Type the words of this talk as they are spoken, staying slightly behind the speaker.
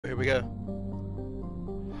Here we go.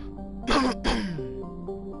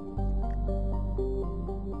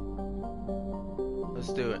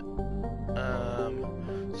 Let's do it.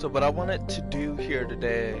 So what I wanted to do here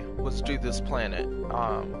today was do this planet,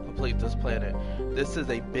 complete this planet. This is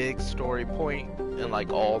a big story point in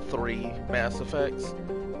like all three Mass Effects.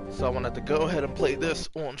 So I wanted to go ahead and play this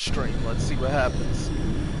on stream. Let's see what happens.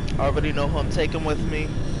 I already know who I'm taking with me.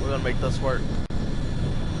 We're gonna make this work.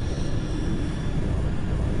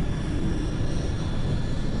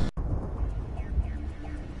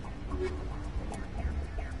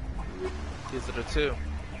 These are the two.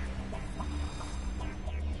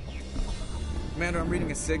 Commander, I'm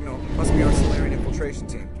reading a signal. Must be our Solarian infiltration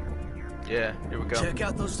team. Yeah, here we go. Check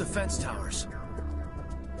out those defense towers.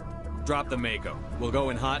 Drop the Mako. We'll go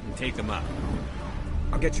in hot and take them out.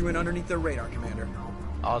 I'll get you in underneath their radar, Commander.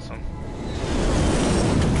 Awesome.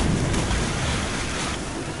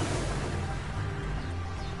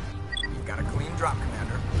 You've got a clean drop,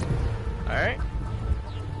 Commander. Alright.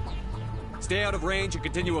 Stay out of range and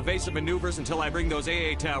continue evasive maneuvers until I bring those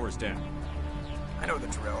AA towers down. I know the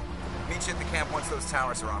drill. Meet you at the camp once those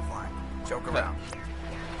towers are offline. Joke around.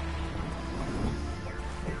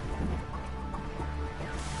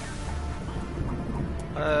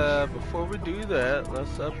 Before we do that,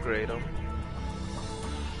 let's upgrade them.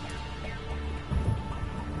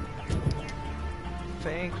 I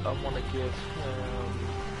think I want to give him...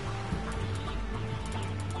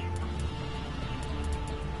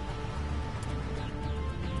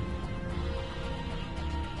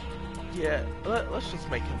 Yeah, let's just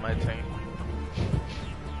make him my team.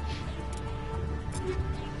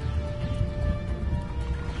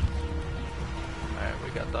 Alright, we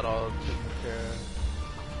got that all taken care of.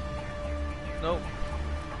 Nope.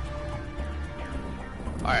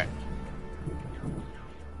 Alright.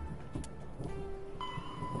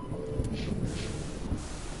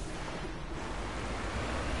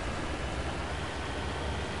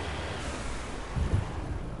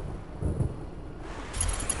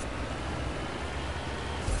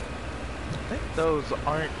 I think those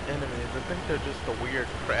aren't enemies. I think they're just the weird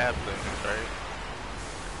crab things, right?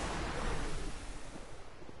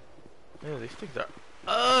 Yeah, these things are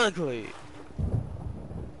ugly.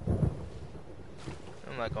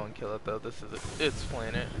 I'm not gonna kill it though. This is its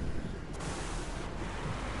planet.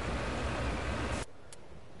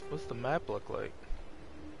 What's the map look like?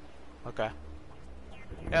 Okay.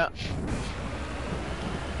 Yeah.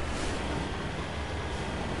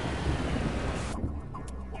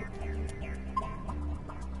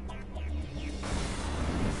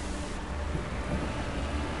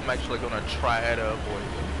 I'm actually gonna try to avoid it.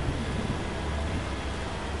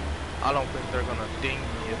 I don't think they're gonna ding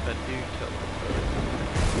me if I do kill them.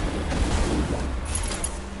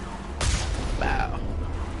 Wow.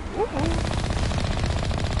 Woohoo!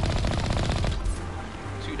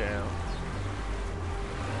 Two down.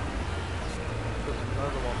 There's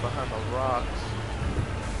another one behind the rocks.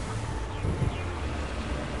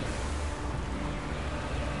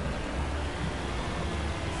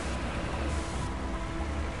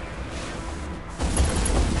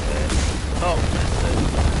 Oh,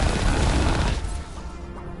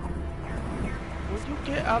 will you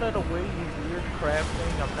get out of the way, you weird crab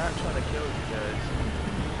thing? I'm not trying to kill you guys.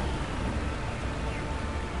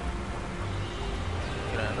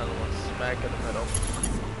 Got another one smack in the middle.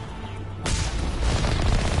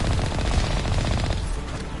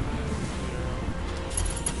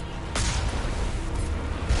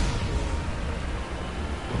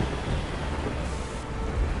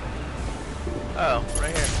 Oh,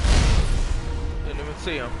 right here. Didn't even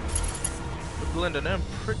see them. They're blending in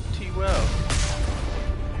pretty well.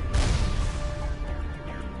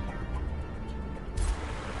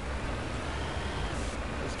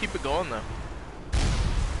 Let's keep it going though.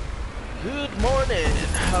 Good morning.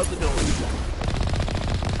 How's it going?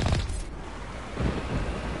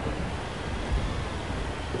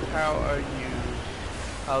 How are you?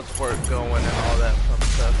 How's work going and all that fun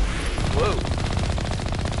stuff? Whoa.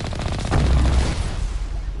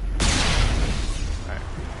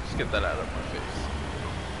 Get that out of my face.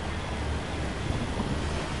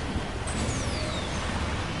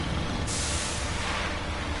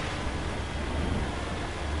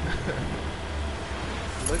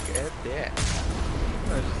 Look at that.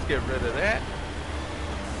 Let's just get rid of that.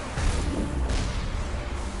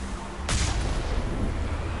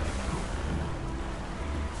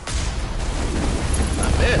 I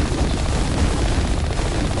missed.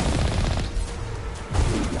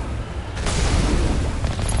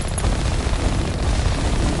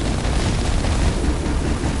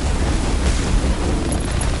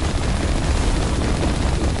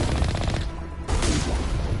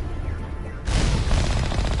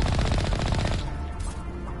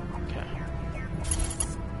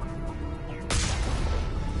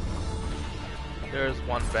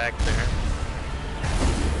 one back there.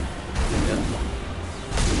 Yeah.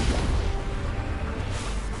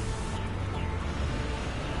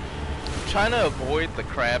 I'm trying to avoid the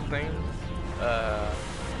crab things.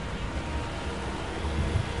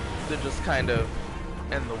 They're just kind of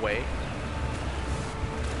in the way.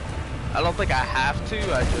 I don't think I have to,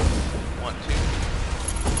 I just want to.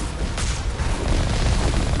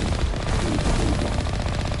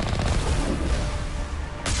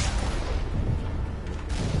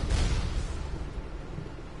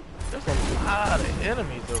 There's a lot of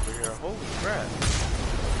enemies over here, holy crap.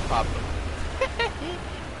 Pop them.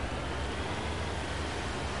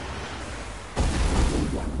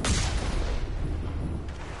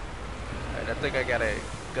 Alright, I think I gotta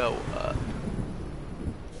go up.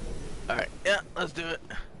 Alright, yeah, let's do it.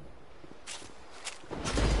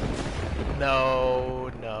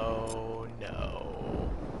 No, no, no.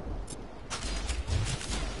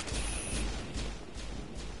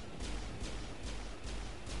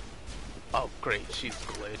 Oh great, she's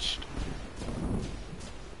glitched.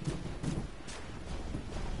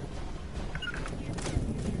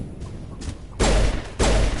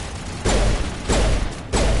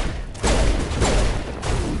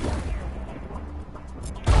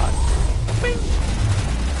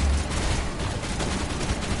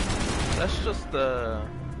 That's just the...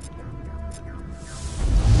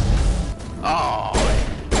 Oh,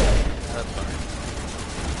 that's fine.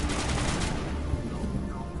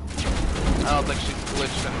 I don't think she's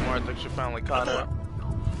glitched anymore. I think she finally caught up.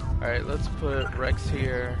 Alright, let's put Rex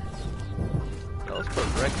here. No, let's put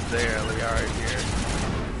Rex there, Liara here.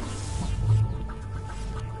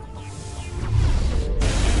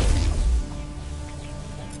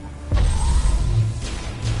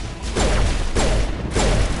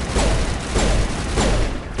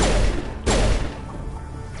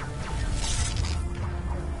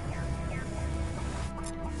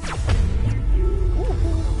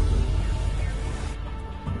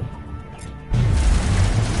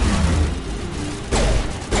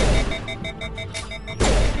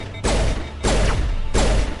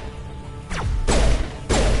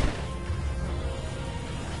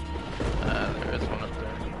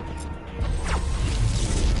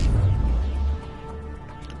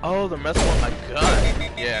 Oh, they're messing with my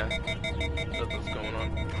gun. Yeah, that's what's going on.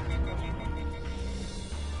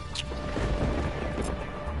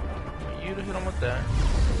 You to hit him with that,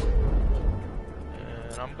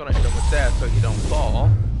 and I'm gonna hit him with that so he don't fall.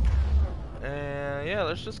 And yeah,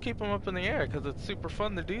 let's just keep him up in the air because it's super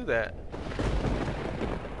fun to do that.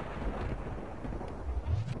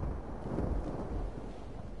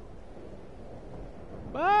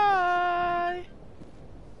 Bye.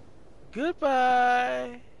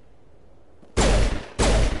 Goodbye.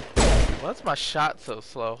 Why's my shot so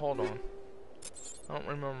slow? Hold on. I don't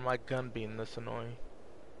remember my gun being this annoying.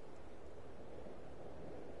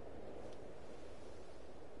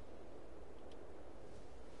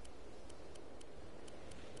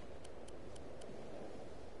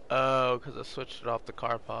 Oh, because I switched it off the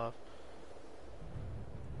Karpov.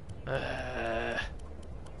 Well,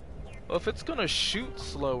 if it's gonna shoot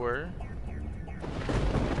slower,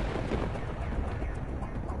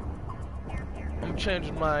 I'm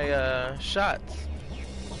changing my shots.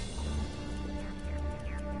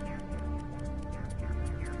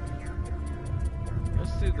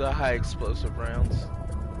 Let's do the high explosive rounds.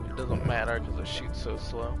 It doesn't matter because it shoots so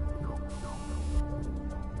slow.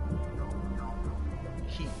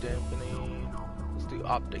 Heat dampening. Let's do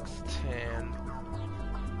optics 10.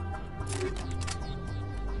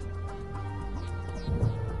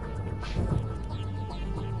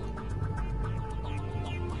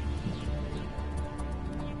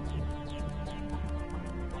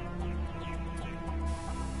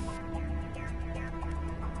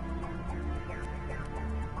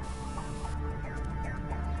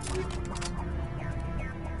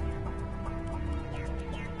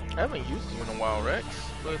 I haven't used you in a while, Rex.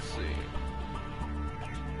 Let's see.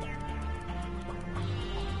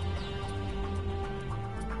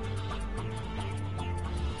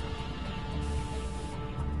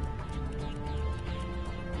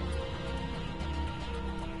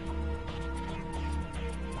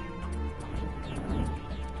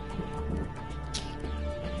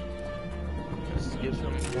 Let's give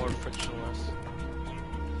him more frictionless.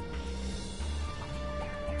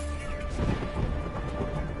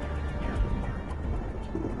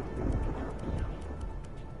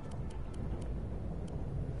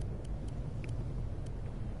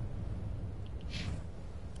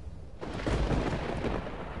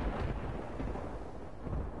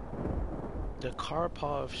 The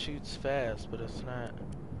Karpov shoots fast, but it's not.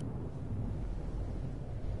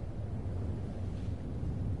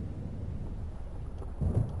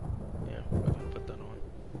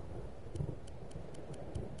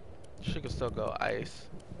 we can still go ice.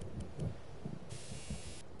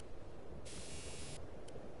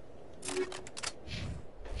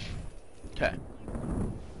 Okay.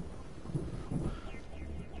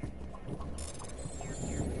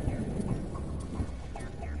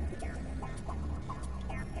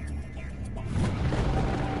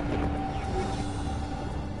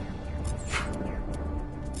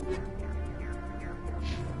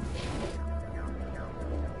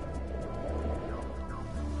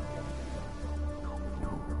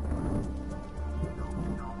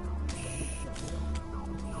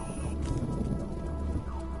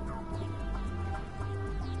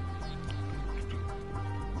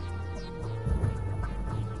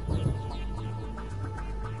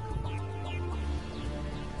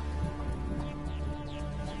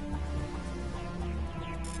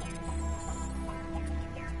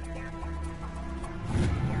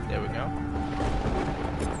 There we go.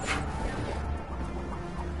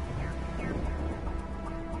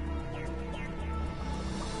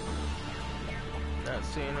 Not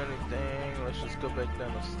seeing anything. Let's just go back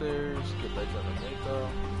down the stairs. Get back down the window.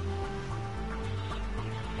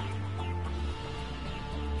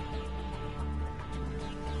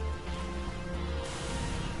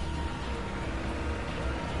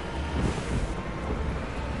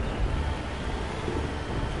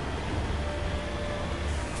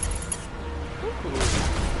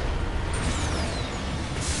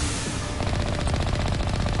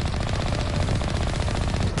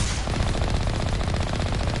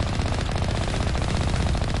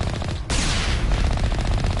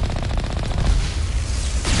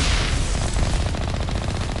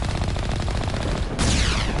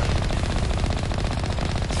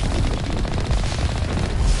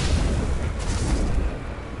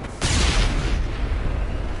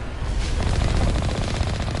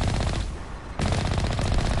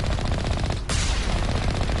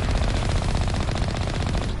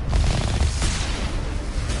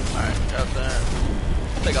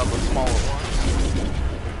 Take out the smaller ones.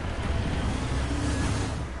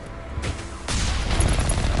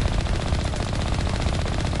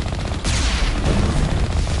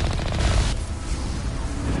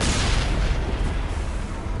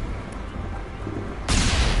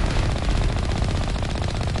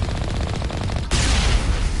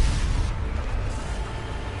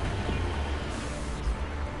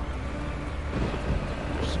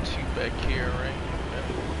 There's two back here, right?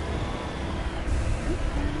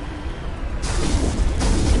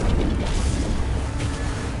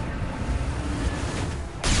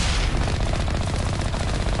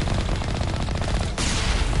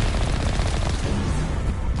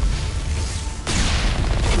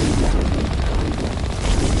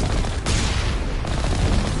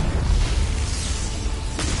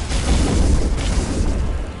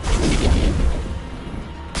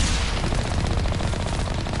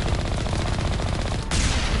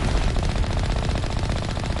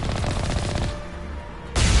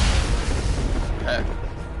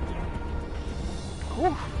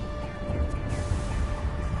 Whew.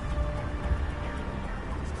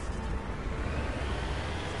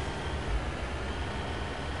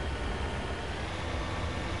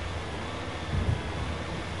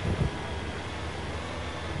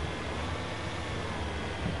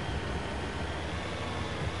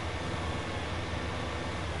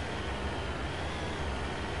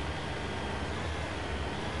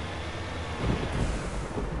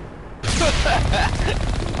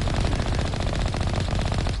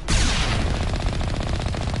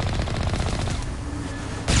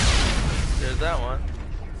 There's that one.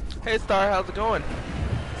 Hey Star, how's it going?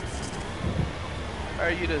 How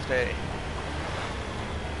are you this day?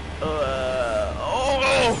 Oh!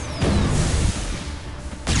 Oh!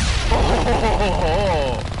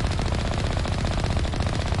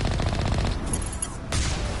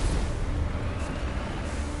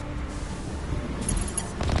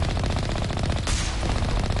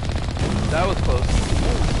 That was close.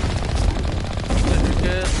 Pretty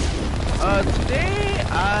good. Today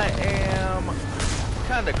I am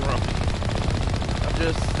kind of grumpy. I'm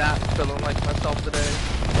just not feeling like myself today.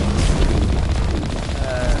 I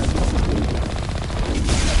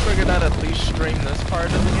figured I'd at least stream this part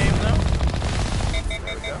of the game though.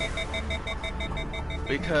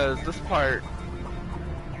 Because this part,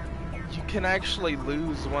 you can actually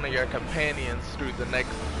lose one of your companions through the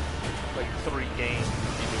next, like, 3 games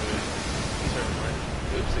if you do it a certain way.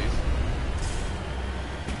 Oopsies.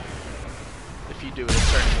 If you do it a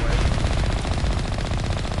certain way.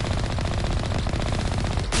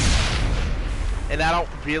 And I don't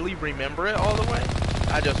really remember it all the way.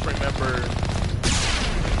 I just remember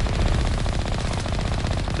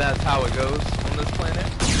that's how it goes on this planet.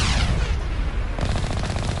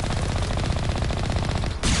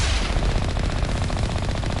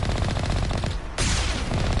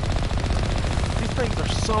 things are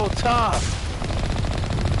so tough.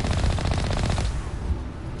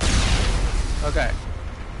 Okay.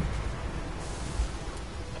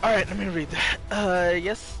 Alright, let me read that.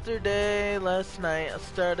 Last night, I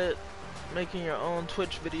started making your own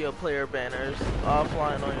Twitch video player banners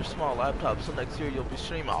offline on your small laptop, so next year you'll be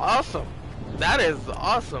streaming. Awesome! That is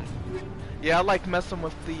awesome! Yeah, I like messing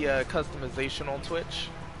with the customization on Twitch.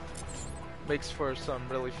 Makes for some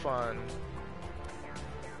really fun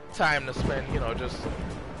time to spend, you know, just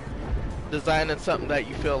designing something that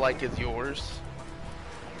you feel like is yours.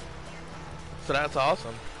 So that's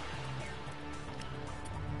awesome.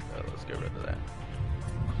 Let's get rid of that.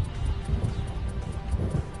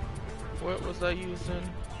 What was I using?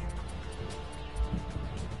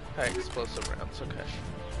 High explosive rounds, okay.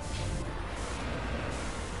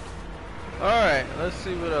 Alright, let's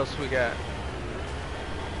see what else we got.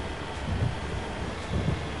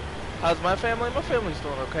 How's my family? My family's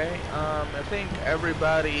doing okay. I think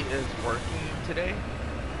everybody is working today.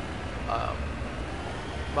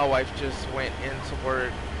 My wife just went into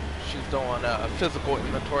work. She's doing physical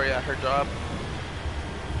inventory at her job.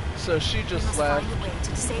 So she just left. Find a way to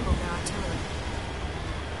disable their artillery.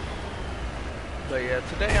 But yeah,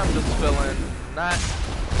 today I'm just feeling not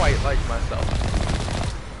quite like myself.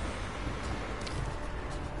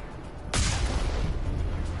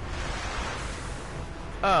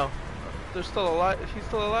 Oh, they're still alive? He's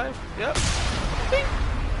still alive? Yep.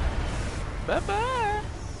 Bye-bye.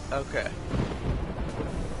 Okay.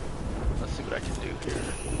 Let's see what I can do here.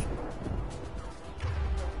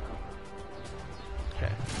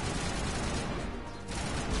 Okay.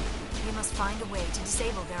 We must find a way to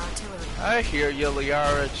disable their artillery. I hear you,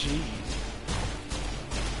 Liara. Jeez.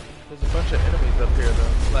 There's a bunch of enemies up here,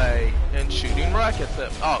 though. Like, and shooting rockets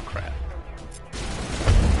at. Oh, crap.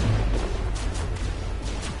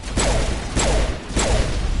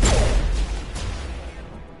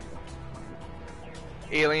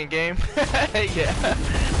 Alien game? Yeah.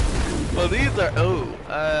 Well, these are. Oh,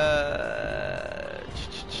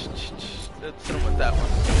 let's hit him with that one.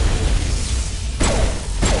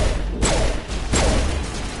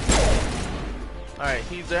 Alright,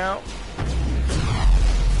 he's out.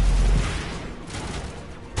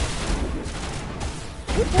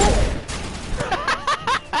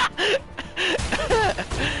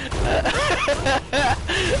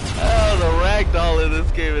 Oh, the ragdoll in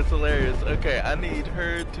this game is hilarious. Okay, I need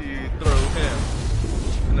her to throw him.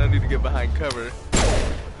 And I need to get behind cover.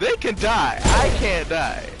 They can die. I can't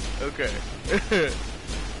die. Okay.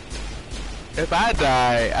 If I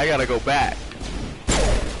die, I gotta go back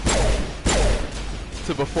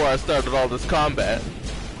to before I started all this combat.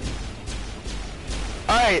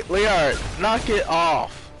 Alright, Liard, knock it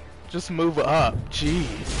off. Just move up.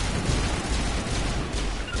 Jeez.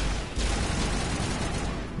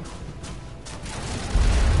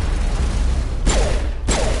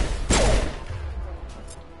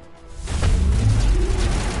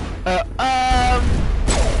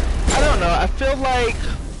 I don't know. I feel like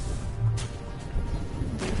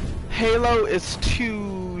Halo is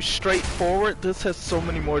too straightforward. This has so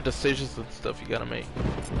many more decisions and stuff you gotta make.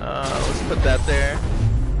 Let's put that there.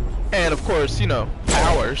 And of course, you know,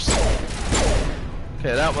 towers.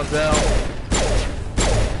 Okay, that one's out.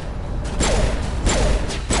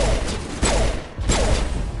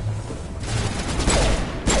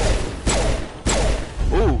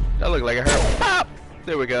 Ooh, that looked like a hurt. Pop!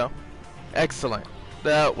 There we go. Excellent.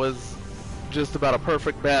 That was just about a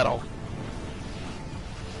perfect battle.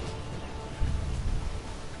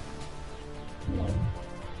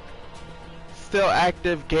 Still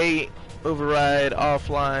active, gate, override,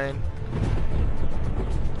 offline.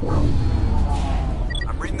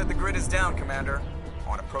 I'm reading that the grid is down, Commander.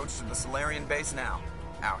 On approach to the Solarian base now.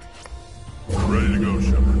 Out. Ready to go,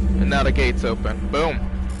 Shepard. And now the gate's open. Boom.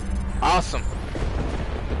 Awesome.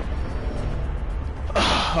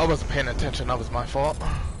 I wasn't paying attention, that was my fault.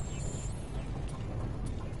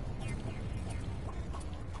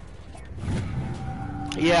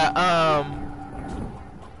 Yeah,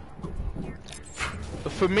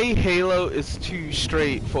 for me, Halo is too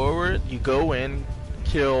straightforward. You go in,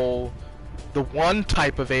 kill the one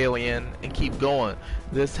type of alien, and keep going.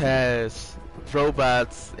 This has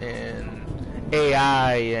robots and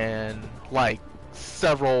AI and like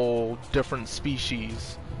several different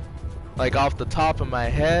species. Like off the top of my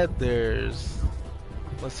head, there's,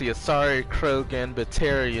 let's see, Asari, Krogan,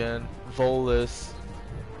 Batarian, Volus.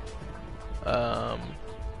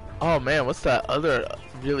 Oh man, what's that other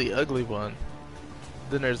really ugly one?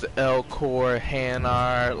 Then there's Elcor,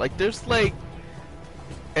 Hanar. Like there's like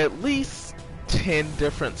at least 10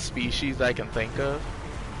 different species I can think of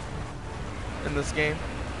in this game.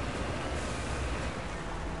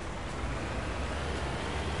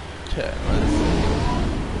 Okay, let's see.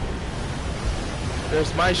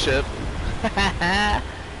 There's my ship.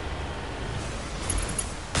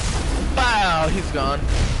 Wow, he's gone.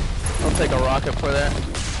 I'll take a rocket for that.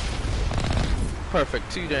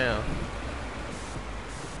 Perfect, 2 down.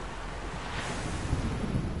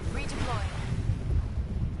 Redeploy.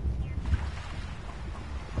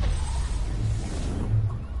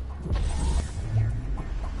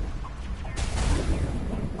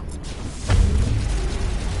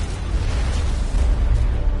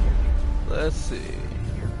 Let's see.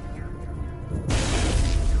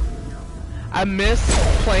 I miss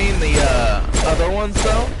playing the other ones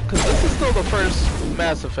though, because this is still the first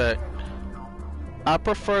Mass Effect. I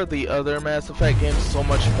prefer the other Mass Effect games so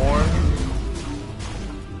much more.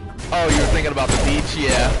 Oh, you're thinking about the beach?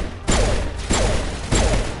 Yeah.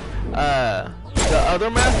 The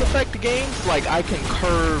other Mass Effect games, like I can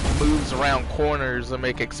curve moves around corners and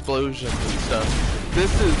make explosions and stuff.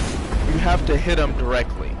 This is, you have to hit them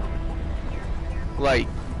directly. Like,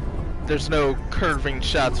 there's no curving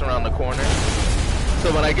shots around the corner.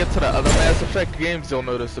 So when I get to the other Mass Effect games, you'll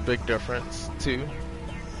notice a big difference too.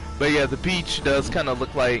 But yeah, the beach does kind of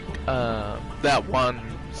look like that one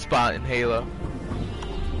spot in Halo.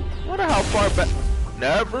 Wonder how far back.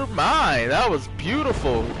 Never mind. That was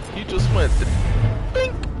beautiful. You just went.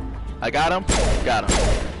 Bink. I got him. Got him.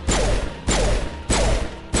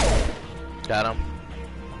 Got him.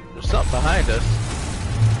 There's something behind us.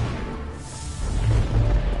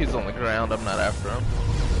 He's on the ground. I'm not after him.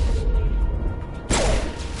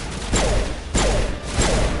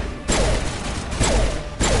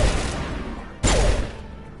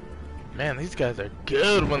 Man, these guys are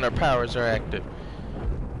good when their powers are active.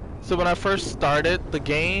 So when I first started the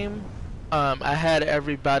game, I had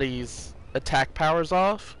everybody's attack powers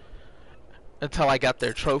off until I got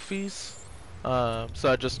their trophies. So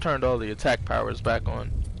I just turned all the attack powers back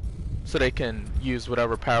on, so they can use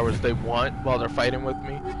whatever powers they want while they're fighting with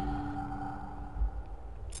me.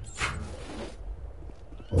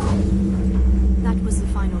 That was the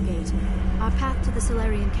final gate. Our path to the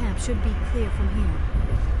Solarian camp should be clear from here.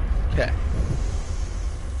 Okay.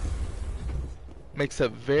 Makes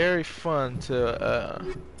it very fun to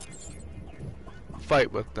fight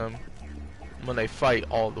with them when they fight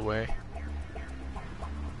all the way.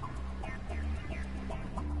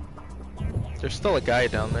 There's still a guy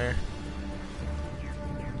down there.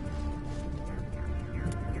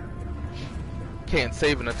 Can't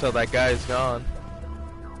save it until that guy's gone.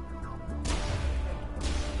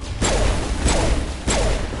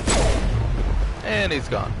 And he's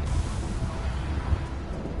gone.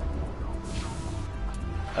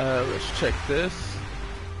 Let's check this.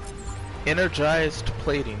 Energized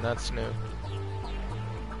plating, that's new.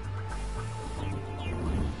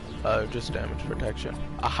 Just damage protection.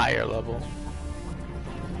 A higher level.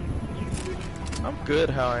 I'm good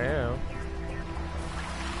how I am.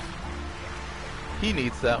 He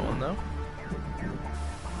needs that one though.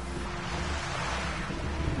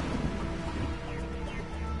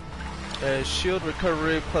 Shield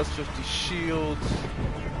recovery, plus 50 shields.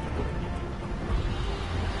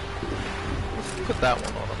 Let's put that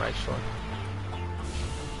one on him actually.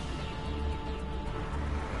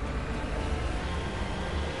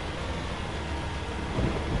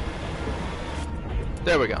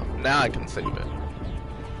 There we go. Now I can save it.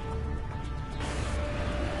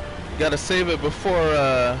 Gotta save it before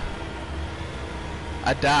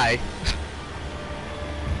I die.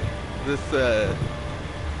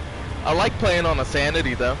 I like playing on a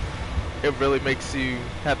sanity though. It really makes you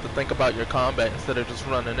have to think about your combat instead of just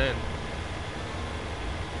running in.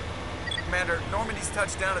 Commander, Normandy's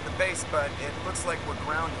touched down at the base, but it looks like we're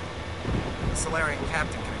grounded. The Solarian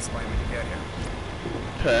captain can explain when you get here.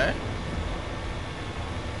 Okay.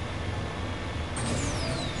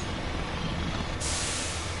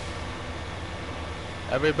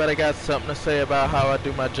 Everybody got something to say about how I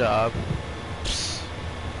do my job. Psst.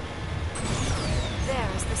 There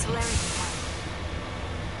is the Solarian camp.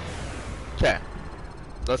 Okay.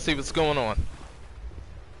 Let's see what's going on.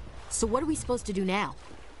 So what are we supposed to do now?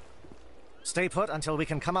 Stay put until we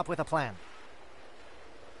can come up with a plan.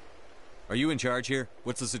 Are you in charge here?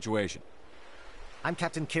 What's the situation? I'm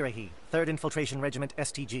Captain Kirahi, 3rd Infiltration Regiment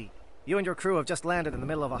STG. You and your crew have just landed in the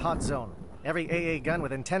middle of a hot zone. Every AA gun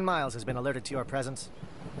within 10 miles has been alerted to your presence.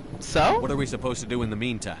 So? What are we supposed to do in the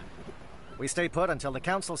meantime? We stay put until the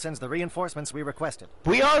Council sends the reinforcements we requested.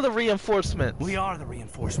 We are the reinforcements. We are the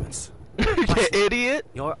reinforcements. You idiot.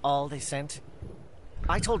 You're all they sent?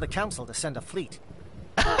 I told the Council to send a fleet.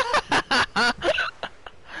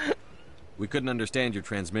 We couldn't understand your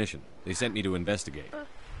transmission. They sent me to investigate.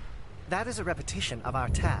 That is a repetition of our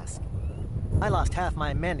task. I lost half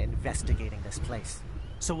my men investigating this place.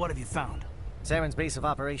 So what have you found? Saren's base of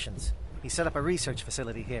operations. He set up a research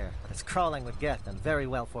facility here, but it's crawling with Geth and very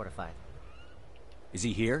well fortified. Is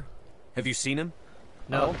he here? Have you seen him?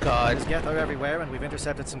 No, Oh, God. his Geth are everywhere, and we've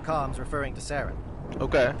intercepted some comms referring to Saren.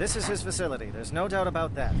 Okay. This is his facility, there's no doubt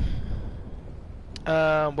about that.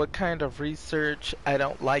 What kind of research? I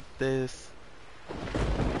don't like this.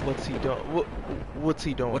 What's he doing? What's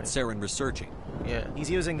he doing? What's Saren researching? Yeah. He's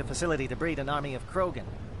using the facility to breed an army of Krogan.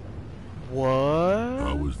 What?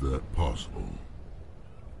 How is that possible?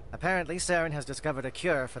 Apparently, Saren has discovered a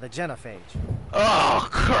cure for the genophage. Oh,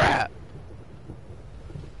 crap!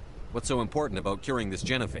 What's so important about curing this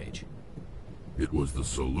genophage? It was the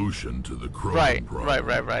solution to the Krogan Right,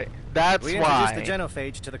 problem. right. That's We why introduced the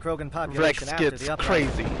genophage to the Krogan population Rex after gets the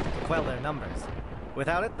uprising crazy. to quell their numbers.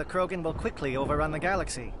 Without it, the Krogan will quickly overrun the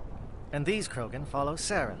galaxy. And these Krogan follow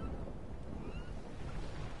Saren.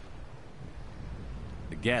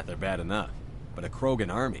 The Geth are bad enough, but a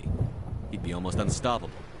Krogan army, he'd be almost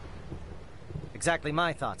unstoppable. Exactly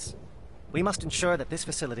my thoughts. We must ensure that this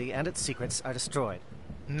facility and its secrets are destroyed.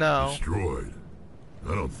 No. Destroyed?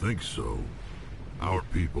 I don't think so. Our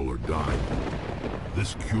people are dying.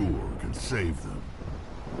 This cure can save them.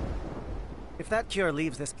 If that cure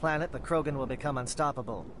leaves this planet, the Krogan will become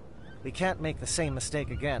unstoppable. We can't make the same mistake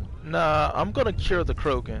again. Nah, I'm gonna cure the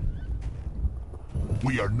Krogan.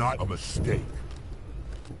 We are not a mistake.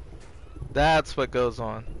 That's what goes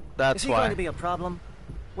on. That's Is he why. going to be a problem?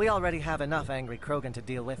 We already have enough angry Krogan to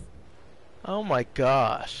deal with. Oh my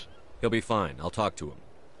gosh. He'll be fine. I'll talk to him.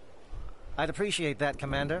 I'd appreciate that,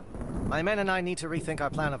 Commander. My men and I need to rethink our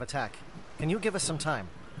plan of attack. Can you give us some time?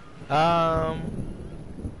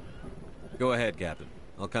 Go ahead, Captain.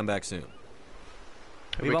 I'll come back soon. Here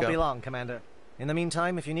We won't go. be long, Commander. In the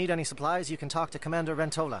meantime, if you need any supplies, you can talk to Commander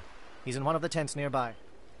Rentola. He's in one of the tents nearby.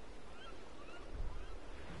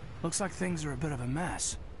 Looks like things are a bit of a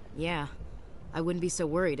mess. Yeah. I wouldn't be so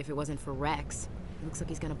worried if it wasn't for Rex. Looks like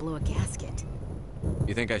he's gonna blow a gasket.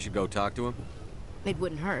 You think I should go talk to him? It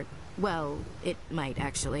wouldn't hurt. Well, it might,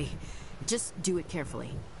 actually. Just do it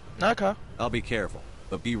carefully. Okay. I'll be careful,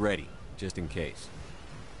 but be ready, just in case.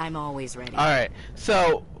 I'm always ready. Alright,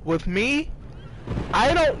 so with me,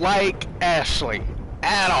 I don't like Ashley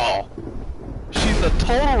at all. She's a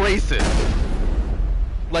total racist.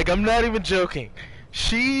 Like, I'm not even joking.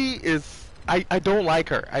 She is... I don't like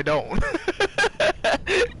her. I don't.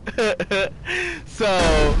 So,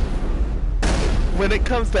 when it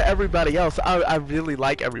comes to everybody else, I really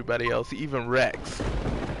like everybody else, even Rex.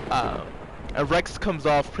 Rex comes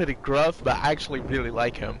off pretty gruff, but I actually really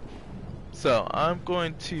like him. So, I'm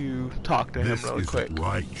going to talk to him This really quick. isn't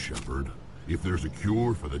right, Shepard. If there's a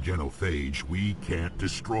cure for the genophage, we can't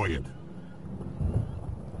destroy it.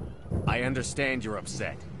 I understand you're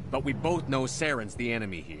upset, but we both know Saren's the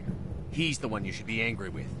enemy here. He's the one you should be angry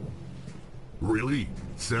with. Really?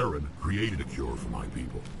 Saren created a cure for my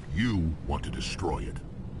people. You want to destroy it.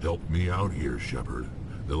 Help me out here, Shepard.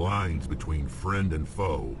 The lines between friend and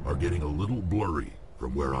foe are getting a little blurry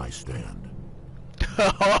from where I stand.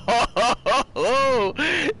 Oh,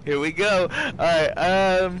 here we go.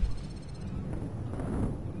 Alright,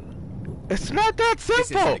 it's not that This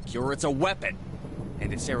simple. isn't a cure, it's a weapon.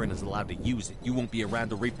 And if Saren is allowed to use it, you won't be around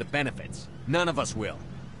to reap the benefits. None of us will.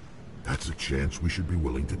 That's a chance we should be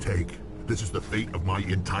willing to take. This is the fate of my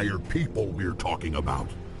entire people we're talking about.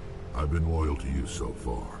 I've been loyal to you so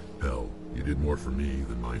far. Hell, you did more for me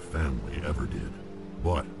than my family ever did.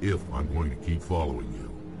 But if I'm going to keep following you,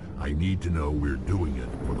 I need to know we're doing it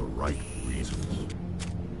for the right reasons.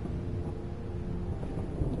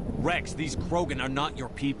 Rex, these Krogan are not your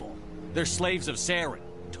people. They're slaves of Saren.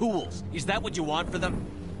 Tools. Is that what you want for them?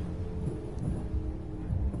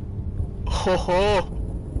 Ho ho.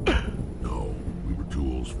 No, we were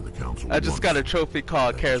tools for the Council. I just once. got a trophy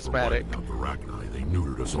called That's for Charismatic. wiping out the Rachni. They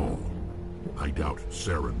neutered us all. I doubt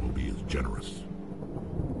Saren will be as generous.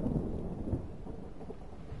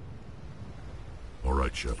 All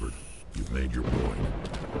right, Shepard. You've made your point.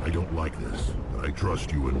 I don't like this, but I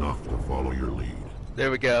trust you enough to follow your lead. There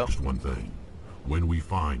we go. Just one thing. When we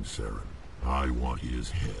find Saren, I want his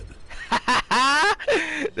head.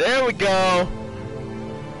 There we go.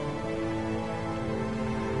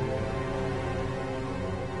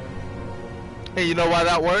 Hey, you know why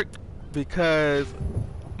that worked? Because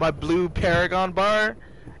my blue Paragon bar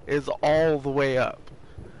is all the way up.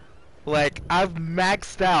 Like, I've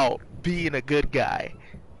maxed out being a good guy.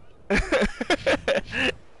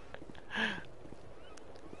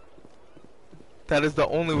 That is the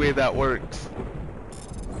only way that works.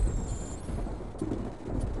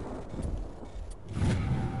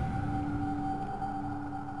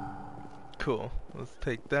 Cool. Let's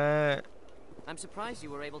take that. I'm surprised you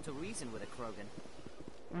were able to reason with a Krogan.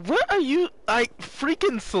 What are you, like,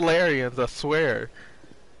 freaking Solarians, I swear.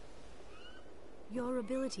 Your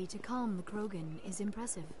ability to calm the Krogan is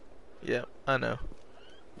impressive. Yep, I know.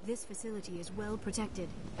 This facility is well protected.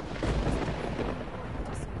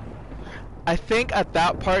 I think at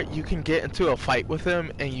that part you can get into a fight with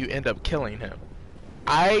him and you end up killing him.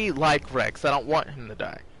 I like Rex. I don't want him to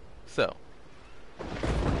die. So.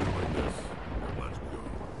 Let's go.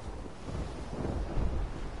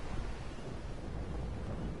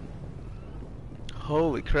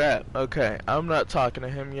 Holy crap. Okay, I'm not talking to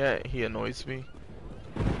him yet. He annoys me.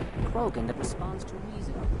 Krogan that responds to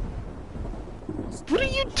reason. What are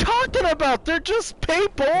you talking about? They're just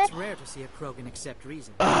people. It's rare to see a Krogan accept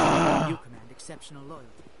reason. You command exceptional loyalty.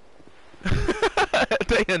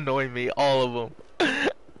 They annoy me, all of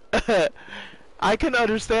them. I can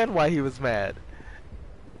understand why he was mad.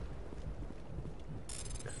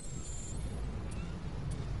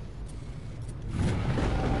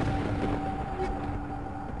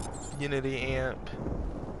 Unity amp.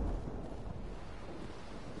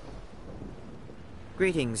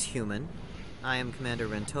 Greetings, human. I am Commander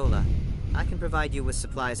Rentola. I can provide you with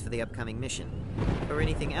supplies for the upcoming mission. For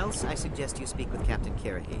anything else, I suggest you speak with Captain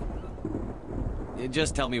Kirahi.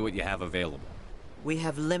 Just tell me what you have available. We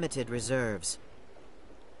have limited reserves.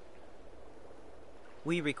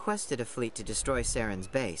 We requested a fleet to destroy Saren's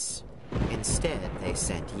base. Instead, they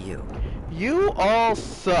sent you. You all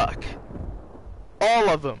suck. All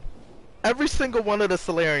of them. Every single one of the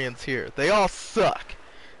Solarians here. They all suck.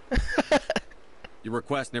 Your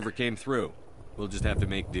request never came through. We'll just have to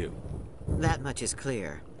make do. That much is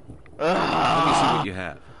clear. Let me see what you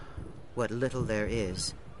have. What little there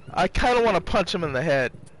is. I kind of want to punch him in the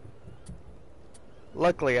head.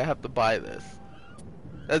 Luckily, I have to buy this.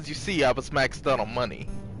 As you see, I was maxed out on money.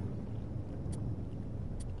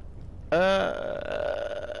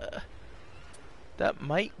 That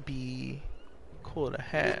might be cool to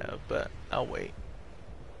have, but I'll wait.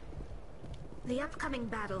 The upcoming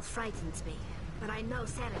battle frightens me, but I know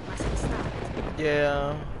Saren must be stopped.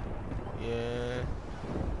 Yeah.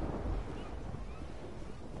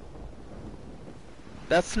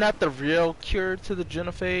 That's not the real cure to the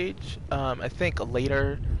genophage. I think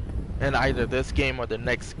later in either this game or the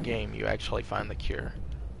next game you actually find the cure.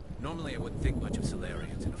 Normally I wouldn't think much of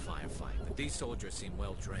Solarians in a firefight, but these soldiers seem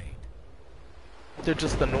well trained. They're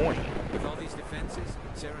just annoying. With all these defenses,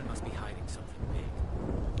 Saren must be hiding something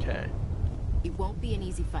big. Okay. It won't be an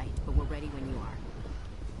easy fight, but we're ready when you are.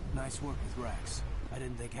 Nice work with Rex. I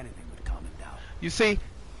didn't think anything would calm him down. You see,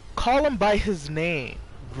 call him by his name,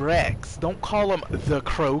 Rex. Don't call him the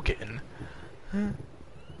Krogan.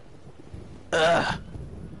 Ugh.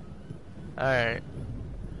 Alright.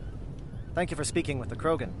 Thank you for speaking with the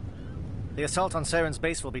Krogan. The assault on Saren's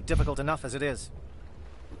base will be difficult enough as it is.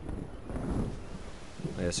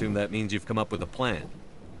 I assume that means you've come up with a plan.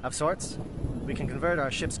 Of sorts. We can convert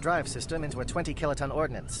our ship's drive system into a 20-kiloton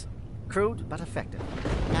ordnance. Crude, but effective.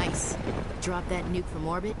 Nice. Drop that nuke from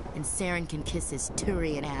orbit, and Saren can kiss his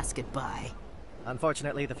Turian ass goodbye.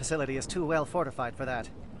 Unfortunately, the facility is too well fortified for that.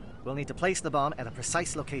 We'll need to place the bomb at a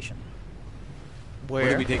precise location. Where?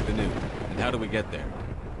 Where do we take the nuke? And how do we get there?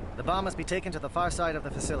 The bomb must be taken to the far side of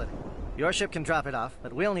the facility. Your ship can drop it off,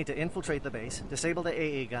 but we'll need to infiltrate the base, disable the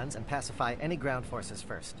AA guns, and pacify any ground forces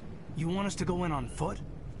first. You want us to go in on foot?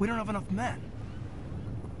 We don't have enough men.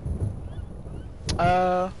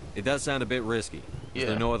 It does sound a bit risky. Is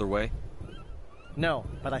there no other way? No,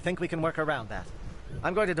 but I think we can work around that.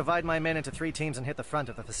 I'm going to divide my men into 3 teams and hit the front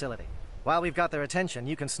of the facility. While we've got their attention,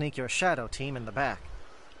 you can sneak your shadow team in the back.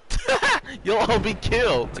 You'll all be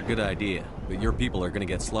killed. It's a good idea, but your people are gonna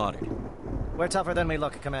get slaughtered. We're tougher than we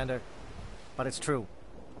look, Commander. But it's true.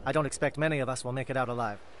 I don't expect many of us will make it out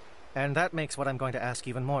alive. And that makes what I'm going to ask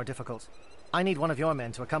even more difficult. I need one of your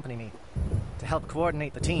men to accompany me, to help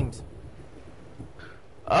coordinate the teams.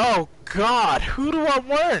 Oh God, who do I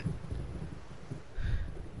want?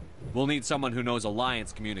 We'll need someone who knows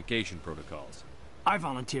Alliance communication protocols. I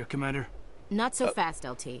volunteer, Commander. Not so fast,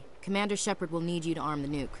 LT. Commander Shepard will need you to arm the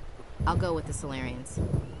nuke. I'll go with the Solarians.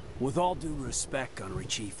 With all due respect, Gunnery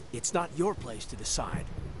Chief, it's not your place to decide.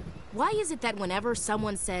 Why is it that whenever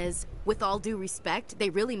someone says, with all due respect, they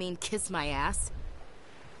really mean kiss my ass?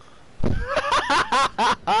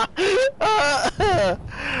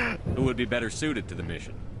 Who would be better suited to the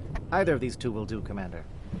mission? Either of these 2 will do, Commander.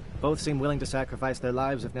 Both seem willing to sacrifice their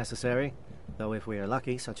lives if necessary, though if we are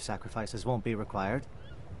lucky, such sacrifices won't be required.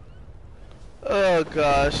 Oh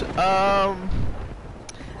gosh, I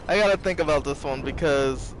gotta think about this one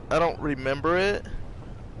because I don't remember it.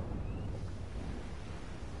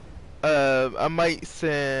 I might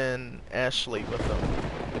send Ashley with them.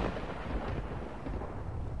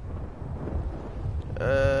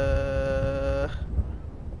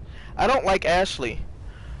 I don't like Ashley.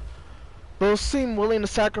 Both seem willing to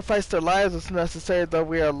sacrifice their lives as necessary, though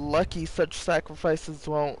we are lucky such sacrifices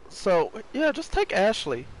won't. So, yeah, just take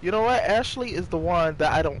Ashley. You know what? Ashley is the one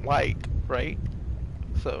that I don't like, right?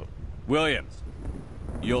 So. Williams,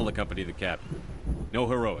 you'll accompany the captain. No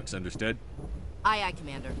heroics, understood? Aye, aye,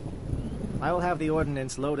 Commander. I will have the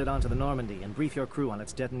ordnance loaded onto the Normandy and brief your crew on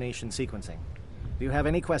its detonation sequencing. Do you have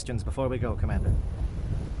any questions before we go, Commander?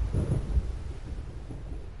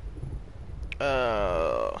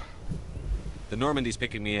 The Normandy's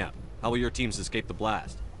picking me up. How will your teams escape the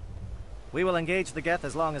blast? We will engage the Geth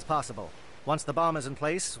as long as possible. Once the bomb is in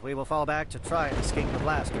place, we will fall back to try and escape the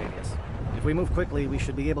blast radius. If we move quickly, we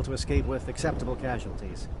should be able to escape with acceptable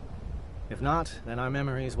casualties. If not, then our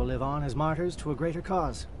memories will live on as martyrs to a greater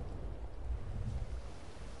cause.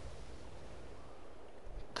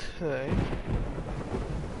 Okay.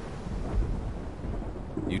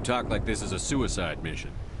 You talk like this is a suicide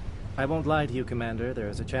mission. I won't lie to you, Commander. There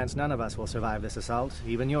is a chance none of us will survive this assault,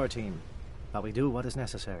 even your team. But we do what is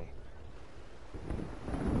necessary.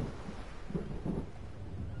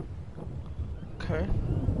 Okay.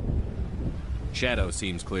 Shadow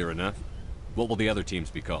seems clear enough. What will the other teams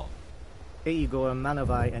be called? Igor,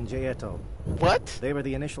 Manavai, and Jaeto. What? They were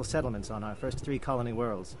the initial settlements on our first 3 colony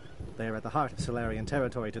worlds. They are at the heart of Solarian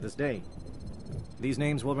territory to this day. These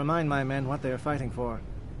names will remind my men what they are fighting for.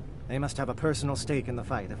 They must have a personal stake in the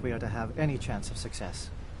fight if we are to have any chance of success.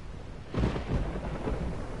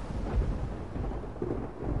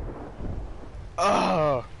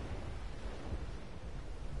 Oh.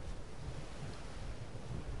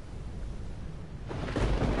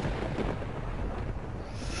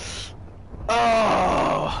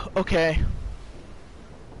 Oh, okay.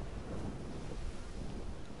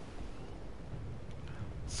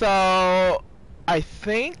 So, I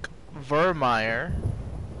think Virmire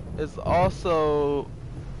is also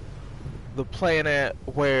the planet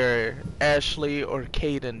where Ashley or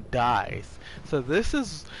Caden dies. So this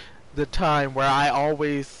is the time where I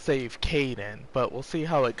always save Caden, but we'll see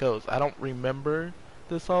how it goes. I don't remember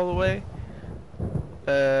this all the way.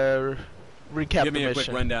 Recap Give me the a quick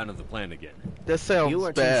mission. rundown of the plan again. This sounds You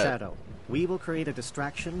are Team bad. Shadow. We will create a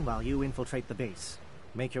distraction while you infiltrate the base.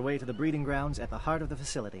 Make your way to the breeding grounds at the heart of the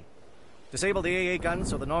facility. Disable the AA guns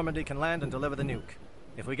so the Normandy can land and deliver the nuke.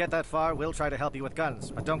 If we get that far, we'll try to help you with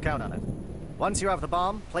guns, but don't count on it. Once you have the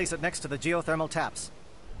bomb, place it next to the geothermal taps.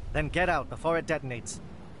 Then get out before it detonates.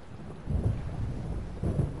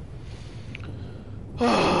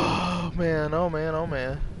 Oh man, oh man, oh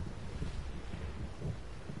man.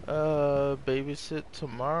 Babysit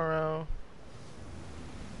tomorrow.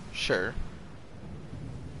 Sure.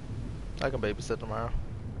 I can babysit tomorrow.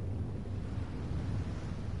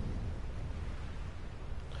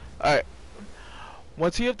 Alright.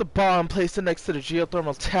 Once you have the bomb, place it next to the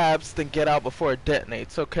geothermal tabs, then get out before it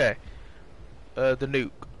detonates. Okay. The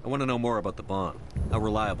nuke. I want to know more about the bomb. How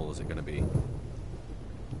reliable is it going to be?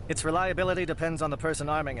 Its reliability depends on the person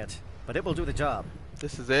arming it, but it will do the job.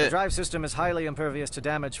 This is The it. drive system is highly impervious to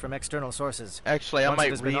damage from external sources. Actually, I Once it might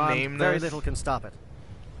has been rename armed, very this. little can stop it.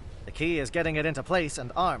 The key is getting it into place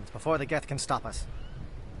and armed before the Geth can stop us.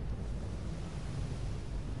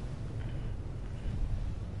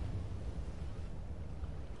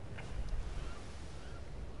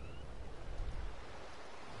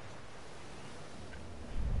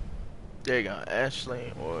 There you go,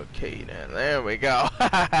 Ashley or Caden. There we go.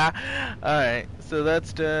 Alright, so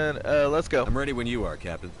that's done. Let's go. I'm ready when you are,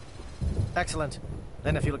 Captain. Excellent.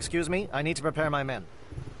 Then if you'll excuse me, I need to prepare my men.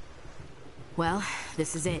 Well,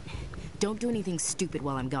 this is it. Don't do anything stupid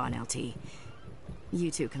while I'm gone, LT.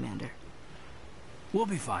 You too, Commander. We'll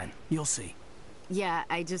be fine. You'll see. Yeah,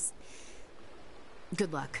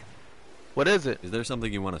 good luck. What is it? Is there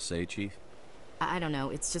something you want to say, Chief? I don't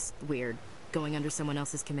know, it's just weird, going under someone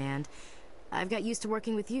else's command. I've got used to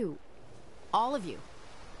working with you. All of you.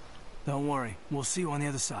 Don't worry. We'll see you on the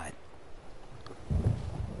other side.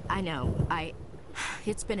 I know,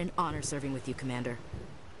 It's been an honor serving with you, Commander.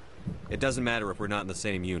 It doesn't matter if we're not in the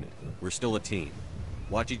same unit. We're still a team.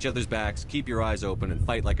 Watch each other's backs, keep your eyes open, and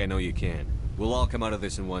fight like I know you can. We'll all come out of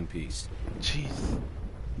this in one piece. Jeez.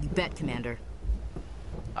 You bet, Commander.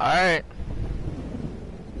 Alright.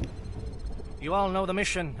 You all know the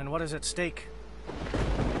mission and what is at stake.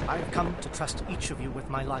 I have come to trust each of you with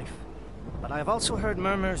my life, but I have also heard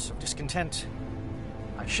murmurs of discontent.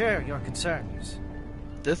 I share your concerns.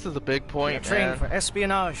 This is a big point, We are trained man. for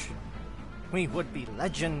espionage. We would be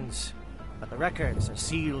legends, but the records are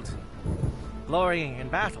sealed. Glorying in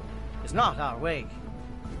battle is not our way.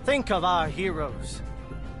 Think of our heroes.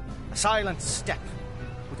 A silent step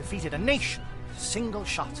who defeated a nation with a single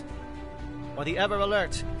shot. Or the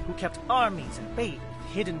ever-alert who kept armies at bay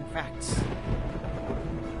with hidden facts.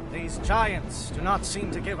 These giants do not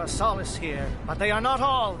seem to give us solace here, but they are not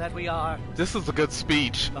all that we are. This is a good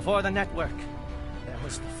speech. Before the network, there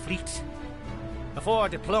was the fleet. Before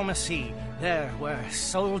diplomacy, there were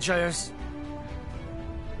soldiers.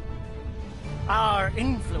 Our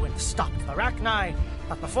influence stopped the Rachni,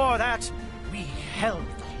 but before that, we held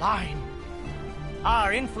the line.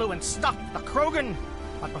 Our influence stopped the Krogan,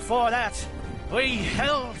 but before that, we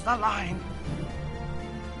held the line.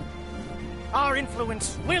 Our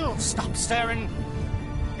influence will stop Saren.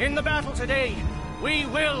 In the battle today, we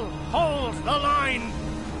will hold the line.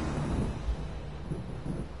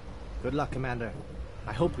 Good luck, Commander.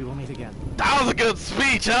 I hope we will meet again. That was a good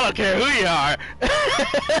speech. I don't care who you are.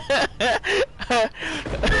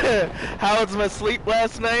 How was my sleep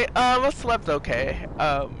last night? I slept okay.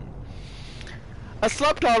 I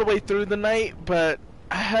slept all the way through the night, but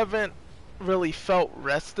I haven't really felt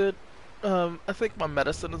rested. I think my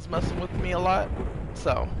medicine is messing with me a lot,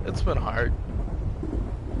 so it's been hard.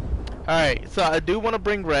 Alright, so I do want to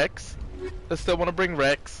bring Rex. I still want to bring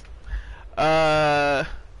Rex.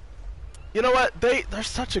 You know what? They're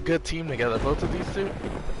such a good team together, both of these two.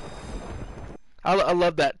 I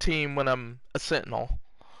love that team when I'm a Sentinel.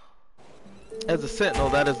 As a Sentinel,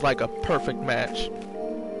 that is like a perfect match.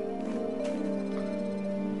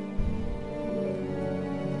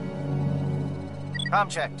 Comm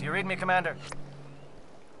check. Do you read me, Commander?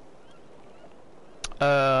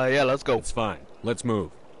 Yeah, let's go. It's fine. Let's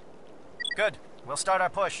move. Good. We'll start our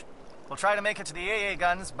push. We'll try to make it to the AA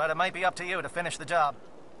guns, but it might be up to you to finish the job.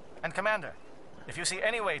 And Commander, if you see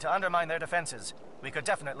any way to undermine their defenses, we could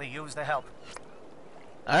definitely use the help.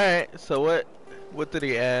 Alright, so what did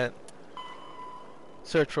he add?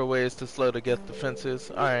 Search for ways to slow to get defenses.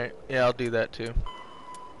 Alright, yeah, I'll do that too.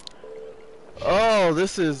 Oh,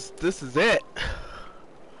 this is it.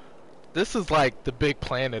 This is like the big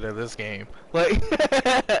planet of this game. Like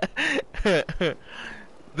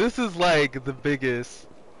this is like the biggest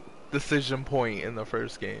decision point in the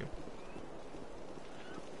first game.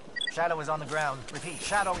 Shadow is on the ground. Repeat,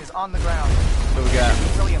 Shadow is on the ground. What we got?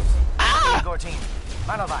 Williams, Igor team,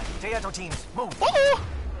 Manovai, Teato teams, move.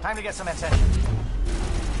 Time to get some attention.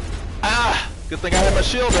 Ah! Good thing I had my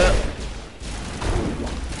shield up.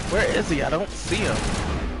 Where is he? I don't see him.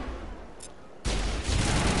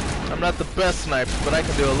 I'm not the best sniper, but I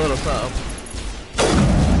can do a little something.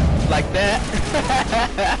 Like that.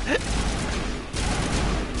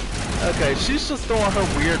 Okay, she's just doing her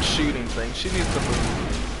weird shooting thing. She needs to move.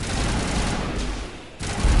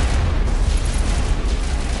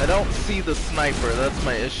 I don't see the sniper, that's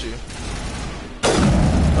my issue.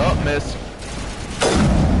 Oh, missed.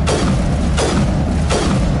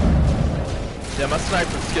 Yeah, my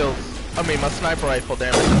sniper skills, my sniper rifle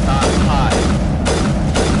damage is not high.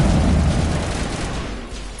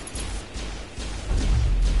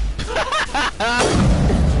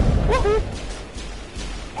 Woohoo!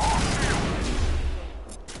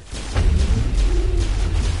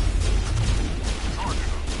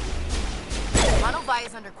 Manovai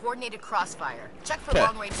is under coordinated crossfire. Check for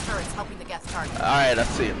long-range turrets helping the Geth target. Alright, I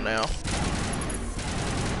see him now.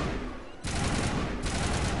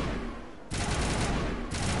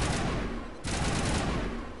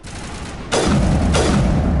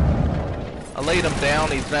 I laid him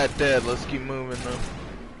down, he's not dead. Let's keep moving though.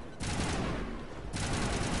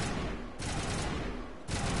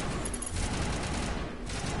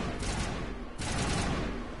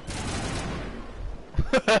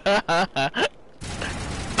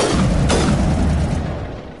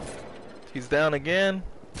 He's down again.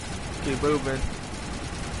 Keep moving.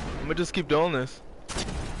 I'm gonna just keep doing this.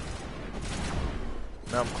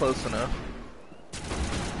 Now I'm close enough.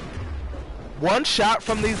 One shot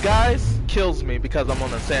from these guys kills me because I'm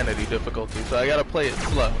on insanity difficulty, so I gotta play it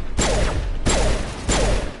slow.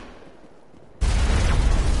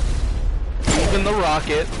 Even the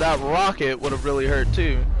rocket, that rocket would have really hurt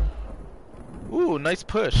too. Ooh, nice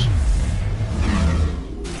push.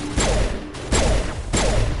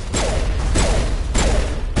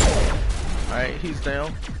 Alright, he's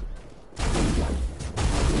down.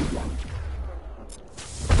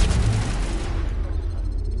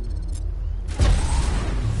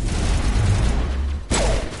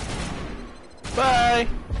 Bye!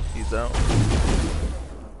 He's out.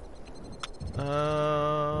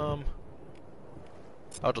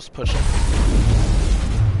 I'll just push him.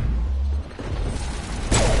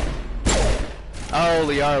 Oh,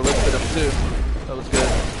 Liara lifted him too. That was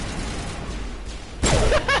good.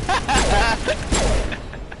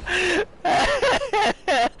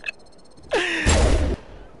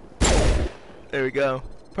 There we go.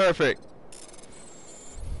 Perfect.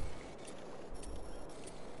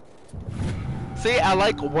 See, I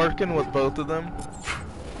like working with both of them.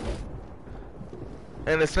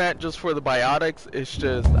 And it's not just for the biotics, it's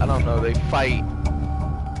just, I don't know, they fight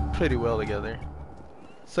pretty well together.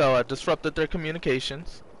 So I disrupted their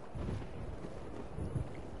communications.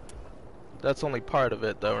 That's only part of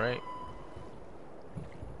it though, right?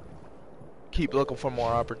 Keep looking for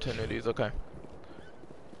more opportunities, okay.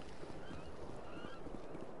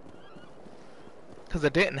 Because I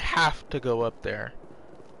didn't have to go up there,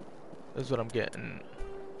 is what I'm getting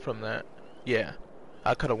from that. Yeah,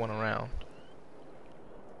 I could have went around.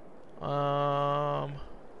 I'm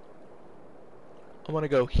gonna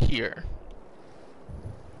go here.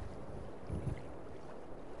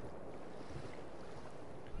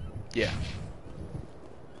 Yeah.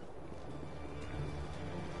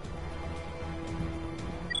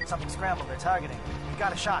 Something scrambled. They're targeting. We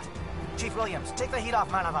got a shot. Chief Williams, take the heat off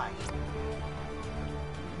Manavai.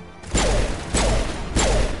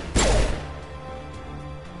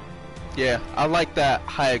 Yeah, I like that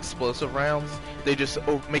high explosive rounds. They just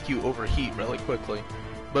make you overheat really quickly.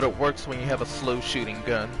 But it works when you have a slow shooting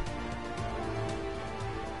gun.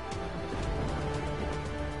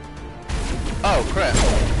 Oh crap.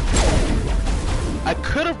 I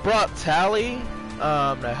could have brought Tally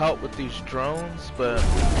to help with these drones, but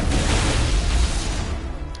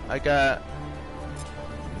I got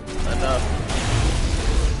enough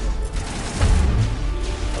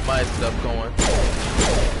of my stuff going.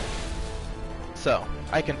 So,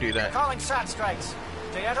 I can do that. Calling SAT strikes.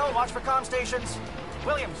 Dieto, watch for comm stations.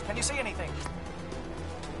 Williams, can you see anything?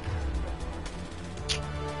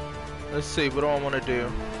 Let's see, what do I want to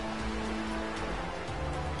do?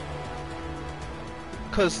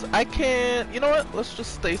 Cause I can't, you know what? Let's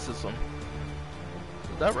just stasis them.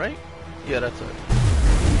 Is that right? Yeah, that's it.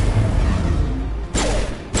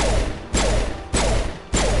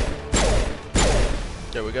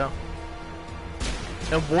 There we go.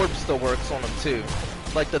 And warp still works on them too.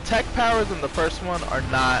 Like the tech powers in the first one are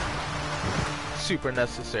not super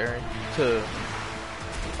necessary to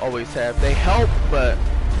always have. They help, but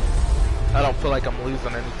I don't feel like I'm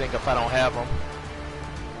losing anything if I don't have them.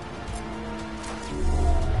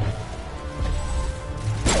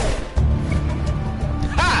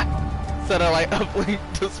 Ha! Said I like uplink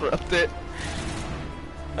disrupt it.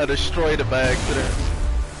 I destroyed it by accident.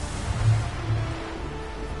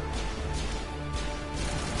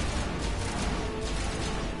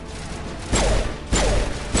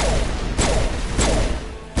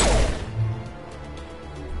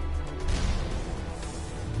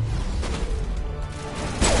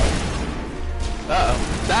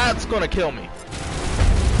 That's gonna kill me.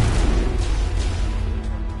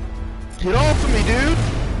 Get off of me, dude!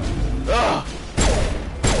 Ugh!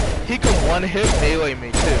 He can one-hit melee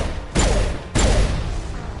me, too.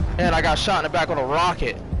 And I got shot in the back with a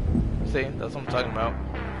rocket. See? That's what I'm talking about.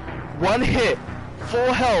 One hit.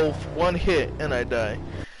 Full health, one hit, and I die.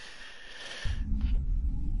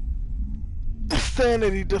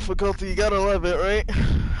 Sanity difficulty, you gotta love it, right?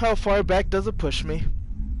 How far back does it push me?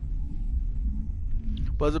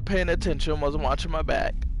 Wasn't paying attention, wasn't watching my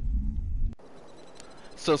back.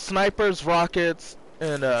 So snipers, rockets,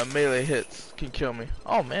 and melee hits can kill me.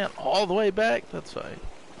 Oh man, all the way back? That's fine.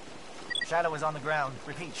 Shadow is on the ground.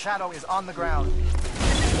 Repeat, Shadow is on the ground.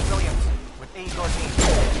 Williams with A14.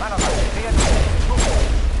 Manavai, pay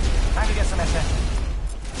attention. Time to get some attention.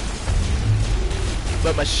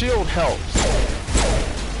 But my shield helps.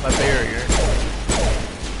 My barrier.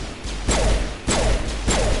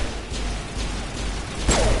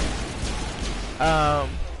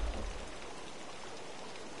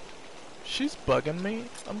 She's bugging me.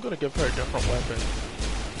 I'm gonna give her a different weapon.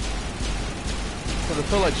 Cause I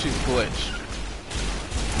feel like she's glitched.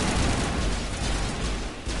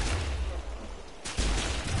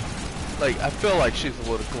 Like, I feel like she's a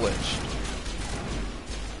little glitched.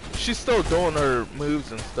 She's still doing her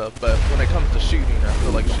moves and stuff, but when it comes to shooting, I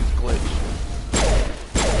feel like she's glitched.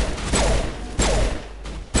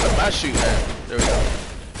 What am I shooting at? There we go.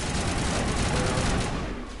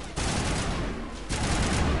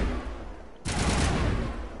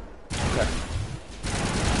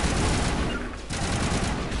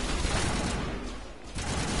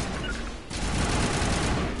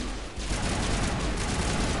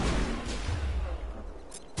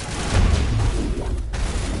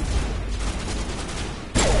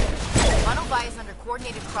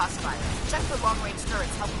 Coordinated crossfire. Check for long-range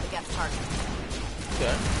turrets helping against targets.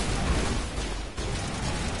 Okay.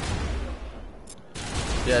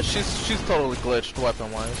 Yeah, she's totally glitched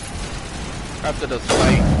weapon-wise. After this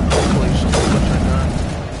fight, hopefully she'll switch her gun.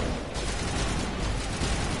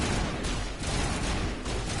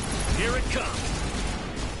 Here it comes.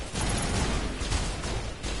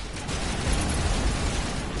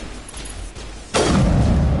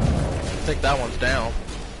 I think that one's down.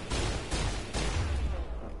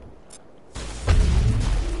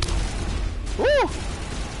 Woo!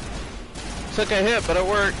 Took a hit, but it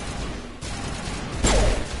worked.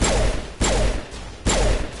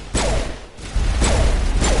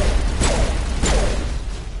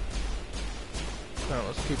 Alright,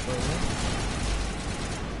 let's keep moving.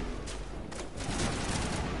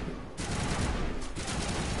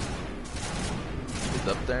 He's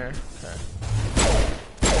up there. Okay.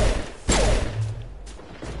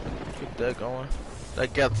 Keep that going.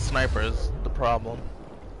 That gets sniper is the problem.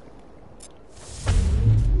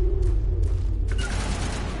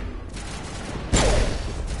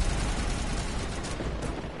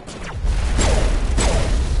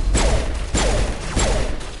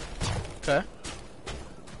 Okay.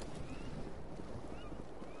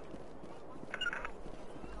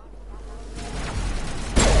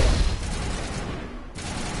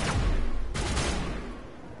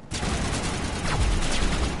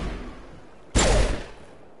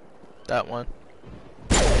 That one.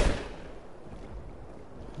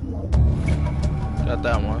 Got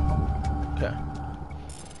that one. Okay.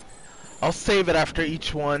 I'll save it after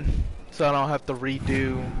each one, so I don't have to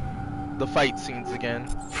redo the fight scenes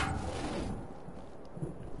again.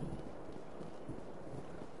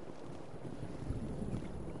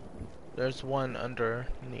 There's one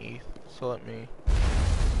underneath, so let me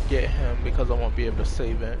get him because I won't be able to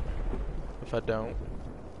save it if I don't.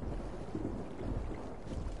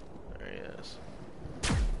 There he is.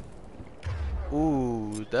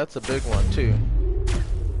 Ooh, that's a big one too.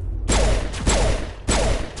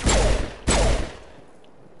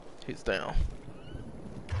 He's down.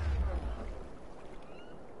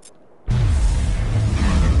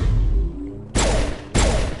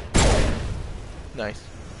 Nice.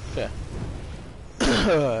 Okay.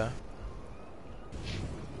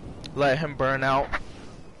 Let him burn out,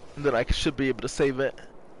 and then I should be able to save it.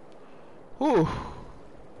 Whew.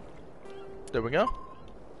 There we go.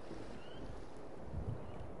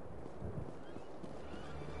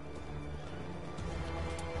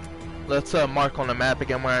 Let's mark on the map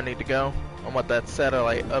again where I need to go. I want that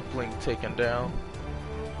satellite uplink taken down.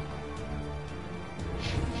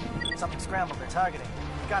 Something scrambled. They're targeting.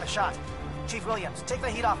 We got a shot. Chief Williams, take the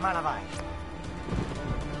heat off Manavai.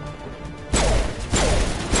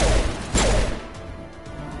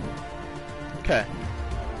 Okay.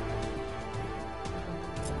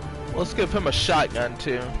 Let's give him a shotgun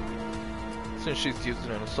too. Since she's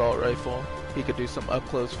using an assault rifle, he could do some up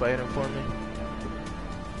close fighting for me.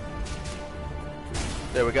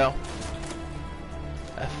 There we go.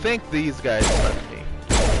 I think these guys snuck me.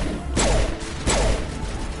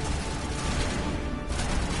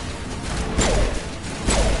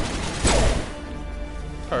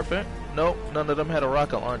 Perfect. Nope, none of them had a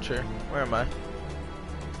rocket launcher. Where am I?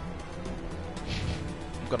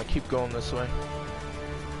 I'm gonna keep going this way.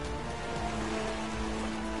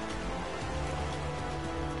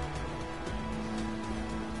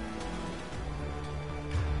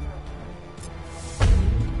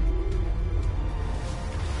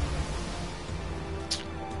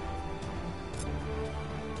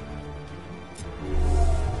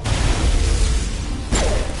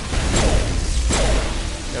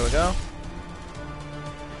 There we go.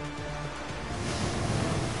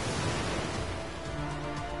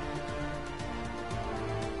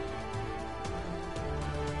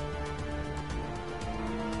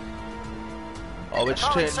 Always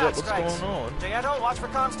change up what's going on. Dieto, watch for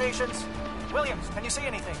comm stations. Williams, can you see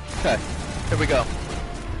anything? Okay, here we go.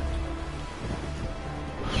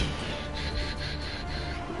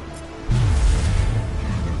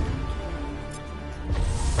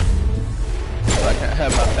 So I can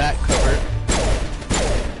have my back covered.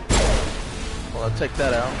 Well, I'll take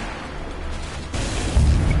that out.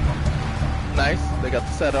 Nice, they got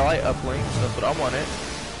the satellite uplink. That's what I wanted.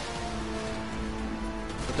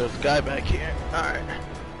 But there's a guy back here. Alright.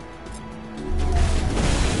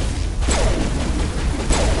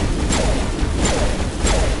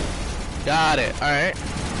 Got it. Alright.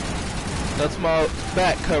 That's my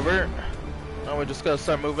back covered. Now we just gotta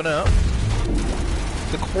start moving up.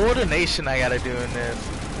 The coordination I gotta do in this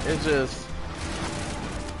is just...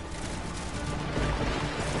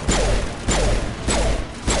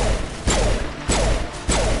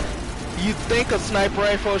 You'd think a sniper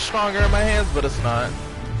rifle is stronger in my hands, but it's not.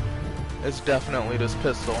 It's definitely this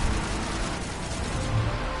pistol.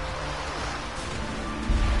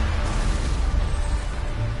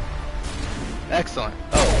 Excellent.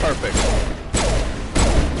 Oh, perfect.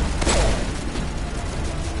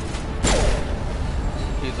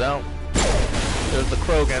 He's out. There's the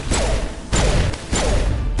Krogan.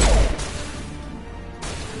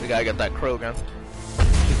 The guy got that Krogan.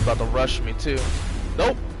 He's about to rush me too.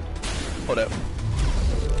 Nope. Hold up.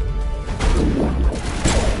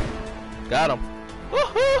 Got him.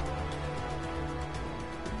 Woohoo!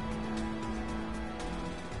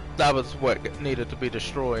 That was what needed to be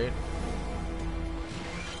destroyed.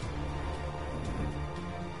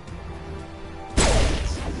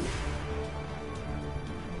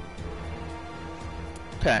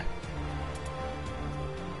 Okay.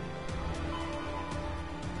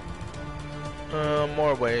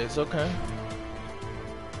 More ways, okay.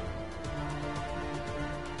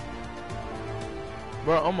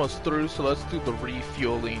 We're almost through, so let's do the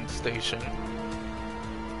refueling station.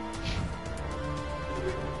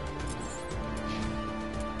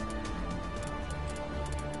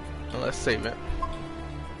 And let's save it.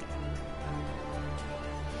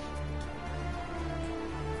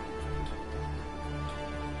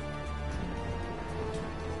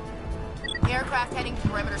 Aircraft heading to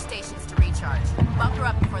perimeter stations to recharge. Bunker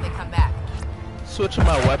up before they come back. Switching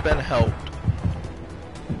my weapon helped.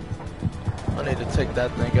 I need to take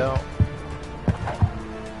that thing out.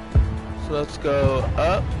 So let's go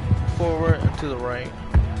up, forward, and to the right.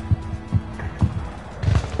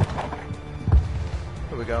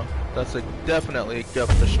 Here we go. That's definitely a gut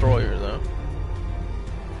destroyer, though.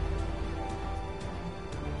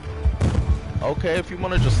 Okay, if you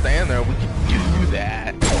want to just stand there, we can do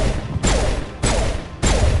that.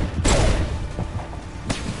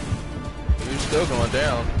 You're still going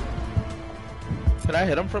down. Can I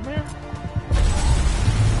hit him from here?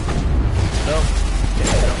 Nope. Can't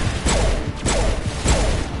hit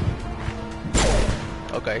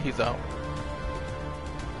him. Okay, he's out.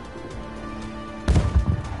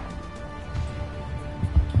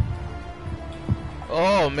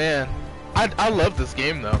 Oh man, I love this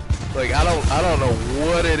game though. Like I don't know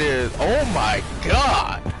what it is. Oh my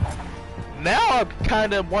god! Now I'm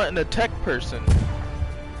kind of wanting a tech person.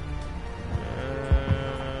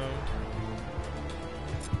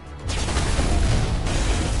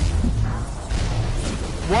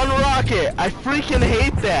 One rocket! I freaking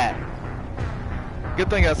hate that! Good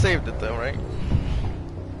thing I saved it though, right?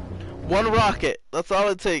 One rocket, that's all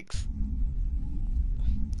it takes.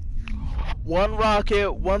 One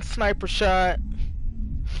rocket, one sniper shot,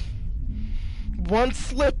 one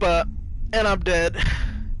slip up, and I'm dead.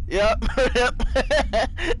 Yep.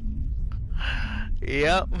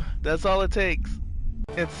 Yep, that's all it takes.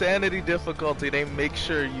 Insanity difficulty, they make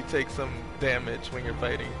sure you take some damage when you're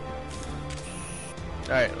fighting.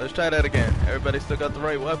 Alright, let's try that again. Everybody still got the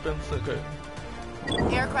right weapons? Okay.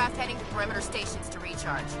 Aircraft heading to perimeter stations to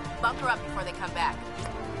recharge. Bunker up before they come back.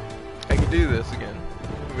 I can do this again.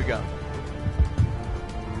 Here we go.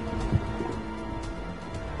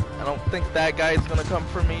 I don't think that guy's gonna come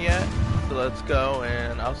for me yet. So let's go,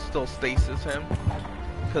 and I'll still stasis him.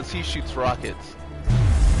 Because he shoots rockets.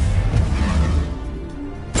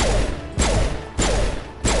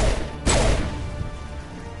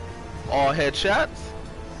 All headshots.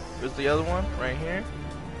 Here's the other one, right here.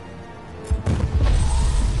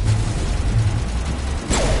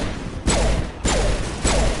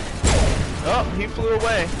 Oh, he flew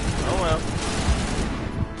away. Oh well.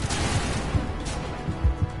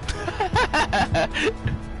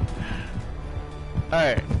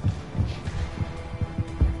 Alright.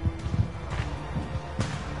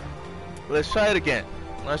 Let's try it again.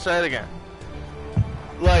 Let's try it again.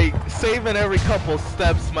 Like, saving every couple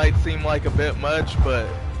steps might seem like a bit much, but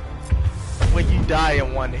when you die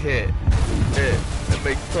in one hit, it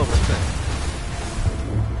makes total sense.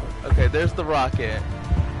 Okay, there's the rocket.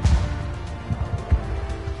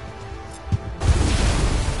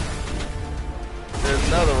 There's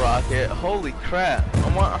another rocket. Holy crap.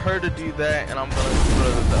 I want her to do that, and I'm gonna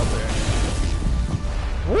throw this out there.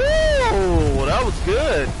 Woo! That was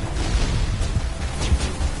good.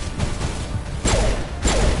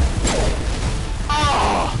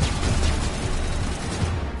 Oh!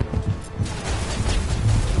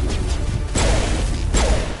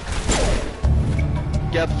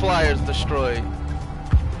 Get flyers destroyed.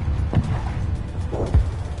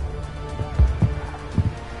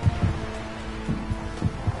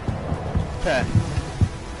 Okay.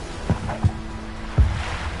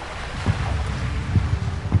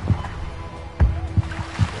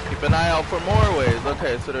 Keep an eye out for more ways.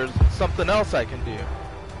 Okay, so there's something else I can do.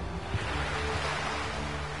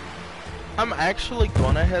 I'm actually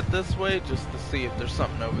gonna head this way just to see if there's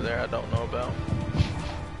something over there I don't know about.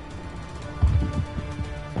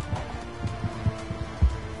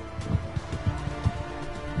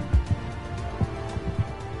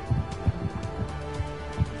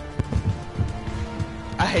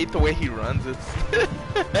 hate the way he runs. It's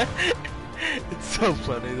it's so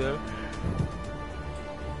funny though.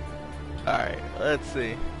 Alright, let's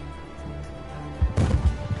see.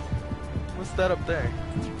 What's that up there?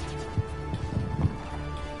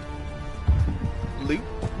 Loot?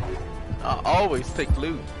 I always take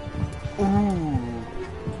loot. Ooh.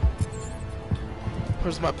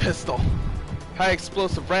 Where's my pistol? High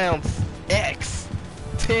explosive rounds. X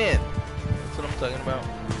 10. That's what I'm talking about.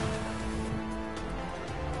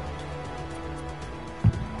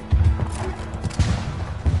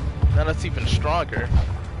 Now that's even stronger.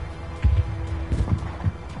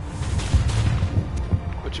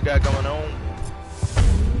 What you got going on?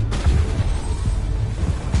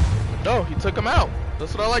 No, he took him out.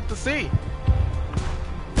 That's what I like to see.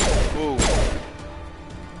 Ooh.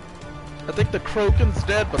 I think the Kroken's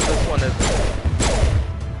dead, but this one isn't.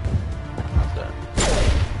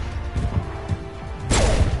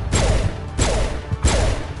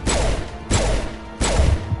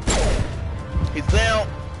 He's down.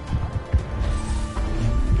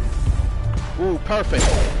 Ooh, perfect.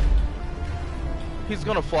 He's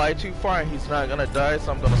gonna fly too far and he's not gonna die,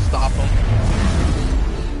 so I'm gonna stop him.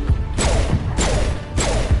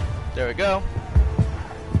 There we go.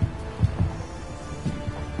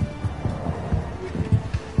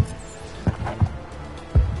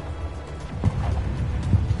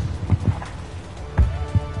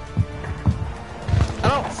 I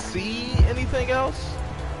don't see anything else.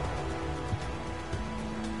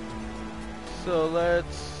 So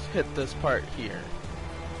let's hit this part here.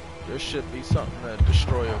 There should be something to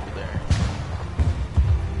destroy over there.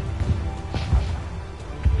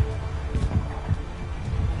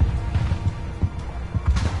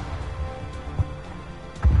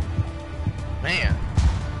 Man.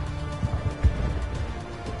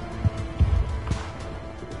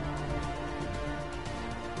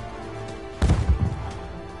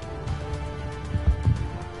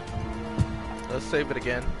 Let's save it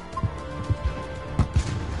again.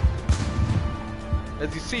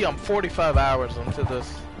 As you see, I'm 45 hours into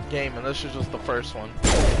this game, and this is just the first one.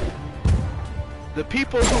 The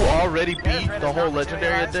people who already beat the whole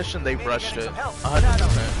Legendary Edition, they rushed it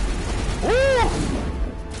 100%. Woo!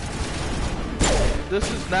 This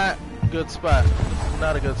is not a good spot. This is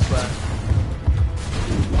not a good spot.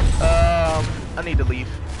 I need to leave.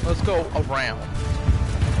 Let's go around.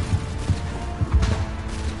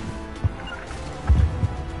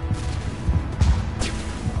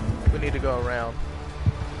 We need to go around.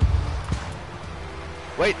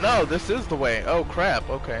 Wait, no, this is the way. Oh crap,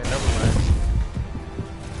 okay, never mind.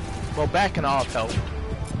 Well, backing off helped.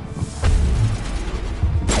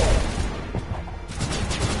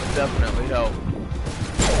 Definitely helped.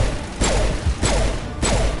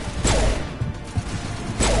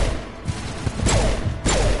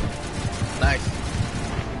 Nice.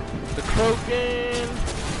 The Kroken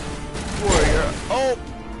warrior. Oh!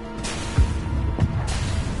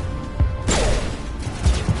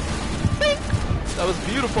 That was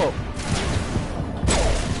beautiful.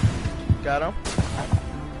 Got him.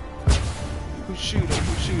 Who's shooting?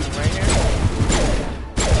 Who's shooting? Right here?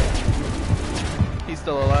 He's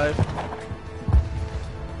still alive.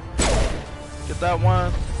 Get that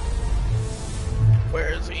one.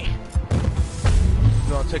 Where is he? He's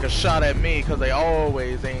gonna take a shot at me because they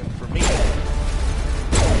always aim for me.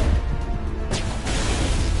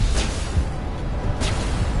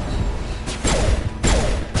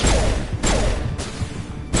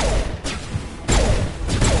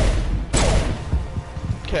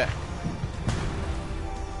 Okay.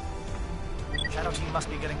 Shadow team must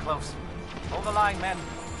be getting close. Hold the line, men.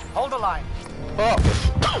 Hold the line.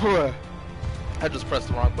 Oh, I just pressed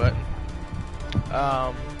the wrong button.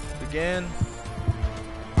 Begin.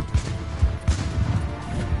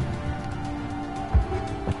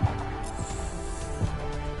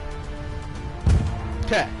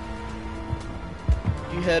 Okay.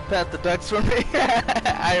 You head pat the ducks for me.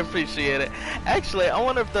 I appreciate it. Actually, I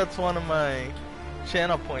wonder if that's one of my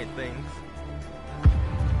channel point things.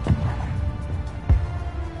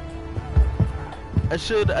 I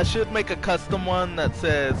should make a custom one that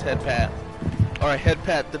says head pat, or head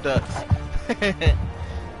pat the ducks.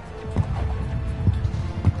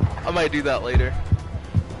 I might do that later.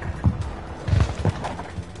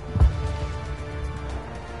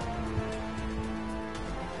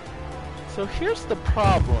 So here's the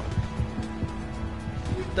problem.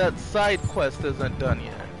 That side quest isn't done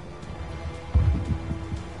yet.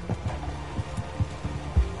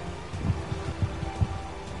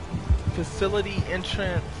 Facility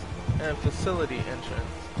entrance and facility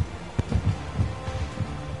entrance.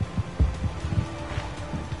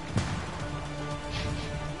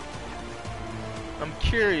 I'm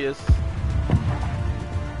curious.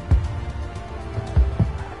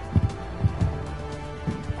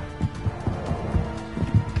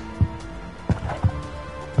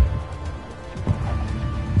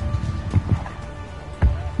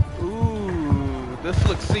 Ooh, this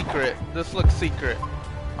looks secret. This looks secret.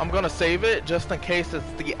 I'm gonna save it just in case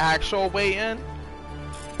it's the actual way in.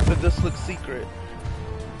 But this looks secret.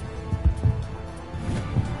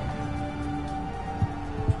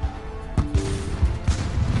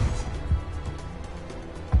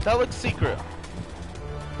 That looks secret.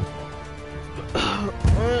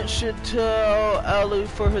 One should tell Alu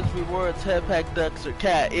for his rewards, head pack, ducks, or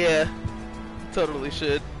cat. Yeah, totally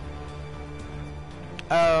should.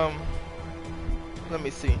 Let me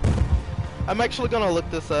see. I'm actually gonna look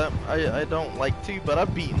this up. I don't like to, but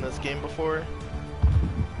I've beaten this game before.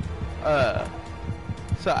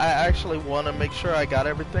 So I actually want to make sure I got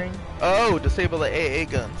everything. Oh, disable the AA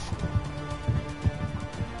guns.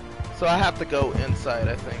 So I have to go inside,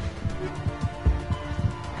 I think.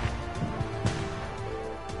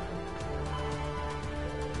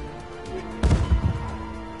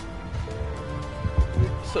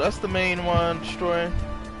 So that's the main one, destroy.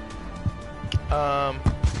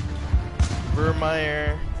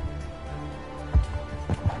 Virmire.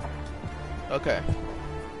 Okay.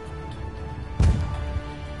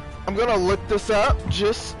 I'm gonna look this up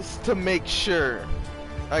just to make sure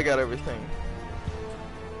I got everything.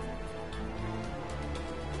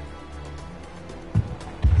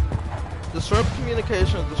 Disrupt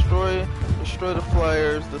communications, destroy the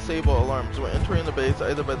flyers, disable alarms when entering the base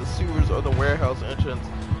either by the sewers or the warehouse entrance.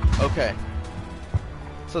 Okay.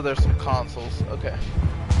 So there's some consoles. Okay.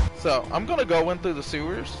 So I'm gonna go in through the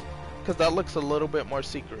sewers because that looks a little bit more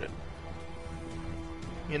secret.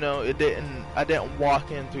 You know, I didn't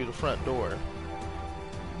walk in through the front door.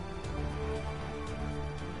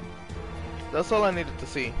 That's all I needed to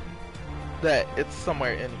see. That it's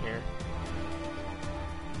somewhere in here.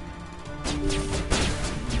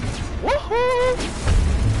 Woohoo!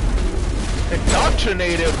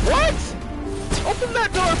 Indoctrinated? What? Open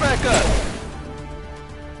that door back up!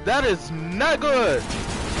 That is not good!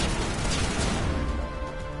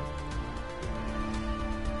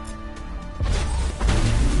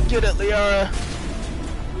 Get it, Liara!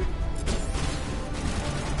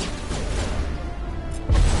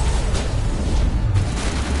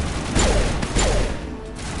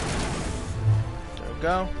 There we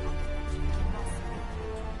go.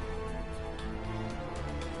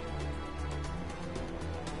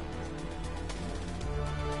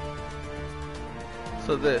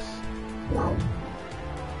 So this.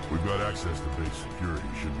 We've got access to base security.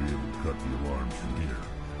 Should be able to cut the alarms from here.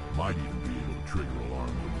 Might even be able to trigger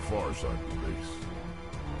alarms on the far side of the base.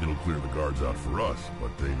 It'll clear the guards out for us,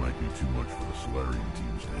 but they might be too much for the Solarian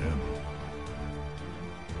teams to handle.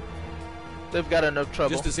 They've got enough trouble.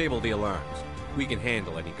 Just disable the alarms. We can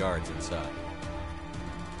handle any guards inside.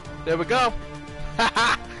 There we go.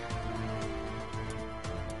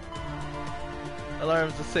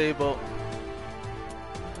 Alarms disabled.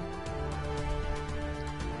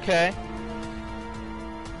 Okay.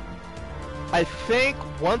 I think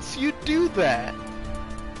once you do that,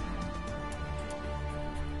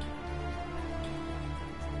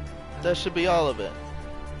 that should be all of it.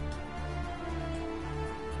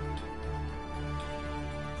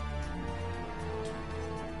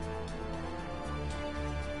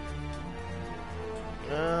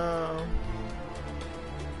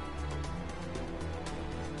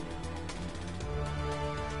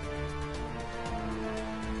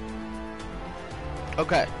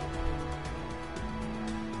 Okay.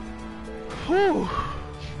 Whew.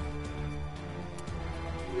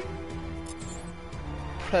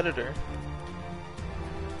 Predator.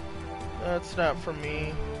 That's not for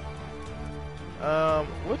me.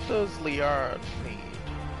 What does Liara need?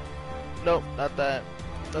 Nope, not that.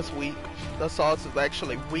 That's weak. That sauce is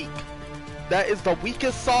actually weak. That is the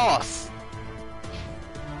weakest sauce.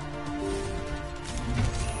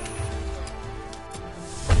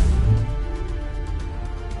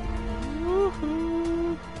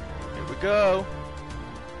 Woohoo! Here we go.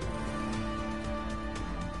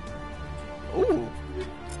 Ooh.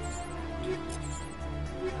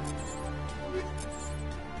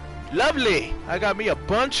 Lovely! I got me a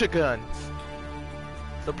bunch of guns.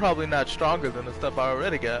 They're probably not stronger than the stuff I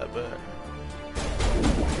already got, but...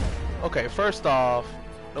 Okay, first off,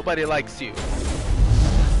 nobody likes you.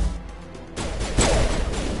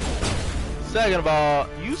 Second of all,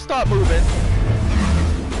 you stop moving.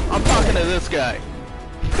 I'm talking to this guy.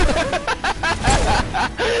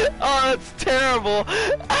 Oh, that's terrible.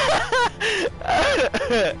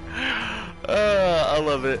 I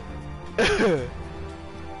love it.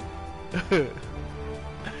 I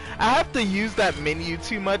have to use that menu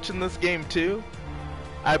too much in this game too.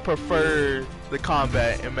 I prefer the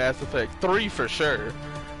combat in Mass Effect 3 for sure,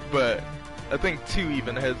 but I think 2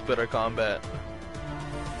 even has better combat.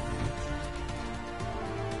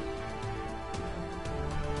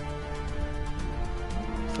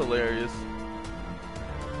 It's hilarious.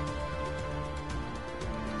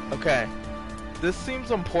 Okay, this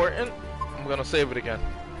seems important. I'm gonna save it again,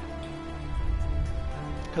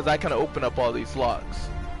 because I can open up all these locks.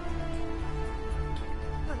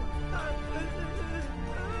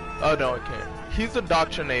 Oh no, I can't. He's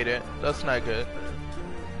indoctrinated. That's not good.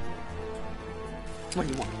 What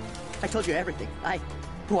do you want? I told you everything.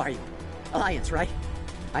 Who are you? Alliance, right?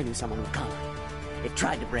 I knew someone would come. It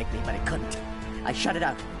tried to break me, but it couldn't. I shut it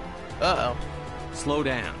out. Uh-oh. Slow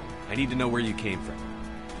down. I need to know where you came from.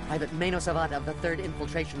 Private Mano Savat of the 3rd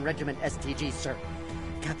Infiltration Regiment STG, sir.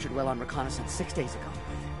 Captured well on reconnaissance 6 days ago.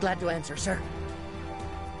 Glad to answer, sir.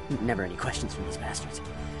 Never any questions from these bastards.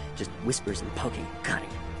 Just whispers and poking and cutting.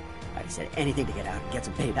 I said anything to get out and get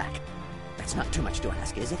some payback. That's not too much to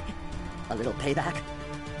ask, is it? A little payback?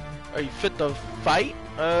 Are you fit to fight?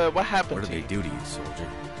 What happened What do to they you? do to you, soldier?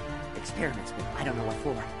 Experiments, but I don't know what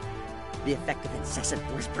for. The effect of incessant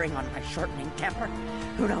whispering on my shortening temper?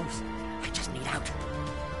 Who knows? I just need out.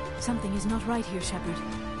 Something is not right here, Shepard.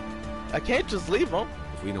 I can't just leave him.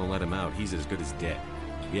 If we don't let him out, he's as good as dead.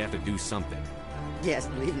 We have to do something. Yes,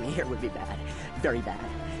 leaving me here would be bad. Very bad.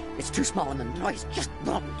 It's too small and the noise just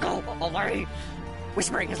won't go away.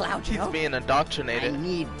 Whispering is loud, you know? He's being indoctrinated. I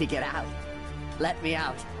need to get out. Let me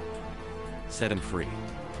out. Set him free.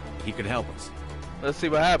 He could help us. Let's see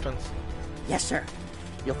what happens. Yes, sir.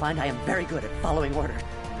 You'll find I am very good at following orders.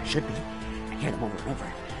 I should be. I hear them over and over.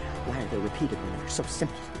 Why are they repeated when they're so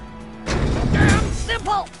simple? Damn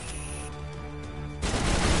simple!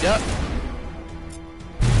 Yep.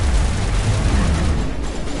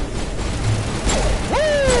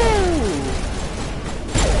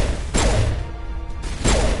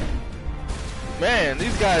 Man,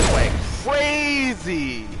 these guys went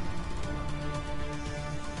crazy.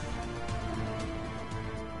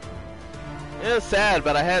 It was sad,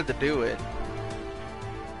 but I had to do it.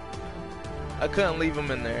 I couldn't leave them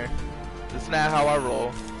in there. It's not how I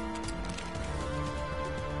roll.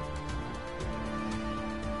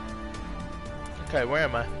 Okay, where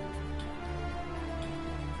am I?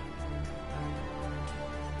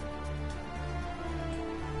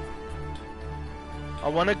 I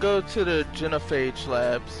want to go to the genophage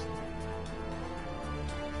labs.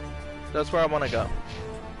 That's where I want to go.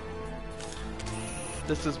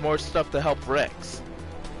 This is more stuff to help Rex.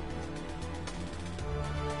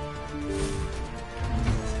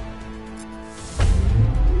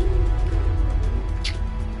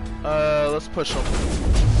 Let's push him.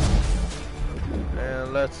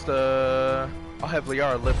 And let's, I'll have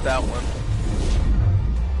Liara lift that one.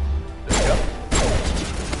 There we go.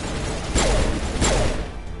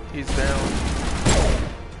 He's down.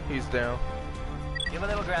 He's down. Give a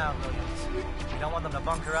little ground, Williams. You don't want them to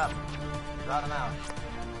bunker up. Draw them out.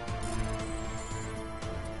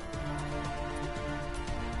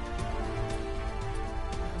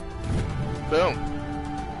 Boom.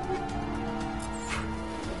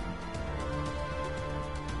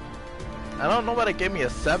 I don't know why they gave me a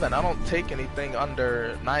 7. I don't take anything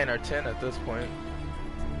under 9 or 10 at this point.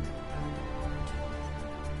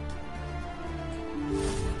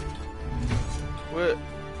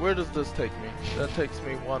 Where does this take me? That takes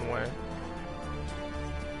me one way.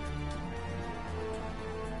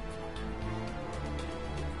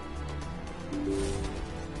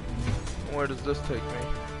 Where does this take me?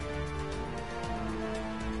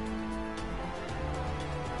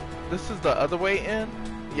 This is the other way in?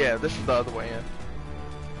 Yeah, this is the other way in.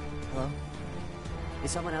 Hello?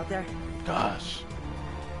 Is someone out there? Gosh.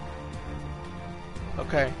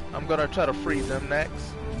 Okay, I'm gonna try to free them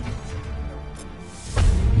next.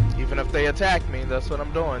 Even if they attack me, that's what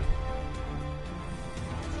I'm doing.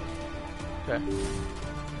 Okay.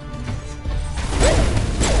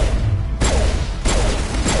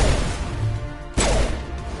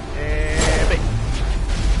 And big.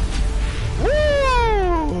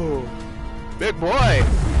 Woo! Big boy.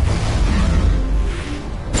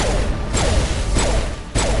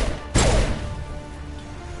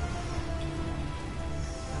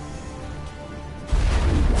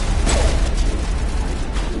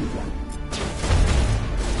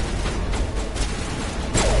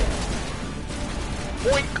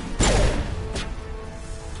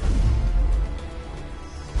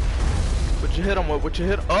 What you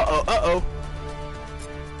hit? Uh-oh.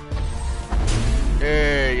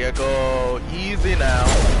 There you go. Easy now.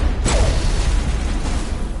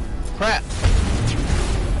 Crap!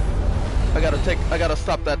 I gotta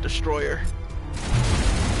stop that destroyer.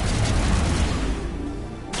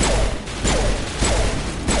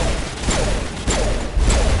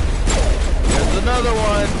 There's another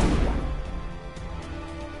one.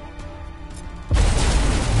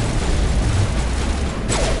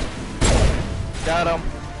 Got him.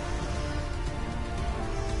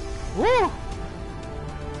 Woo!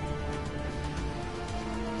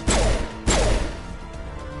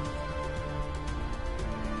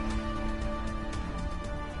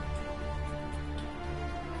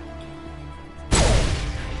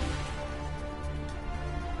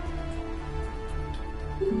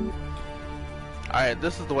 Alright,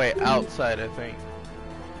 this is the way outside, I think.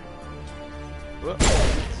 Whoop.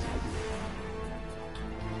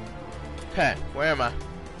 Okay, where am I?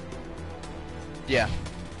 Yeah.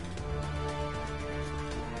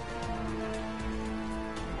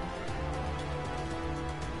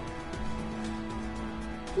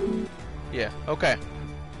 Yeah, okay.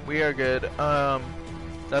 We are good.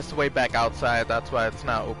 That's the way back outside, that's why it's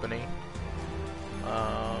not opening.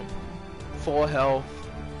 Full health.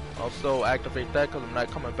 Also activate that because I'm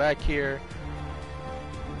not coming back here.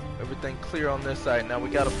 Everything clear on this side. Now we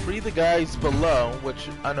gotta free the guys below, which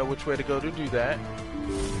I know which way to go to do that.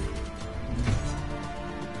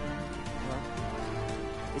 Hello?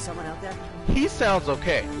 Is someone out there? He sounds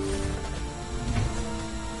okay.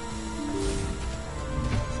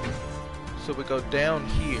 So we go down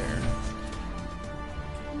here.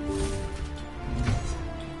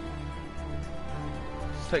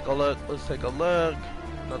 Let's take a look. Let's take a look.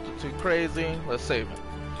 Nothing too crazy. Let's save it.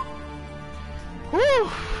 Whew!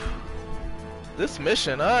 This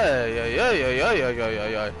mission, Oh,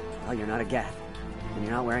 you're not a Gath. And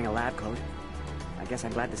you're not wearing a lab coat. I guess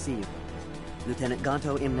I'm glad to see you. Lieutenant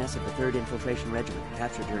Gonto Imnes of the 3rd Infiltration Regiment,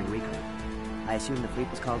 captured during recon. I assume the fleet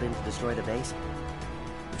was called in to destroy the base?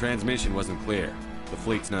 The transmission wasn't clear. The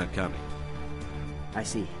fleet's not coming. I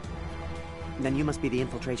see. Then you must be the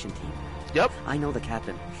infiltration team. Yep. I know the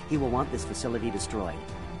captain. He will want this facility destroyed.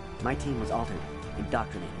 My team was altered,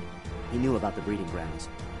 indoctrinated. He knew about the breeding grounds.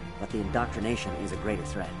 But the indoctrination is a greater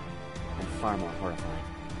threat, and far more horrifying.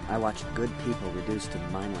 I watched good people reduced to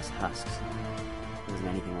mindless husks. There wasn't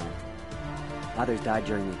anything left. Others died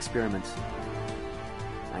during the experiments.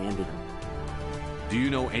 I envy them. Do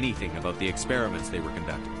you know anything about the experiments they were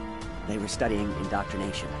conducting? They were studying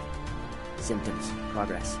indoctrination. Symptoms,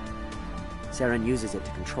 progress. Saren uses it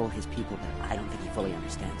to control his people, but I don't think he fully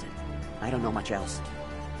understands it. I don't know much else.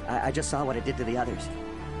 I just saw what it did to the others.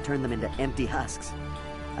 Turned them into empty husks.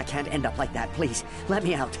 I can't end up like that, please. Let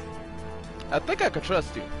me out. I think I can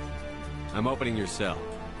trust you. I'm opening your cell,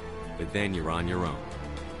 but then you're on your own.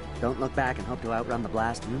 Don't look back and hope to outrun the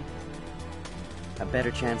blast, A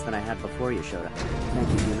better chance than I had before you showed up. Thank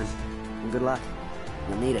you, human. And good luck.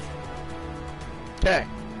 You'll need it. Okay.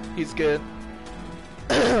 He's good.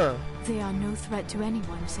 They are no threat to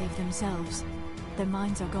anyone save themselves. Their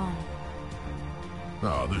minds are gone.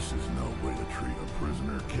 Oh, this is no way to treat a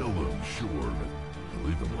prisoner. Kill them, sure, but to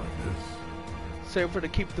leave them like this. Safer to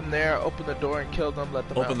keep them there, open the door and kill them, let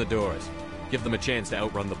them Open out. the doors. Give them a chance to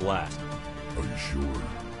outrun the blast. Are you sure?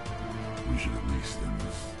 We should at least end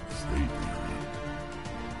this state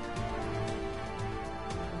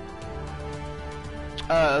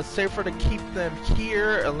theory. Safer to keep them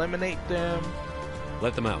here, eliminate them.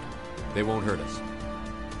 Let them out. They won't hurt us.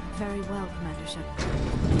 Very well, Commander Shepard.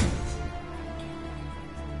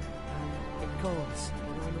 It goes.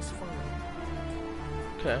 We're almost following.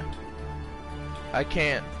 Okay. I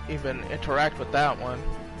can't even interact with that one.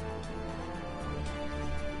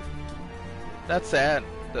 That's sad.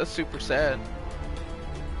 That's super sad.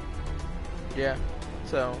 Yeah.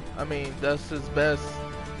 So, I mean, that's as best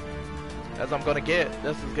as I'm gonna get.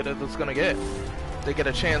 That's as good as it's gonna get. They get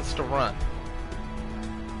a chance to run.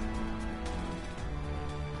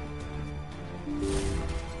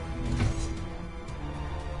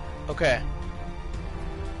 Okay.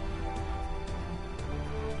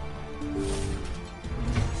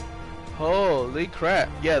 Holy crap.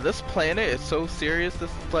 Yeah, this planet is so serious. This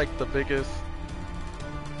is like the biggest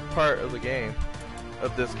part of the game.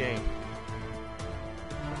 Of this game.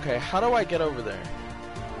 Okay, how do I get over there?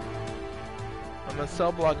 I'm in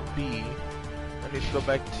cell block B. I need to go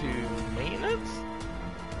back to maintenance?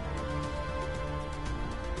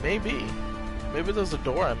 Maybe. Maybe there's a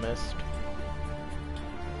door I missed.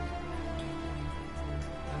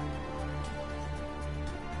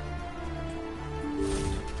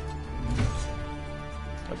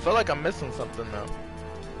 I feel like I'm missing something though.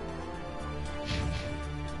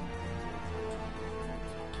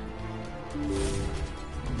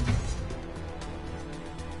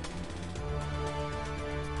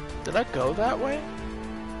 Did I go that way?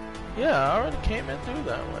 Yeah, I already came in through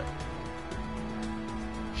that way.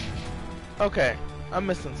 Okay, I'm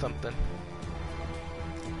missing something.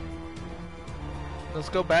 Let's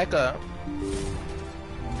go back up.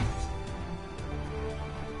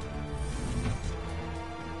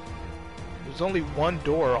 There's only one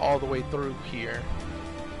door all the way through here.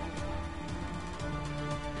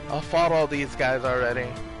 I fought all these guys already.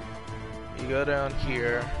 You go down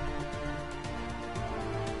here.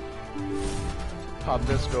 Pop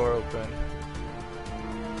this door open.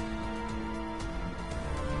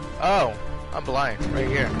 Oh, I'm blind. Right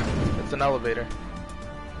here. It's an elevator.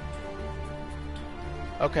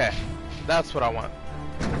 Okay, that's what I want.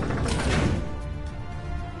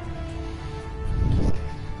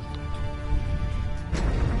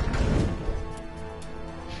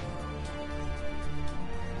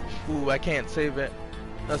 Ooh, I can't save it.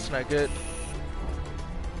 That's not good.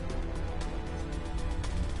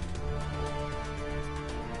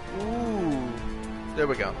 Ooh, there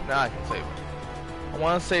we go. Now I can save it. I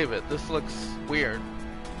want to save it. This looks weird.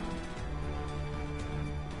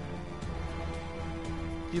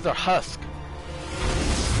 These are husk.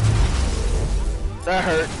 That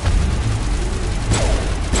hurt.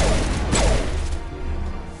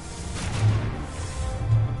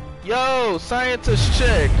 Yo, scientist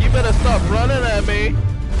chick, you better stop running at me.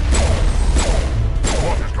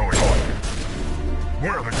 What is going on here?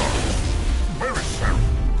 Where are the guards? Where is Sarah?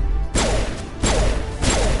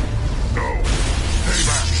 No, stay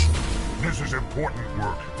back. This is important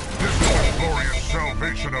work. This is the glorious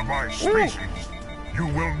salvation of my species. You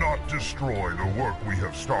will not destroy the work we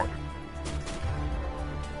have started.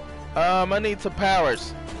 I need some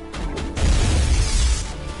powers.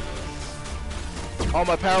 All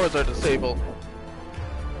my powers are disabled.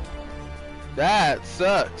 That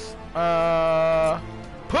sucks.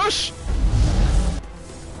 Push!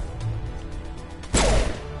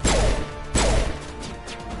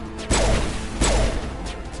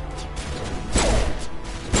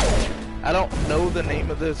 I don't know the name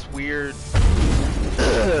of this weird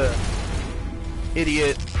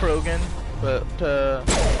idiot Krogan, but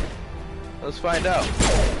let's find out.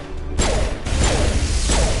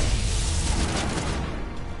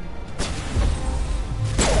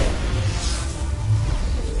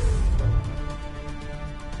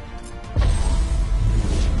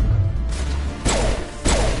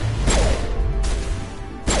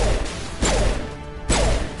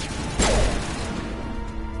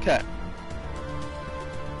 Okay.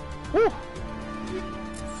 Woo!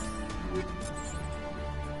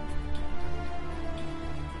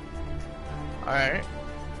 Alright.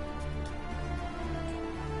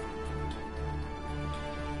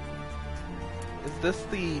 Is this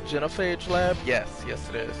the genophage lab? Yes, yes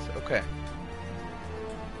it is. Okay.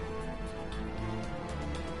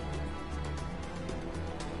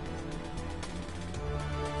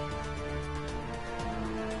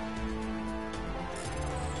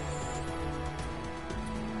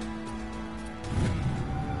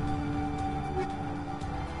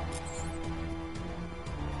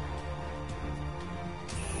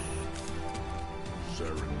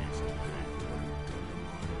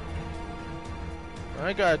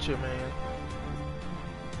 I got you, man.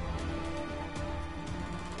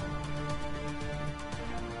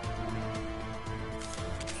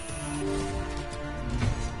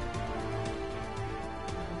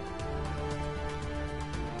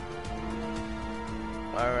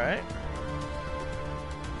 All right.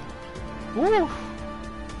 Woo!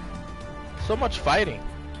 So much fighting.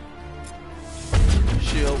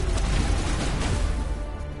 Shield.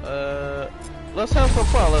 Let's have some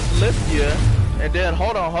fun. Let's lift you. And then,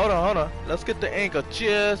 hold on. Let's get the angle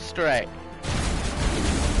just straight.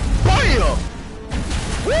 BAM!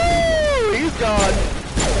 Woo! He's gone.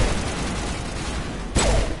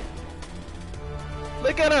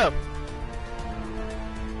 Look at him.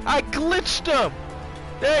 I glitched him.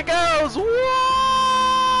 There it goes.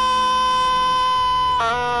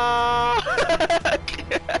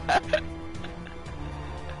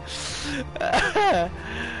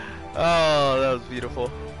 Oh, that was beautiful.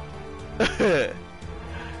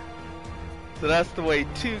 So that's the way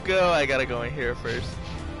to go. I gotta go in here first.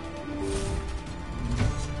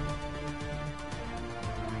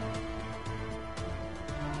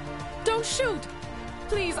 Don't shoot!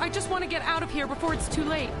 Please, I just want to get out of here before it's too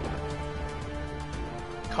late.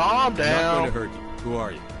 Calm down. I'm not going to hurt you. Who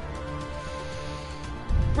are you?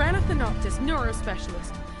 Branna Thanoptis,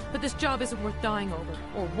 neurospecialist. But this job isn't worth dying over,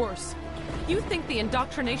 or worse. You think the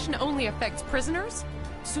indoctrination only affects prisoners?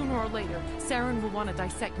 Sooner or later, Saren will want to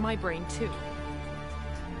dissect my brain too.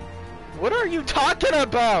 What are you talking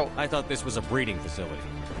about? I thought this was a breeding facility.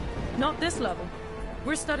 Not this level.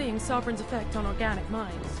 We're studying Sovereign's effect on organic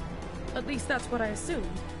minds. At least that's what I assumed.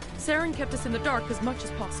 Saren kept us in the dark as much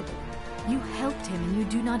as possible. You helped him and you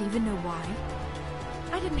do not even know why?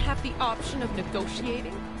 I didn't have the option of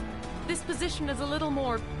negotiating. This position is a little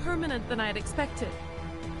more permanent than I had expected.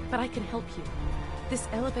 But I can help you. This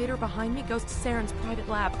elevator behind me goes to Saren's private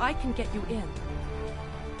lab. I can get you in.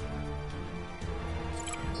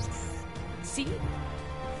 See?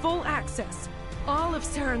 Full access. All of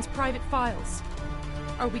Saren's private files.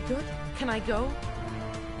 Are we good? Can I go?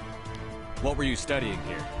 What were you studying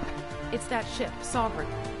here? It's that ship, Sovereign.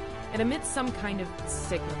 It emits some kind of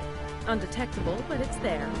signal. Undetectable, but it's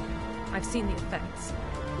there. I've seen the effects.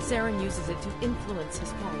 Saren uses it to influence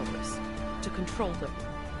his followers, to control them.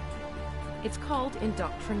 It's called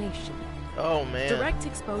indoctrination. Oh, man. Direct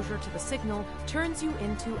exposure to the signal turns you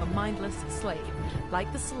into a mindless slave,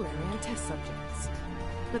 like the Solarian test subjects.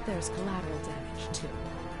 But there's collateral damage, too.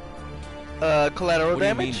 Collateral damage? What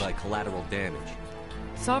do you mean by collateral damage?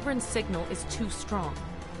 Sovereign's signal is too strong.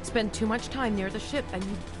 Spend too much time near the ship and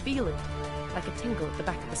you feel it, like a tingle at the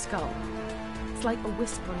back of the skull. It's like a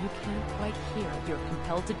whisper you can't quite hear. You're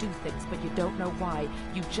compelled to do things, but you don't know why.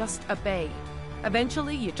 You just obey.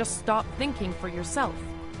 Eventually, you just stop thinking for yourself.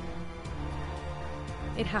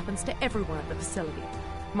 It happens to everyone at the facility.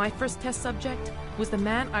 My first test subject was the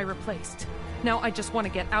man I replaced. Now I just want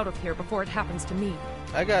to get out of here before it happens to me.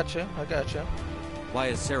 I gotcha. Why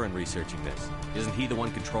is Saren researching this? Isn't he the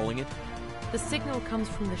one controlling it? The signal comes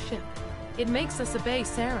from the ship. It makes us obey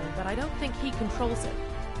Saren, but I don't think he controls it.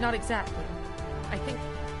 Not exactly. I think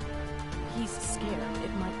he's scared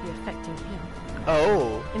it might be affecting him.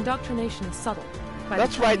 Oh. Indoctrination is subtle. By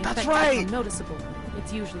That's the time right, the that's effects right. become noticeable,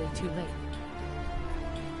 it's usually too late.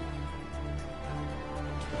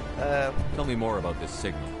 Tell me more about this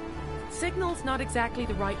signal. Signal's not exactly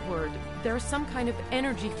the right word. There's some kind of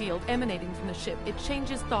energy field emanating from the ship. It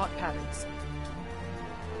changes thought patterns.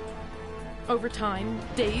 Over time,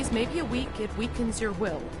 days, maybe a week, it weakens your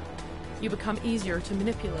will. You become easier to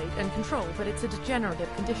manipulate and control, but it's a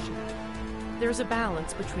degenerative condition. There's a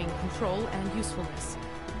balance between control and usefulness.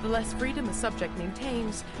 The less freedom a subject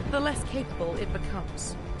maintains, the less capable it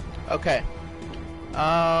becomes. Okay.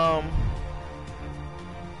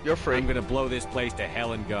 You're free. I'm gonna blow this place to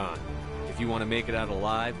hell and gone. If you want to make it out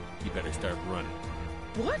alive, you better start running.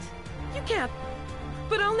 What? You can't.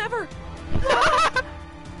 But I'll never.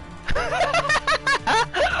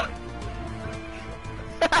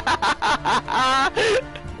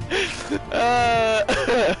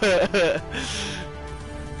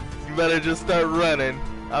 You better just start running.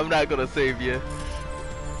 I'm not gonna save you.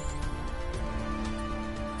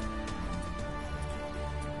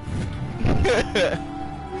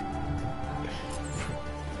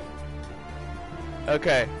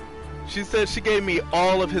 Okay. She said she gave me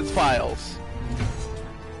all of his files.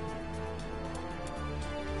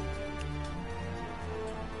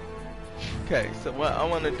 Okay, so what I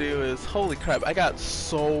want to do is, holy crap, I got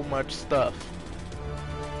so much stuff.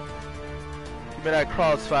 Give me that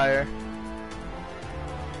crossfire.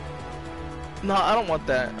 No, I don't want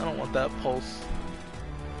that. I don't want that pulse.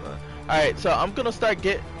 Alright, so I'm gonna start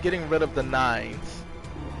getting rid of the 9s.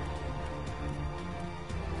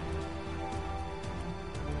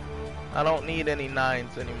 I don't need any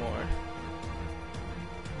 9s anymore.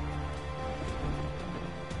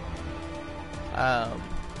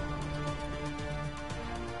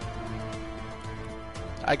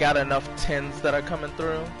 I got enough 10s that are coming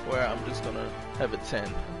through where I'm just gonna have a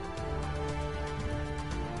 10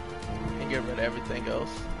 and get rid of everything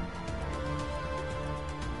else.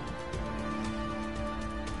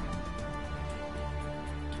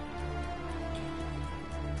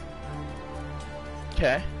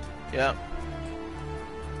 Okay. Yep.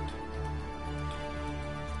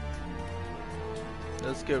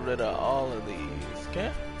 Let's get rid of all of these,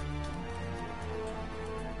 okay?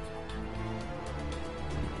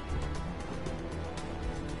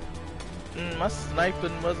 My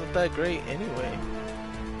sniping wasn't that great anyway.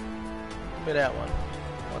 Give me that one.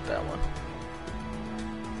 I want that one.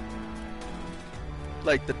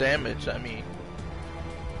 Like the damage, I mean.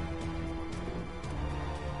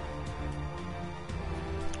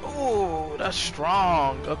 Ooh, that's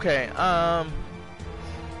strong. Okay,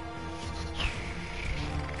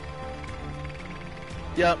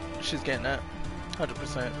 yep, she's getting that.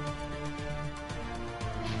 100%.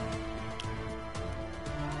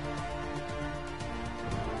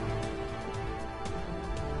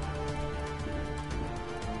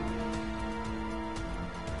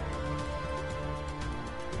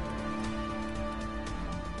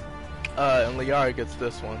 And Liara gets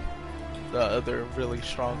this one. The other really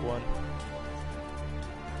strong one.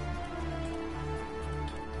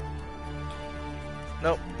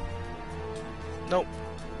 Nope. Nope.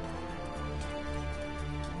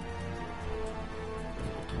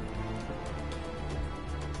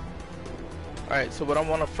 Alright, so what I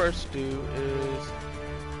want to first do is...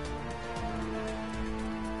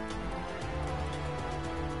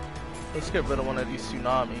 let's get rid of one of these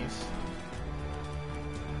tsunamis.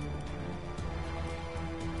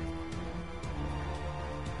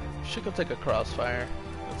 She could take a crossfire.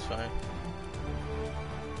 That's fine.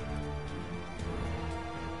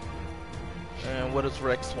 And what does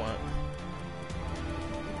Rex want?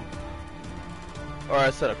 Or I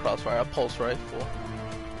said a crossfire, a pulse rifle.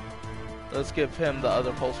 Let's give him the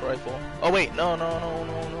other pulse rifle. Oh wait, no.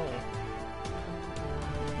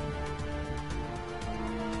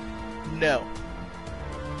 No.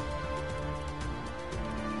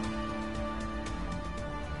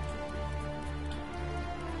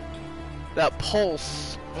 That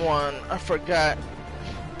pulse one, I forgot,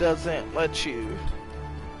 doesn't let you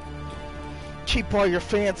keep all your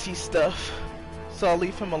fancy stuff. So I'll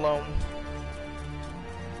leave him alone.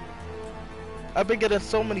 I've been getting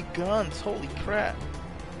so many guns, holy crap.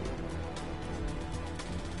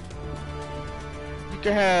 You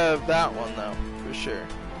can have that one though, for sure.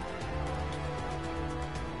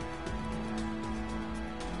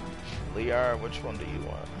 Liar, which one do you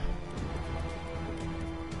want?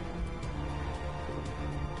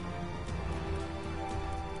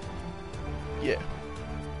 Yeah.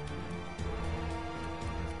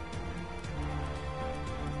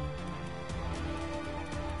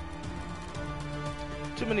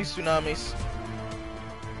 Too many tsunamis.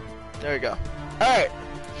 There we go. Alright.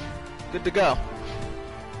 Good to go.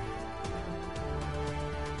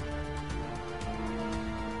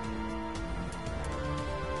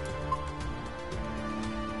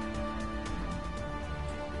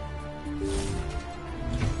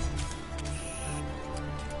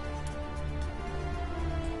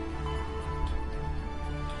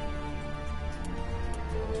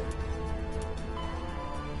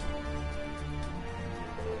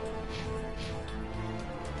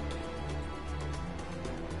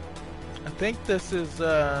 I think this is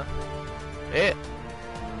it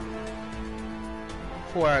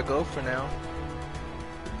for where I go for now.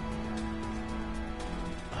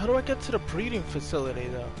 How do I get to the breeding facility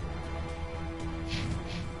though?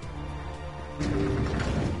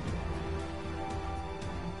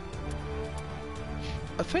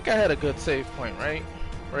 I think I had a good save point, right?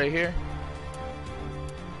 Right here.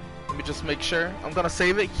 Let me just make sure. I'm gonna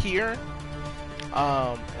save it here.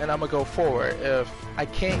 And I'm gonna go forward. If I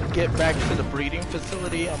can't get back to the breeding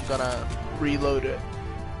facility, I'm gonna reload it.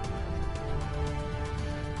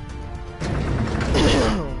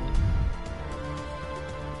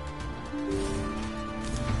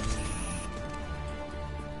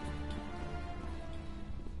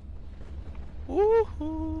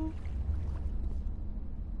 Woohoo!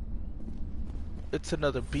 It's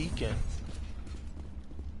another beacon.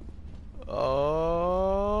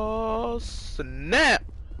 Oh snap!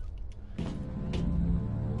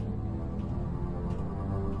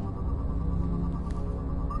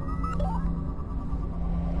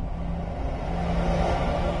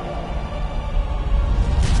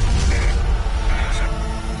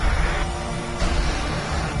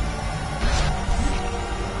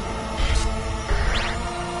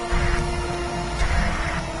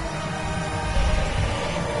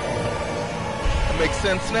 Makes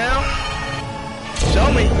sense now?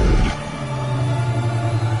 Show me!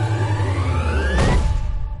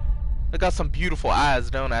 I got some beautiful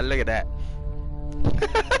eyes, don't I? Look at that.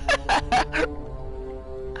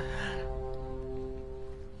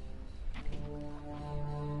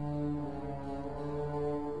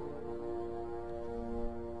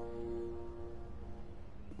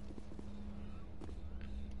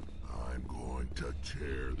 I'm going to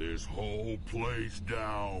tear this whole place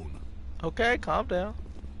down. Okay, calm down.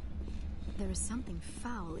 There is something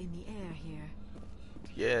foul in the air here.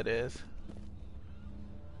 Yeah, it is.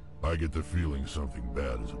 I get the feeling something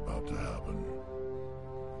bad is about to happen.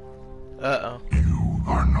 Uh-oh. You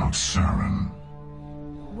are not Saren.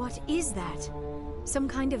 What is that? Some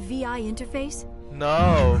kind of VI interface?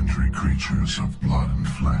 No. Rudimentary creatures of blood and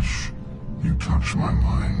flesh. You touch my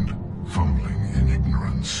mind, fumbling in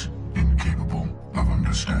ignorance, incapable of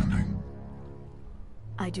understanding.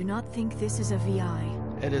 I do not think this is a VI.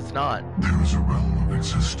 It is not. There is a realm of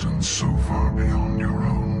existence so far beyond your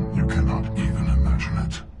own, you cannot even imagine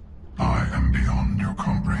it. I am beyond your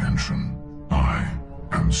comprehension. I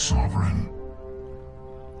am Sovereign.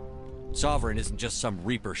 Sovereign isn't just some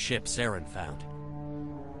Reaper ship Saren found.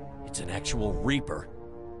 It's an actual Reaper.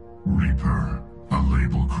 Reaper, a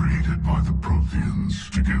label created by the Protheans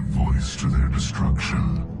to give voice to their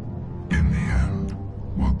destruction. In the end,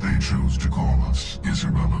 what they chose to call us is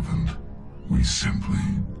irrelevant. We simply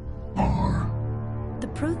are. The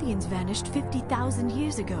Protheans vanished 50,000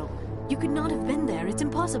 years ago. You could not have been there. It's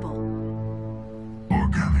impossible.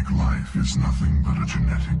 Organic life is nothing but a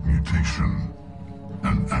genetic mutation.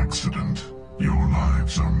 An accident. Your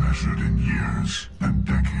lives are measured in years and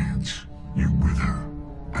decades. You wither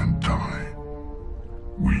and die.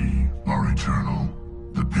 We are eternal,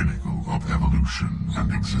 the pinnacle of evolution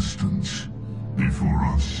and existence. Before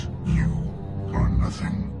us, you are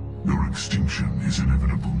nothing. Your extinction is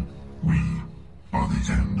inevitable. We are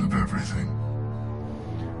the end of everything.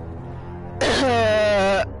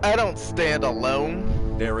 I don't stand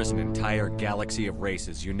alone. There is an entire galaxy of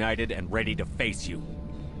races united and ready to face you.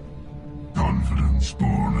 Confidence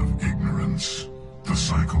born of ignorance. The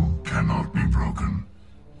cycle cannot be broken.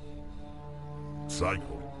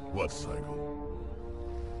 Cycle? What cycle?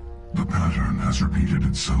 The pattern has repeated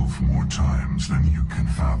itself more times than you can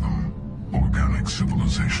fathom. Organic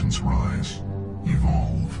civilizations rise,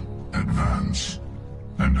 evolve, advance,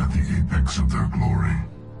 and at the apex of their glory,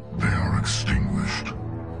 they are extinguished.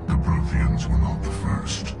 The Protheans were not the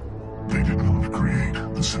first. They did not create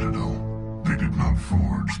the Citadel. They did not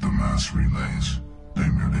forge the mass relays. They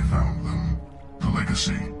merely found them. The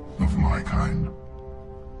legacy of my kind.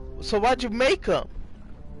 So why'd you make them?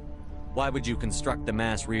 Why would you construct the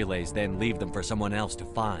mass relays, then leave them for someone else to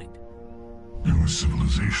find? Your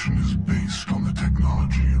civilization is based on the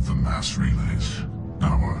technology of the mass relays.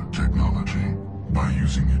 Our technology. By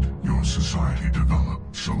using it, your society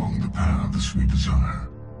develops along the paths we desire.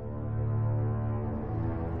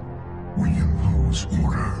 We impose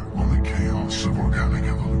order on the chaos of organic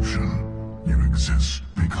evolution. You exist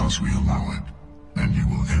because we allow it, and you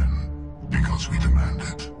will end because we demand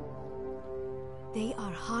it. They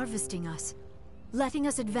are harvesting us, letting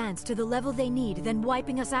us advance to the level they need, then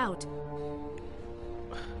wiping us out.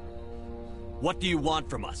 What do you want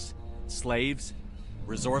from us? Slaves?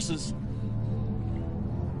 Resources?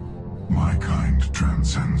 My kind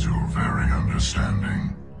transcends your very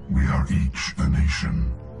understanding. We are each a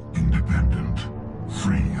nation, independent,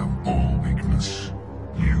 free of all weakness.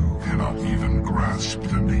 You cannot even grasp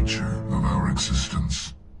the nature of our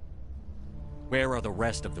existence. Where are the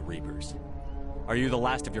rest of the Reapers? Are you the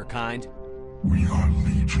last of your kind? We are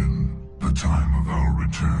Legion. The time of our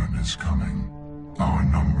return is coming. Our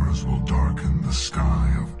numbers will darken the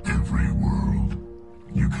sky of every world.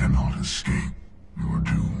 You cannot escape your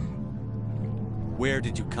doom. Where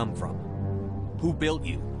did you come from? Who built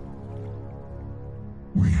you?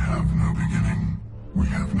 We have no beginning. We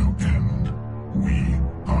have no end. We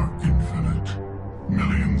are infinite.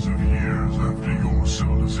 Millions of years after your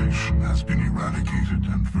civilization has been eradicated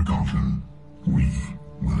and forgotten, we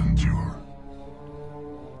will endure.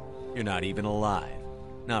 You're not even alive.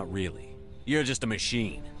 Not really. You're just a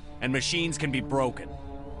machine. And machines can be broken.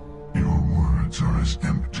 Your words are as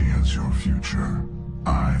empty as your future.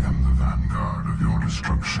 I am the vanguard of your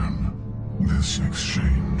destruction. This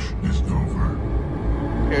exchange is over.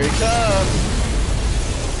 Here he comes.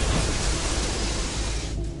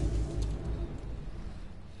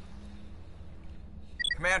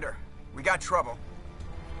 Commander, we got trouble.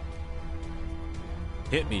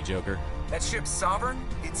 Hit me, Joker. That ship's Sovereign?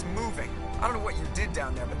 It's moving. I don't know what you did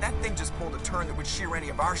down there, but that thing just pulled a turn that would shear any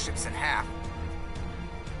of our ships in half.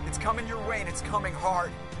 It's coming your way, and it's coming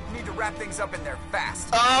hard. You need to wrap things up in there fast.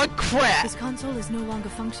 Oh, crap! This console is no longer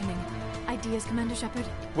functioning. Ideas, Commander Shepard?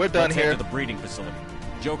 We're done Let's here. Head to the breeding facility.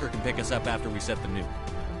 Joker can pick us up after we set the nuke.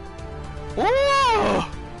 Whoa!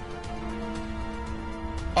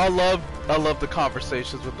 I love the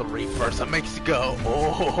conversations with the Reapers. That makes you go,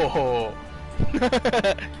 oh.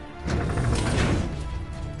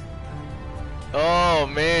 Oh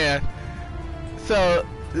man. So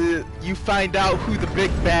you find out who the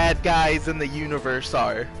big bad guys in the universe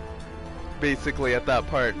are, basically, at that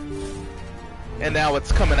part. And now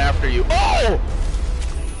it's coming after you. Oh!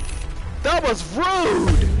 That was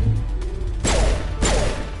rude!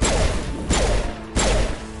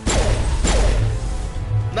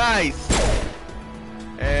 Nice!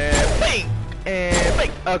 And bang! And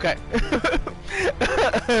bang! Okay.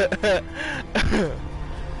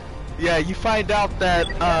 Yeah, you find out that,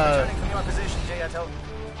 Returning from your position, J.I.T.O.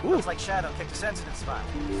 Looks like Shadow kicked a sensitive spot.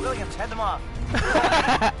 Williams, head them off.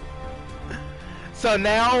 So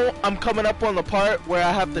now I'm coming up on the part where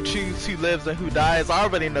I have to choose who lives and who dies. I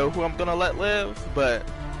already know who I'm gonna let live, but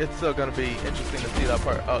it's still gonna be interesting to see that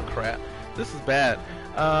part. Oh crap, this is bad.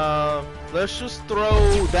 Let's just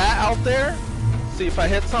throw that out there. See if I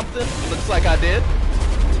hit something. Looks like I did.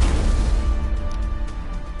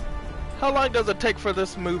 How long does it take for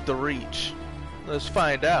this move to reach? Let's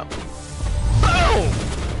find out. Boom!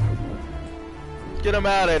 Get him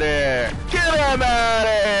out of there! Get him out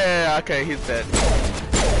of here! Okay, he's dead.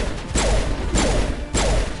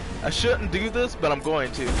 I shouldn't do this, but I'm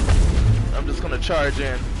going to. I'm just gonna charge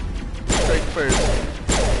in. Straight first.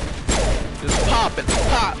 Just popping.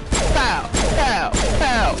 Pop! Pow! Pow!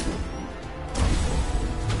 Pow!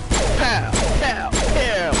 Pow! Pow! Pow!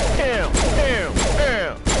 Pow! Pow!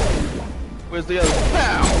 Pow! Where's the other?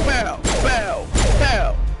 Pow! Pow! Pow!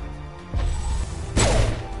 Pow!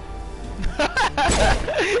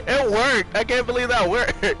 It worked! I can't believe that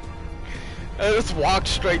worked! I just walked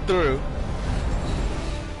straight through.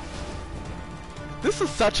 This is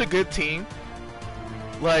such a good team.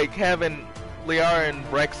 Like, having Liara and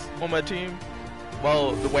Rex on my team.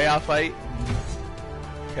 Well, the way I fight.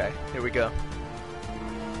 Okay, here we go.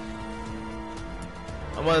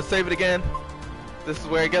 I'm gonna save it again. This is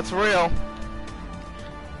where it gets real.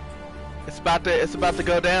 It's about to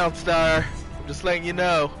go down, Star. I'm just letting you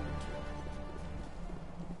know.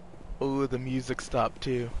 Oh, the music stopped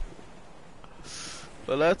too.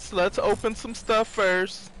 But let's open some stuff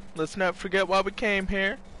first. Let's not forget why we came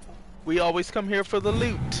here. We always come here for the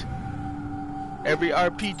loot. Every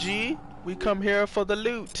RPG, we come here for the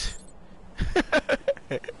loot.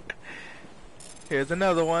 Here's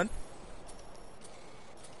another one.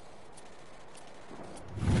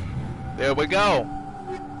 There we go.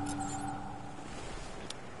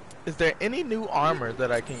 Is there any new armor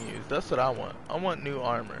that I can use? That's what I want. I want new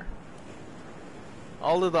armor.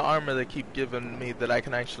 All of the armor they keep giving me that I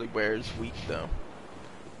can actually wear is weak though.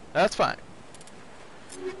 That's fine.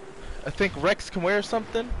 I think Rex can wear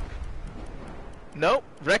something. Nope,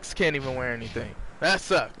 Rex can't even wear anything. That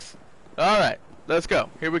sucks. Alright, let's go.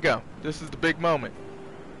 Here we go. This is the big moment.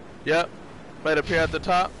 Yep, right up here at the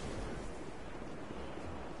top.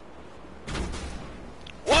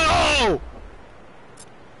 Whoa!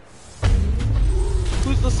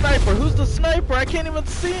 Who's the sniper? Who's the sniper? I can't even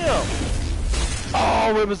see him.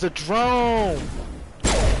 Oh, it was a drone.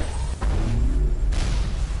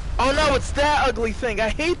 Oh no, it's that ugly thing. I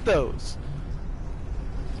hate those.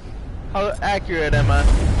 How accurate am I?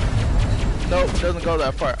 Nope, doesn't go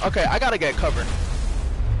that far. Okay, I gotta get cover.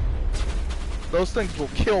 Those things will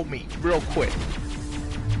kill me real quick.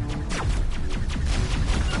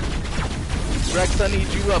 Rex, I need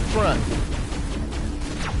you up front.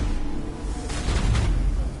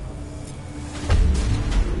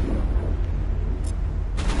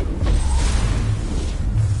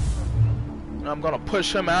 I'm gonna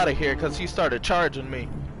push him out of here because he started charging me.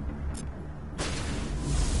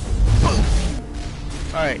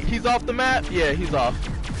 Alright, he's off the map? Yeah, he's off.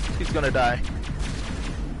 He's gonna die.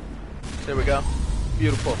 There we go.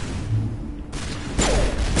 Beautiful.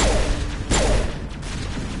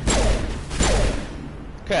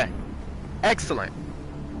 Okay. Excellent.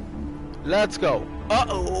 Let's go.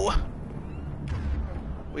 Uh-oh.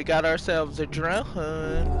 We got ourselves a drone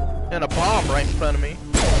and a bomb right in front of me.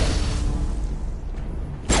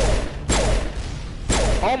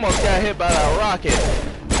 Almost got hit by that rocket.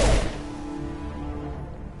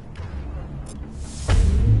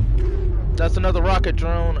 That's another rocket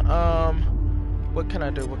drone. What can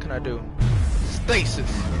I do? What can I do? Stasis.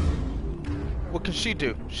 What can she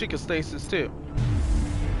do? She can stasis too.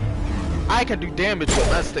 I can do damage with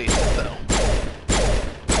my stasis though.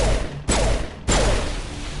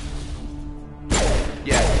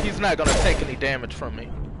 Yeah, he's not gonna take any damage from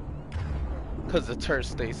me. Cause it's her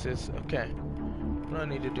stasis. Okay. What do I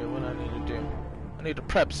need to do? What do I need to do? I need to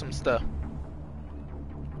prep some stuff.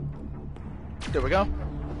 There we go.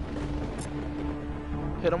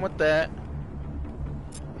 Hit him with that.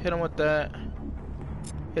 Hit him with that.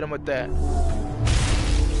 Hit him with that.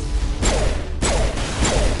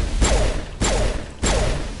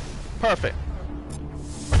 Perfect.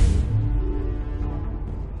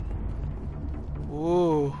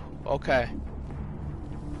 Ooh, okay.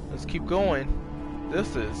 Let's keep going.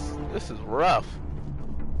 This is rough.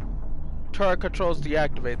 Turret controls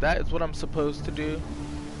deactivate. That is what I'm supposed to do.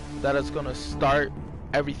 That is gonna start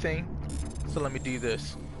everything. So let me do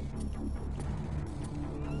this.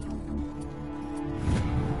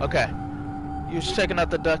 Okay. You was checking out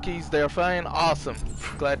the duckies. They're fine. Awesome.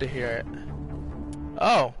 Glad to hear it.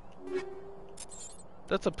 Oh.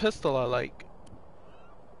 That's a pistol I like.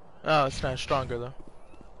 Oh, it's not stronger though.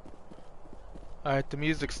 Alright, the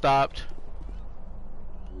music stopped.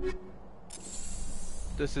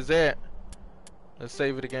 This is it. Let's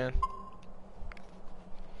save it again.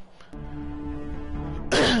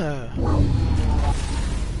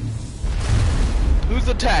 Who's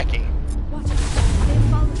attacking?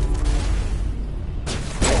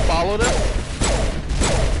 They followed us?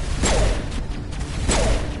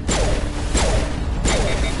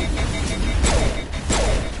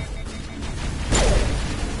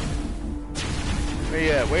 Where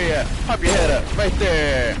you at? Where you at? Pop your head up. Right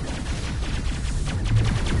there.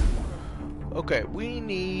 Okay, we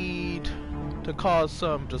need to cause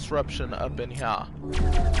some disruption up in here.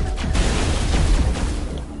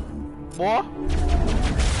 Boy.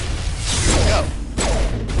 Go.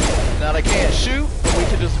 Now they can't shoot, but we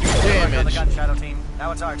can just do damage. On the gun, Shadow Team.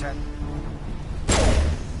 Now it's our turn.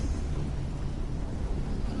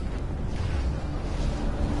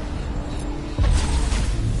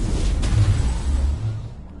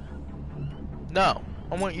 No,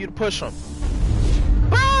 I want you to push them.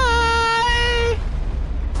 Bye!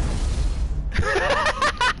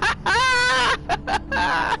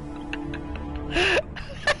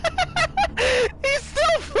 He's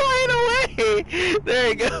still flying away! There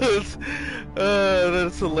he goes. Oh,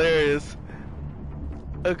 that's hilarious.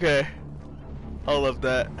 Okay. I love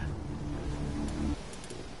that.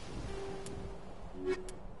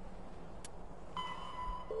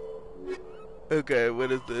 Okay,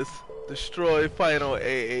 what is this? Destroy final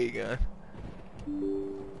AA gun.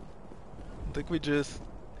 I think we just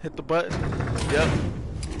hit the button. Yep.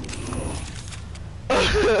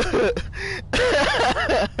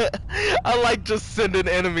 I like just sending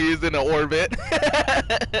enemies in an orbit.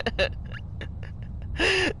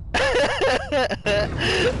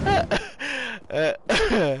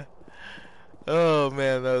 Oh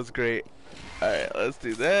man, that was great. Alright, let's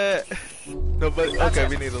do that. Nobody. Okay,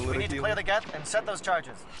 we need a little. We need to clear the gate and set those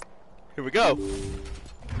charges. Here we go.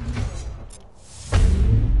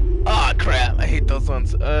 Ah, crap! I hate those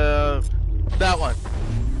ones. That one.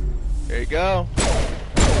 There you go.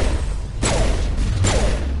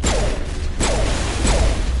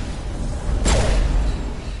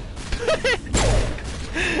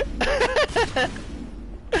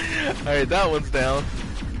 Alright, that one's down.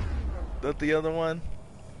 That the other one?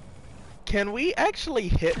 Can we actually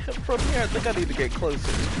hit him from here? I think I need to get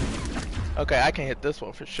closer. Okay, I can hit this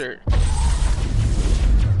one for sure.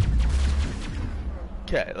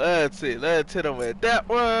 Okay, let's see. Let's hit him with that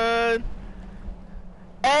one.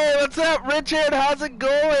 Hey, what's up, Richard? How's it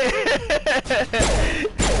going?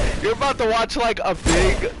 You're about to watch like a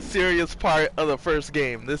big, serious part of the first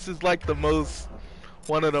game. This is like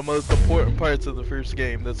one of the most important parts of the first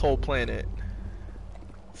game, this whole planet.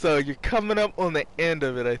 So you're coming up on the end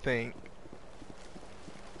of it, I think.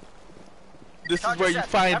 This is where you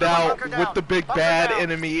find out what the big bad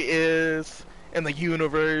enemy is in the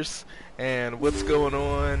universe and what's going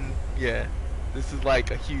on. Yeah, this is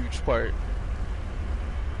like a huge part.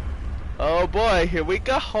 Oh boy, here we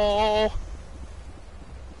go. All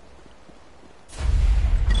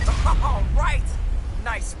right,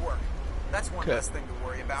 nice work. That's one less thing to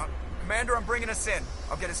worry about. Commander, I'm bringing us in.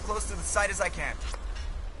 I'll get as close to the site as I can.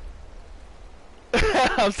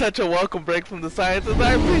 I'm such a welcome break from the sciences.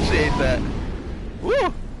 I appreciate that.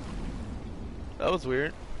 Woo! That was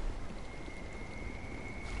weird.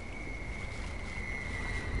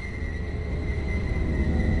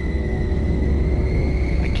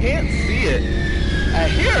 I can't see it. I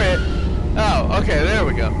hear it. Oh, okay, there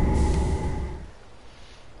we go.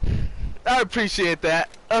 I appreciate that.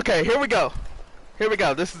 Okay, here we go. Here we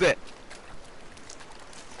go. This is it.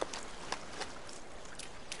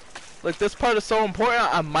 Look, this part is so important,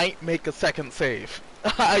 I might make a second save.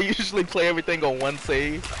 I usually play everything on one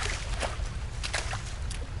save.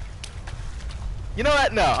 You know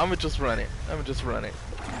what? No, I'm gonna just run it.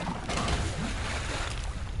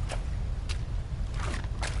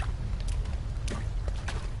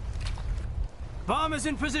 Bomb is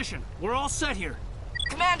in position. We're all set here.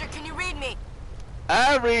 Commander, can you read me?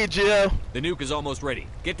 I read you. The nuke is almost ready.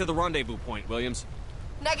 Get to the rendezvous point, Williams.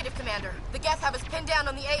 Negative, Commander. The Geth have us pinned down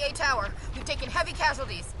on the AA tower. We've taken heavy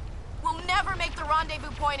casualties. We'll never make the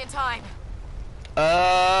rendezvous point in time.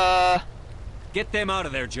 Get them out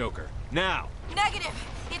of there, Joker. Now. Negative.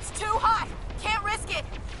 It's too hot. Can't risk it.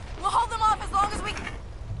 We'll hold them off as long as we can.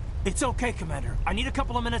 It's okay, Commander. I need a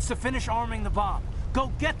couple of minutes to finish arming the bomb.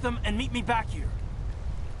 Go get them and meet me back here.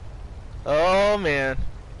 Oh, man.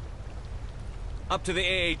 Up to the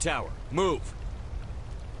AA tower. Move.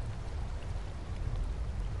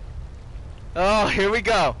 Oh, here we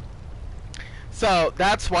go. So,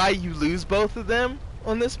 that's why you lose both of them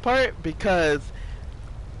on this part, because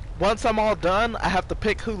once I'm all done, I have to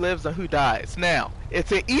pick who lives and who dies. Now,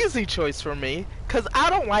 it's an easy choice for me, because I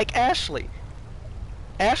don't like Ashley.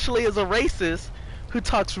 Ashley is a racist who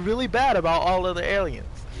talks really bad about all other aliens.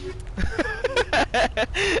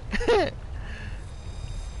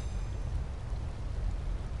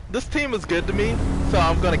 this team is good to me, so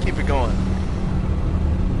I'm gonna keep it going.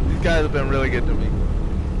 These guys have been really good to me.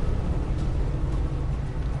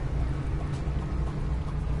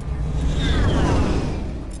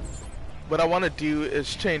 What I want to do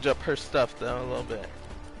is change up her stuff though a little bit.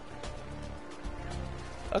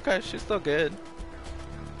 Okay, she's still good.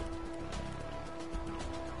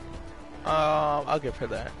 I'll give her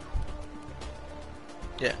that.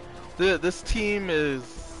 Yeah, this team is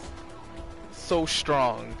so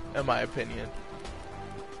strong, in my opinion.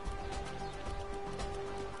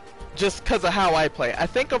 Just because of how I play. I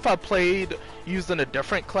think if I played using a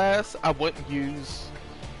different class, I wouldn't use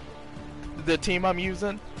the team I'm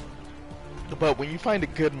using. But when you find a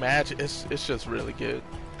good match, it's just really good.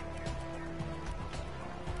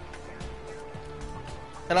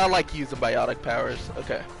 And I like using biotic powers.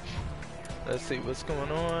 Okay. Let's see what's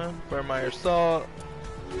going on. Virmire salt.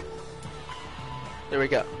 There we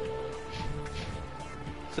go.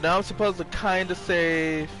 So now I'm supposed to kind of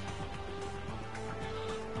save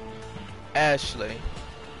Ashley.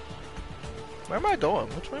 Where am I going?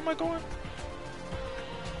 Which way am I going?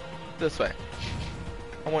 This way.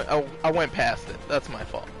 I went past it. That's my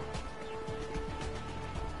fault.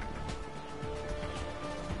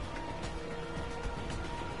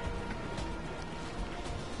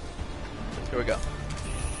 Here we go.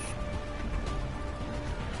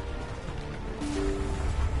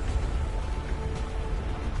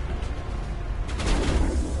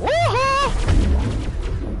 Woohoo!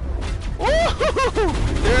 Woohoo!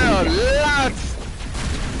 There are lots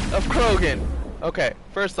of Krogan. Okay,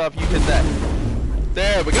 first off, you hit that.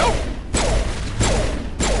 There we go.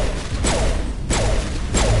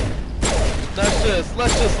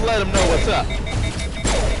 Let's just let him know what's up.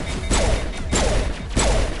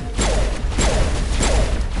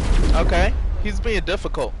 Okay, he's being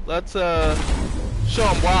difficult. Let's show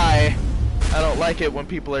him why I don't like it when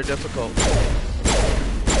people are difficult.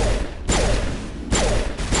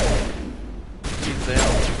 He's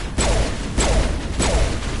down.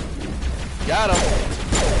 Got him.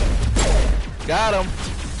 Got him.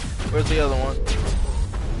 Where's the other one?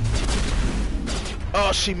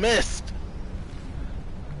 Oh, she missed.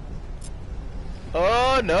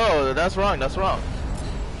 Oh no, that's wrong. That's wrong.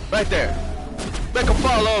 Right there. Make him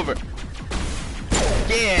fall over.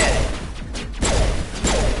 Yeah.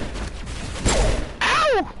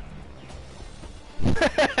 Ow!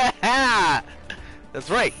 That's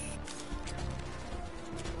right.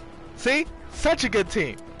 See? Such a good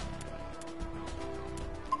team.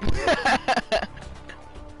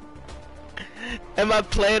 Am I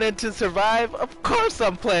planning to survive? Of course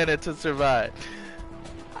I'm planning to survive.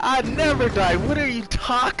 I never die. What are you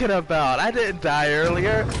talking about? I didn't die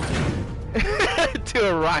earlier. To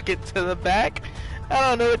a rocket to the back? I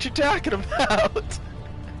don't know what you're talking about.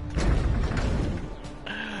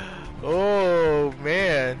 Oh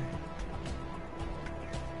man.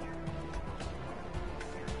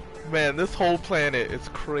 Man, this whole planet is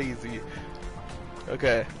crazy.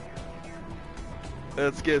 Okay.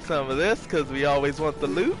 Let's get some of this, because we always want the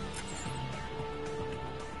loot.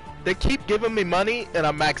 They keep giving me money, and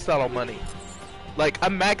I'm maxed out on money. Like,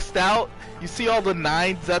 I'm maxed out. You see all the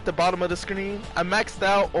 9s at the bottom of the screen? I'm maxed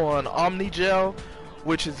out on Omnigel,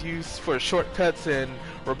 which is used for shortcuts and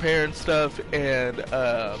repairing stuff, and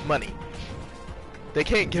money. They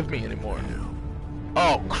can't give me anymore.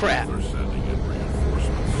 Oh, crap. Heads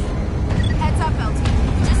up, LT.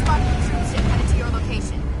 We just spotted the troop ship headed to your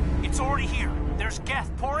location. It's already here. There's gas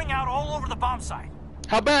pouring out all over the bomb site.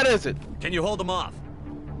 How bad is it? Can you hold them off?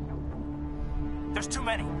 There's too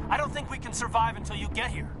many. I don't think we can survive until you get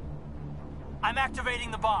here. I'm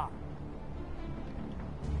activating the bomb.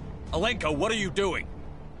 Alenko, what are you doing?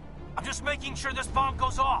 I'm just making sure this bomb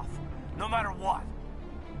goes off, no matter what.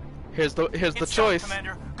 Here's the choice.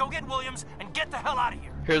 Commander, go get Williams and get the hell out of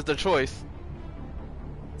here. Here's the choice.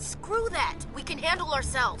 Screw that. We can handle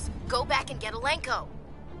ourselves. Go back and get Alenko.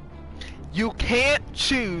 You can't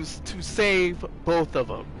choose to save both of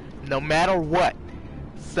them. No matter what.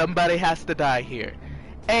 Somebody has to die here.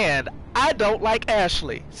 And I don't like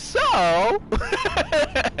Ashley. So...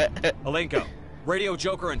 Alenko, radio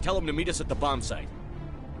Joker and tell him to meet us at the bomb site.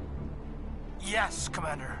 Yes,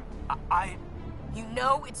 Commander. You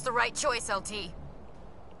know it's the right choice, LT.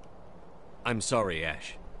 I'm sorry,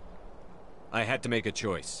 Ash. I had to make a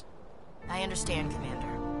choice. I understand,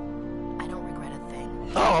 Commander. I don't regret a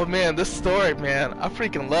thing. Oh man, this story, man. I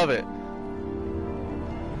freaking love it.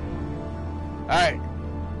 Alright.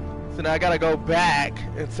 So now I gotta go back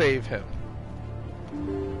and save him.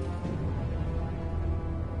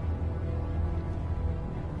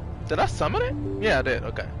 Did I summon it? Yeah, I did.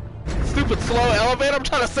 Okay. Stupid slow elevator. I'm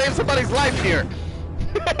trying to save somebody's life here.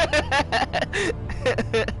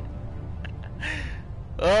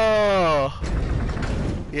 Oh,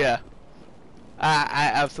 yeah.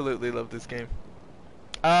 I absolutely love this game.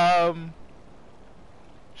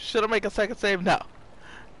 Should I make a second save? No.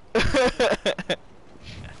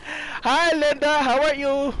 Hi, Linda. How are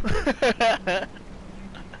you?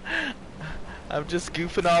 I'm just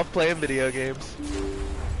goofing off playing video games.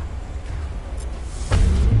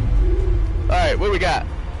 Alright, what we got?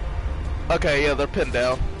 Okay, yeah, they're pinned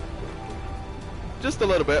down. Just a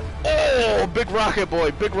little bit. Oh, big rocket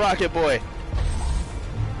boy, big rocket boy.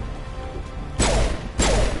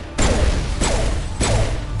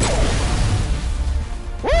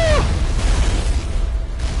 Woo!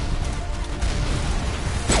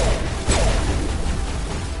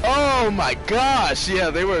 Oh my gosh, yeah,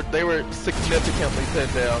 they were significantly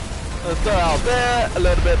pinned down. Let's throw out there, a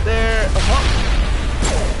little bit there.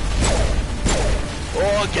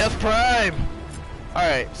 Oh, Guest Prime!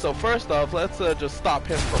 Alright, so first off, let's just stop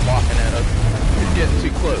him from walking at us. He's getting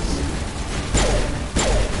too close.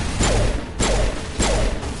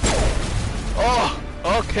 Oh,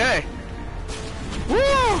 okay.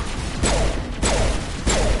 Woo!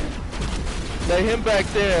 Lay him back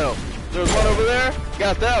down. There's one over there.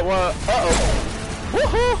 Got that one. Uh-oh.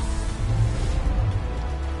 Woohoo!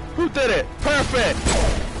 Who did it? Perfect!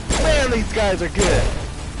 Man, these guys are good.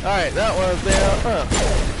 Alright, that one's down.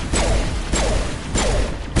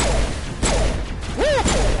 Woo!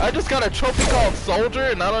 I just got a trophy called Soldier,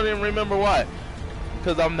 and I don't even remember why.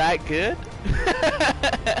 Because I'm that good?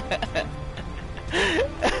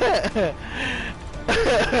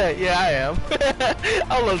 Yeah, I am.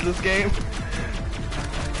 I love this game.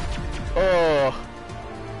 Oh.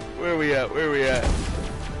 Where we at? Where we at?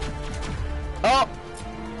 Oh!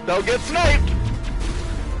 Don't get sniped!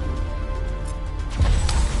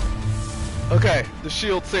 Okay, the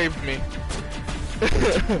shield saved me.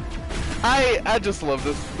 I just love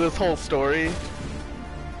this whole story.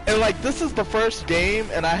 And like, this is the first game,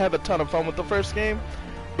 and I have a ton of fun with the first game,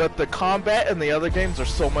 but the combat in the other games are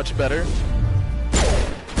so much better.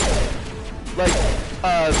 Like,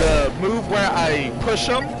 the move where I push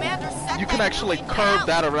them, you can actually curve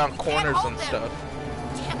that around corners and stuff.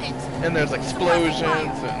 And there's explosions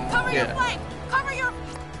and Cover your yeah. flank! Cover your...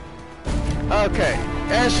 Okay,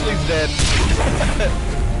 Ashley's dead.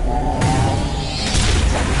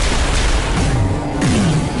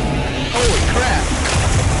 Holy crap!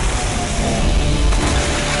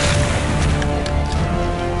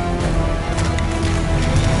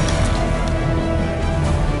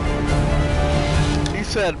 He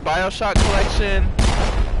said BioShock collection,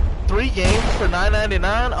 3 games for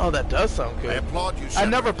 $9.99. Oh, that does sound good. I applaud you, I Shepard.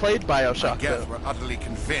 never played BioShock I guess though. we're utterly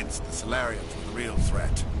convinced the Solarians were the real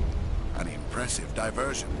threat. An impressive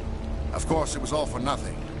diversion. Of course, it was all for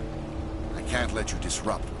nothing. I can't let you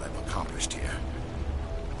disrupt what I've accomplished here.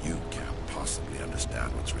 You can't possibly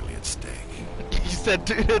understand what's really at stake. You said,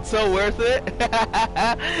 dude, it's so worth it?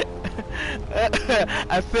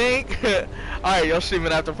 I think... Alright, you'll stream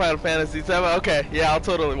it after Final Fantasy VII? Okay, yeah, I'll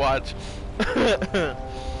totally watch.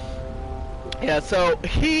 Yeah, so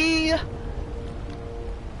he...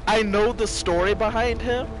 I know the story behind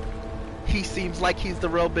him. He seems like he's the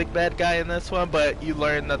real big bad guy in this one, but you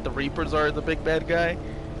learn that the Reapers are the big bad guy.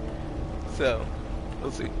 So,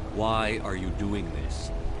 we'll see. Why are you doing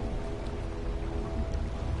this?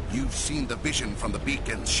 You've seen the vision from the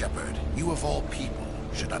beacons, Shepard. You of all people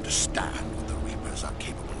should understand what the Reapers are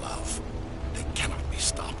capable of. They cannot be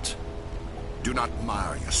stopped. Do not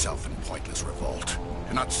mire yourself in pointless revolt.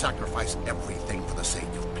 Do not sacrifice everything for the sake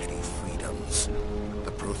of petty freedoms.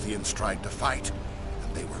 The Protheans tried to fight,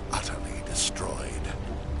 and they were utterly destroyed.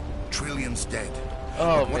 Trillions dead.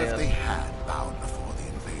 Oh, but what man. if they had bowed before the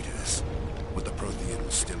invaders? Would the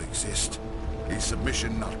Protheans still exist? Is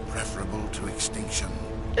submission not preferable to extinction?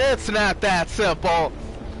 It's not that simple,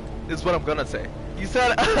 is what I'm gonna say. You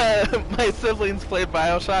said my siblings played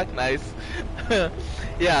BioShock? Nice.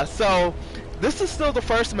 Yeah, so this is still the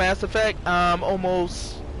first Mass Effect. I'm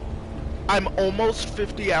almost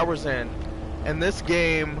 50 hours in, and this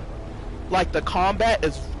game, like, the combat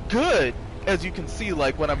is good, as you can see.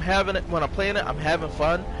 Like, when I'm playing it, I'm having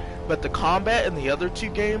fun, but the combat in the other 2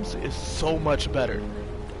 games is so much better.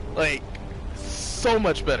 Like, so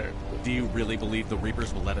much better. Do you really believe the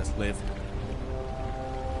Reapers will let us live?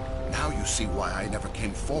 Now you see why I never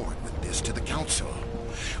came forward with this to the Council.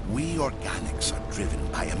 We organics are driven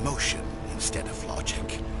by emotion instead of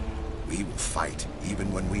logic. We will fight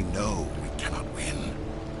even when we know we cannot win.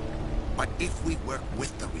 But if we work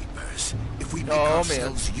with the Reapers, if we make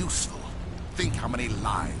ourselves useful, think how many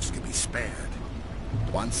lives could be spared.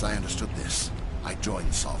 Once I understood this, I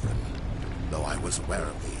joined Sovereign. Though I was aware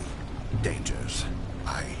of the dangers,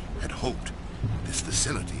 I had hoped this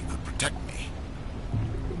facility could protect me.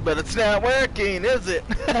 But it's not working, is it?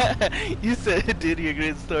 You said, dude, you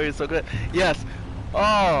agree the story is so good. Yes.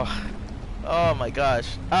 Oh my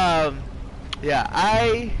gosh. Yeah,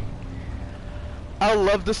 I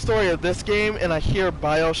love the story of this game, and I hear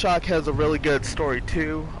BioShock has a really good story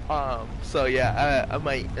too. So yeah, I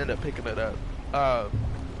might end up picking it up.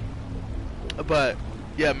 But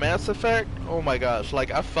yeah, Mass Effect, oh my gosh,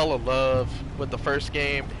 like I fell in love with the first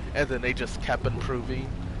game, and then they just kept improving.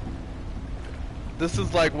 This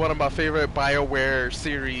is like one of my favorite BioWare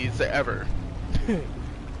series ever.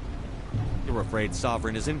 You're afraid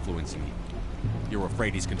Sovereign is influencing you. You're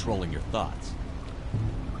afraid he's controlling your thoughts.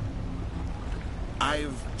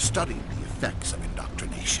 I've studied the effects of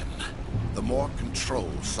indoctrination. The more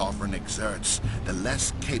control Sovereign exerts, the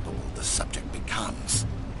less capable the subject becomes.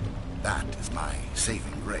 That is my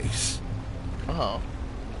saving grace. Oh.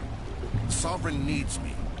 Sovereign needs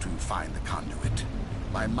me to find the conduit.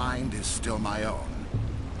 My mind is still my own,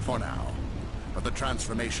 for now. But the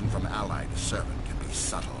transformation from ally to servant can be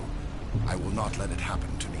subtle. I will not let it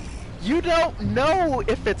happen to me. You don't know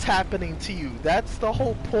if it's happening to you. That's the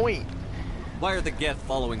whole point. Why are the Geth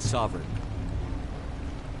following Sovereign?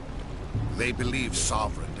 They believe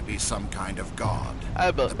Sovereign to be some kind of god.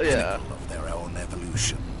 The pinnacle of their own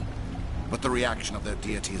evolution. But the reaction of their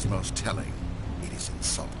deity is most telling. It is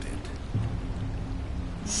insulted.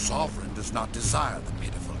 Sovereign does not desire the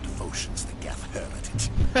pitiful devotions the Geth hurl at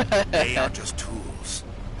it. They are just tools,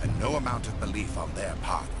 and no amount of belief on their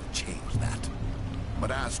part will change that.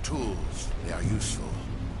 But as tools, they are useful.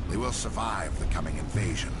 They will survive the coming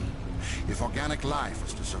invasion. If organic life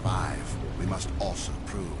is to survive, we must also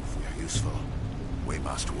prove we are useful. We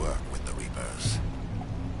must work with the Reapers.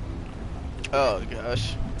 Oh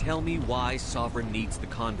gosh. Tell me why Sovereign needs the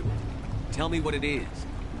conduit. Tell me what it is.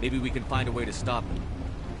 Maybe we can find a way to stop him.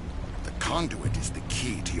 The conduit is the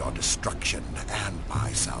key to your destruction and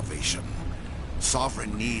my salvation.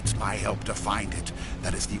 Sovereign needs my help to find it.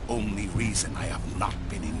 That is the only reason I have not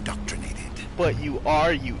been indoctrinated. But you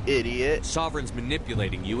are, you idiot. Sovereign's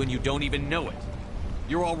manipulating you and you don't even know it.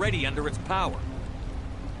 You're already under its power.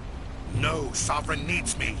 No, Sovereign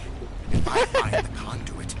needs me. If I find the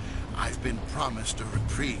conduit, I've been promised a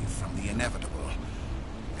reprieve from the inevitable.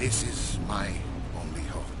 This is my only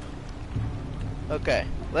hope. Okay,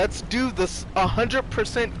 let's do this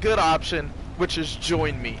 100% good option, which is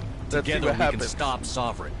join me. Let's see Together what we happens. can stop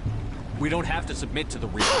Sovereign. We don't have to submit to the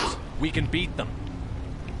Reapers. We can beat them.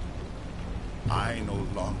 I no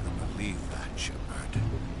longer believe that, Shepard.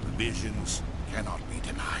 The visions cannot be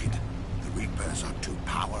denied. The Reapers are too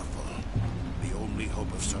powerful. The only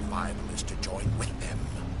hope of survival is to join with them.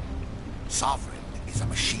 Sovereign is a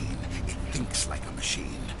machine. It thinks like a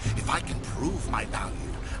machine. If I can prove my value,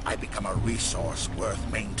 I become a resource worth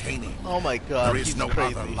maintaining. Oh my god, There is he's no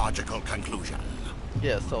crazy. other logical conclusion.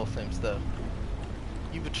 Yeah, it's all the same stuff.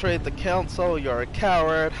 You betrayed the council, you're a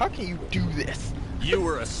coward. How can you do this? You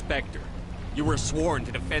were a Spectre. You were sworn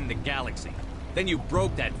to defend the galaxy. Then you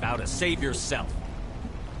broke that vow to save yourself.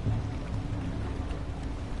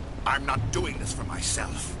 I'm not doing this for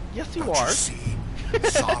myself. Yes, you Don't are. You see,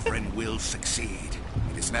 Sovereign will succeed.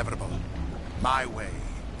 It is inevitable. My way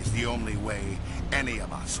is the only way any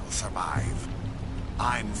of us will survive.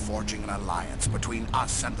 I'm forging an alliance between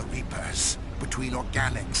us and the Reapers, between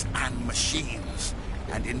organics and machines.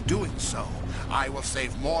 And in doing so, I will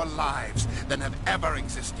save more lives than have ever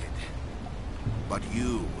existed. But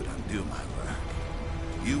you would undo my work.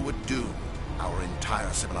 You would doom our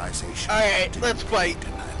entire civilization. Alright, let's fight.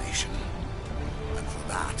 Annihilation. And for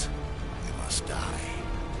that, you must die.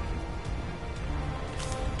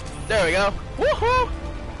 There we go. Woohoo!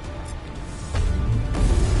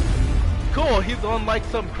 Cool, he's on like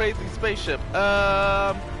some crazy spaceship.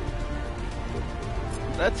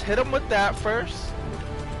 Let's hit him with that first.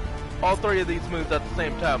 All three of these moves at the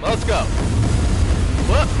same time. Let's go.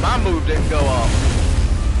 Whoop, my move didn't go off.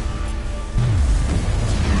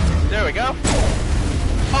 There we go.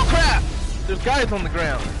 Oh crap! There's guys on the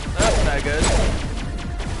ground. That's not good.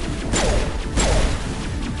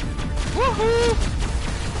 Woohoo!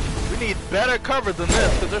 We need better cover than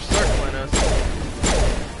this because they're circling us.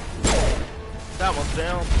 That one's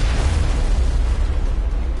down.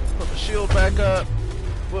 Put the shield back up.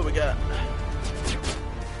 What we got?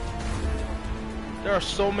 There are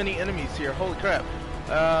so many enemies here. Holy crap.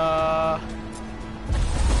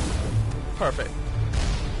 Perfect.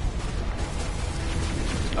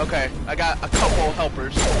 Okay, I got a couple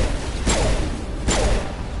helpers.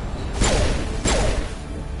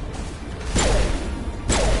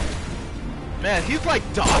 Man, he's like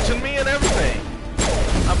dodging me and everything.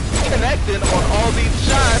 I'm connected on all these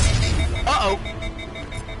shots. Uh-oh.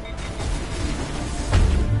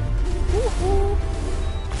 Woohoo.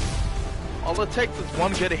 All it takes is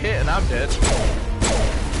one good hit and I'm dead.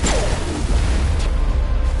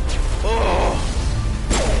 Oh.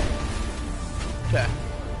 Okay.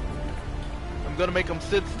 I'm gonna make him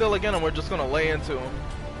sit still again and we're just gonna lay into him.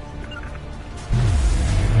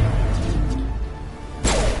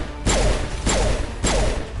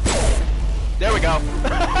 There we go.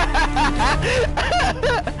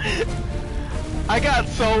 I got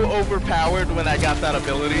so overpowered when I got that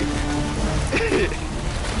ability.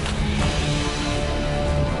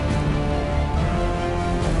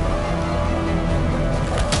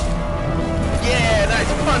 Yeah,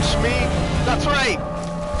 nice punch, me. That's right.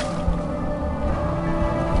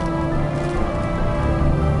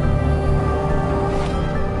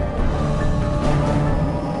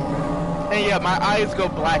 And yeah, my eyes go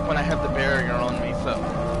black when I have the barrier on me, so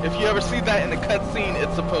if you ever see that in the cutscene,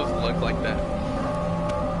 it's supposed to look like that.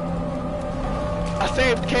 I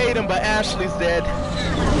saved Caden, but Ashley's dead.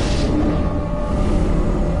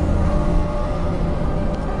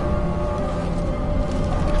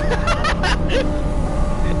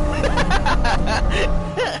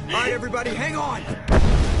 Alright, everybody, hang on!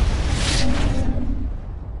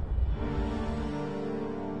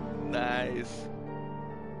 Nice.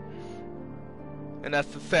 And that's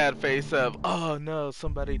the sad face of, oh no,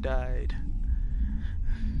 somebody died.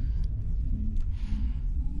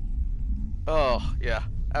 Oh, yeah,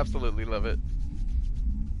 absolutely love it.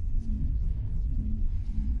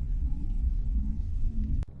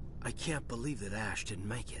 I can't believe that Ash didn't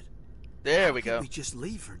make it. There we go. We just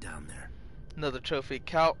leave her down there. Another trophy,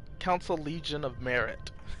 Council Legion of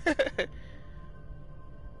Merit. It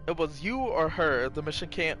was you or her. The mission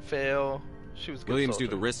can't fail. She was a good Williams soldier.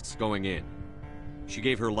 knew the risks going in. She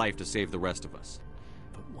gave her life to save the rest of us.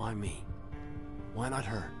 But why me? Why not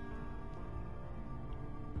her?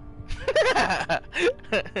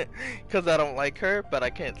 Because I don't like her, but I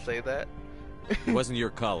can't say that. It wasn't your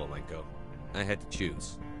call, Alenko. I had to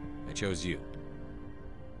choose. I chose you.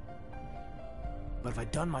 But if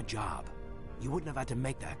I'd done my job, you wouldn't have had to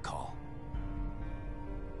make that call.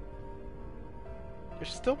 You're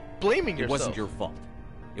still blaming yourself. It wasn't your fault.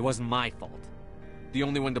 It wasn't my fault. The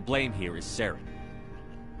only one to blame here is Saren.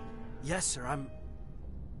 Yes, sir,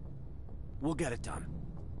 we'll get it done.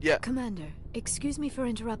 Yeah. Commander, excuse me for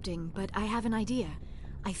interrupting, but I have an idea.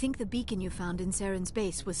 I think the beacon you found in Saren's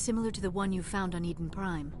base was similar to the one you found on Eden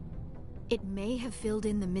Prime. It may have filled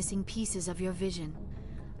in the missing pieces of your vision.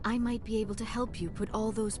 I might be able to help you put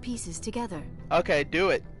all those pieces together. Okay, do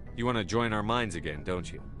it. You want to join our minds again,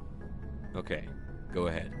 don't you? Okay, go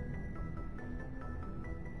ahead.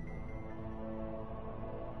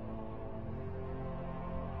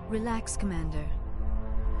 Relax, Commander.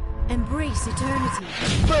 Embrace eternity.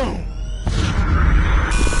 Boom!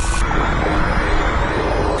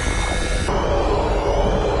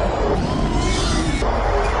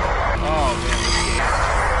 Oh, man.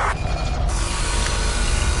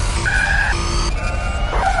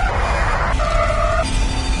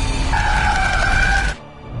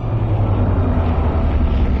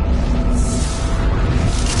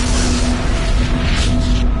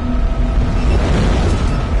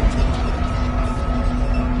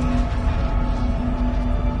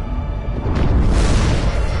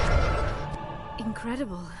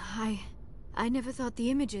 Incredible. I never thought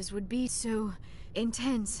the images would be so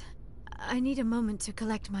intense. I need a moment to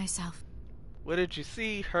collect myself. What did you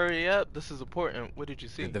see? Hurry up. This is important. What did you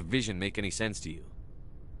see? Did the vision make any sense to you?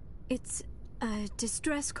 It's a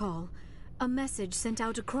distress call. A message sent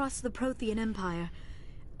out across the Prothean Empire.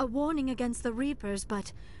 A warning against the Reapers,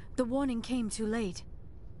 but the warning came too late.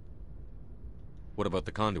 What about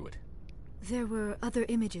the conduit? There were other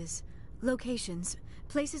images, locations,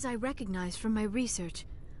 places I recognized from my research.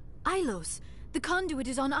 Ilos! The conduit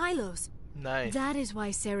is on Ilos! Nice. That is why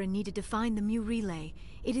Saren needed to find the Mu relay.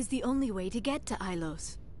 It is the only way to get to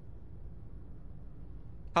Ilos.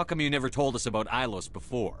 How come you never told us about Ilos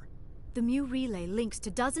before? The Mu relay links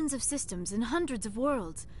to dozens of systems and hundreds of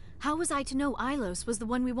worlds. How was I to know Ilos was the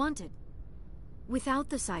one we wanted? Without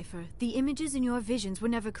the cipher, the images in your visions were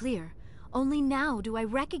never clear. Only now do I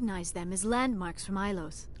recognize them as landmarks from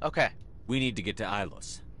Ilos. Okay. We need to get to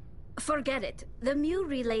Ilos. Forget it. The Mu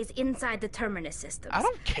relay's inside the Terminus systems. I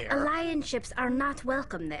don't care. Alliance ships are not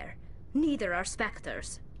welcome there. Neither are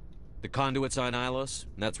Spectres. The conduit's on Ilos,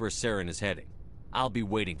 and that's where Saren is heading. I'll be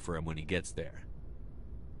waiting for him when he gets there.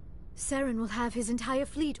 Saren will have his entire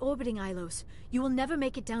fleet orbiting Ilos. You will never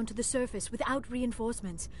make it down to the surface without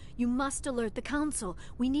reinforcements. You must alert the Council.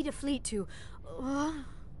 We need a fleet to... I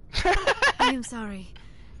am sorry.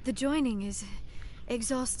 The joining is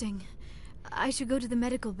exhausting. I should go to the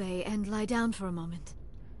medical bay and lie down for a moment.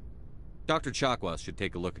 Dr. Chakwas should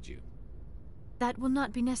take a look at you. That will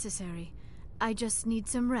not be necessary. I just need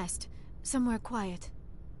some rest. Somewhere quiet.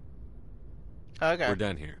 Okay. We're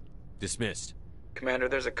done here. Dismissed. Commander,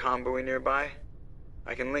 there's a comm buoy nearby.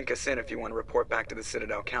 I can link us in if you want to report back to the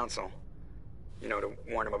Citadel Council. You know, to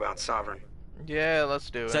warn them about Sovereign. Yeah, let's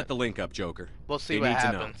do it. Set the link up, Joker. We'll see They what need to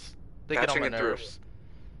happens. They get on my nerves.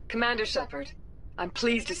 Commander Shepard, I'm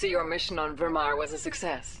pleased to see your mission on Virmire was a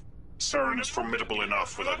success. Saren is formidable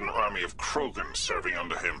enough without an army of Krogan serving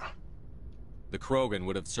under him. The Krogan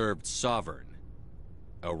would have served Sovereign.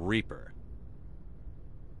 A Reaper.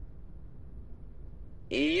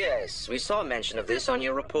 Yes, we saw mention of this on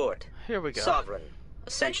your report. Here we go. Sovereign,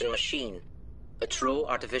 Ascension machine, a true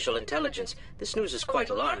artificial intelligence. This news is quite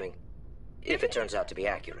alarming, if it turns out to be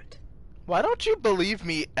accurate. Why don't you believe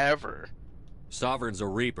me ever? Sovereign's a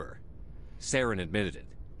Reaper. Saren admitted it.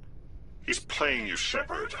 He's playing you,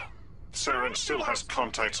 Shepard. Saren still has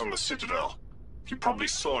contacts on the Citadel. He probably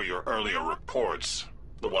saw your earlier reports,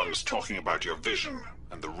 the ones talking about your vision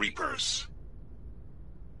and the Reapers.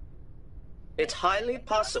 It's highly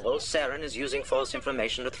possible Saren is using false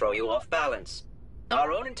information to throw you off balance.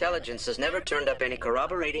 Our own intelligence has never turned up any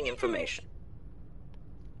corroborating information.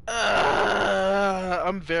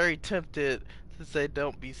 I'm very tempted to say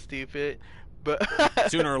don't be stupid, but...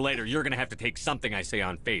 Sooner or later, you're gonna have to take something I say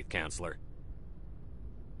on faith, Counselor.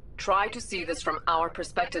 Try to see this from our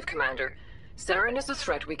perspective, Commander. Saren is a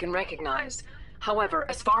threat we can recognize. However,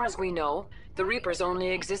 as far as we know, the Reapers only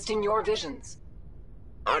exist in your visions.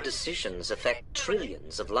 Our decisions affect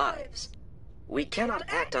trillions of lives. We cannot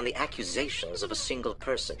act on the accusations of a single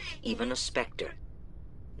person, even a Spectre.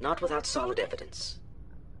 Not without solid evidence.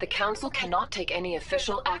 The Council cannot take any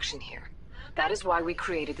official action here. That is why we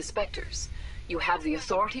created the Spectres. You have the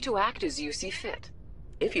authority to act as you see fit.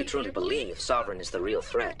 If you truly believe Sovereign is the real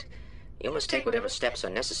threat, you must take whatever steps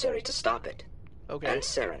are necessary to stop it. Okay. And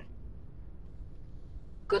Saren.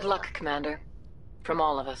 Good luck, Commander. From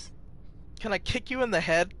all of us. Can I kick you in the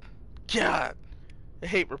head? God, I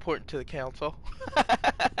hate reporting to the Council.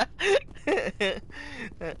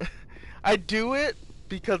 I do it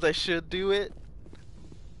because I should do it,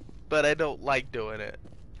 but I don't like doing it.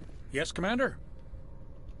 Yes, Commander?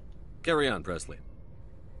 Carry on, Presley.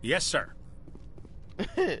 Yes, sir.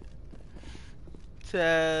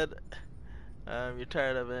 Ted, you're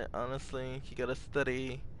tired of it, honestly. You gotta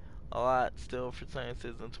study a lot still for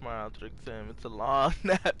sciences, and tomorrow after the exam. It's a long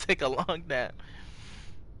nap. Take a long nap.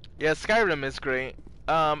 Yeah, Skyrim is great.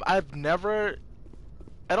 I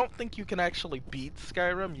don't think you can actually beat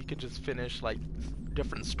Skyrim. You can just finish, like,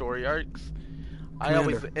 different story arcs. I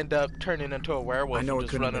always end up turning into a werewolf I know and it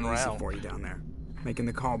just couldn't have running been easy around. for you down there. Making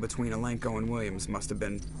the call between Alenko and Williams must have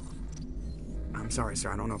been... I'm sorry, sir.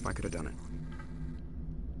 I don't know if I could have done it.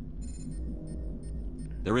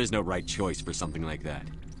 There is no right choice for something like that.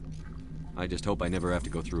 I just hope I never have to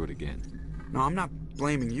go through it again. No, I'm not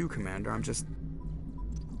blaming you, Commander. I'm just...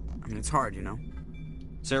 I mean, it's hard, you know?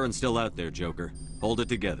 Saren's still out there, Joker. Hold it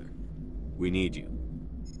together. We need you.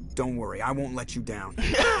 Don't worry, I won't let you down.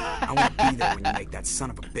 I won't be there when you make that son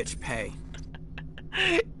of a bitch pay.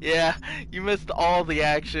 Yeah, you missed all the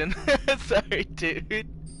action. Sorry, dude.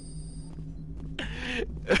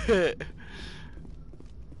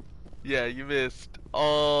 Yeah, you missed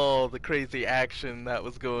all the crazy action that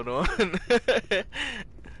was going on.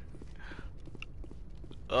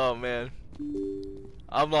 Oh, man.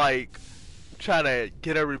 I'm like trying to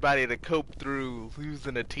get everybody to cope through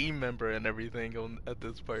losing a team member and everything at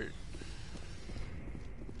this part.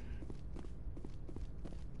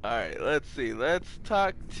 Alright, let's see. Let's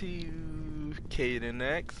talk to Caden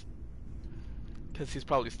next. Because he's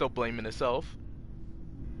probably still blaming himself.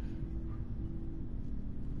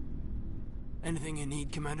 Anything you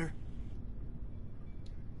need, Commander?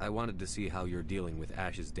 I wanted to see how you're dealing with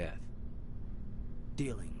Ash's death.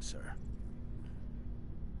 Dealing, sir.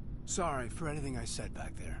 Sorry for anything I said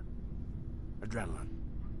back there. Adrenaline.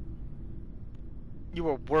 You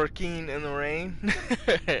were working in the rain?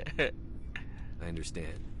 I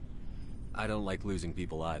understand. I don't like losing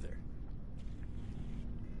people either.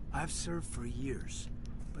 I've served for years,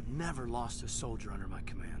 but never lost a soldier under my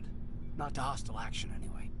command. Not to hostile action,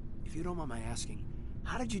 anyway. If you don't mind my asking,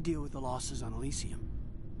 how did you deal with the losses on Elysium?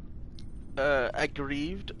 I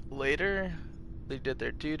grieved later. They did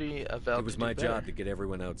their duty. I vowed It was to do my better. job to get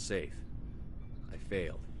everyone out safe. I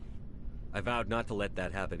failed. I vowed not to let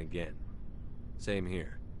that happen again. Same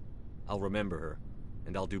here. I'll remember her,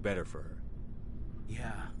 and I'll do better for her.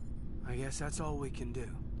 Yeah, I guess that's all we can do.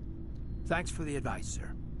 Thanks for the advice,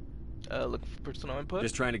 sir. Look for personal input.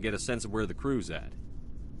 Just trying to get a sense of where the crew's at.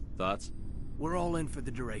 Thoughts? We're all in for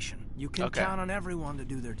the duration. You can count on everyone to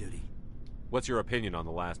do their duty. What's your opinion on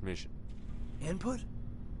the last mission? Input?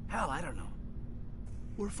 Hell, I don't know.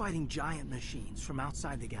 We're fighting giant machines from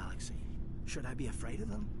outside the galaxy. Should I be afraid of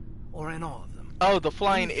them? Or in awe of them? Oh, the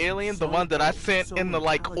flying alien? The one that I sent in the,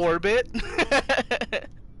 like, orbit?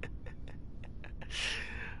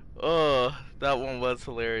 Oh, that one was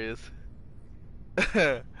hilarious.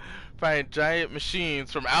 Find giant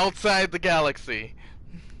machines from outside the galaxy.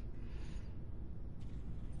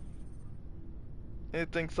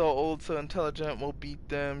 Anything so old, so intelligent will beat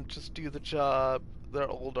them. Just do the job. They're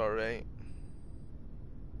old, alright.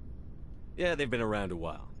 Yeah, they've been around a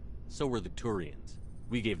while. So were the Turians.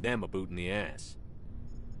 We gave them a boot in the ass.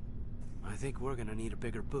 I think we're gonna need a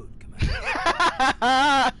bigger boot, Commander.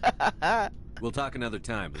 We'll talk another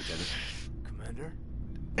time, Lieutenant. Commander?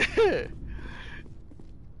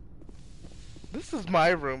 This is my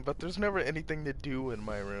room, but there's never anything to do in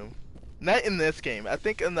my room. Not in this game. I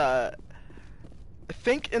think in the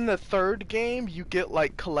third game you get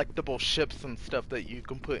like collectible ships and stuff that you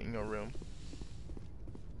can put in your room.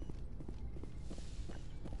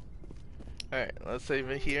 Alright, let's save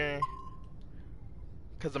it here.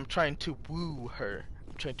 Cause I'm trying to woo her.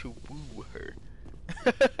 I'm trying to woo her.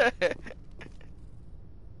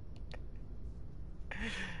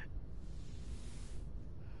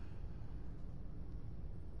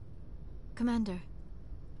 Commander,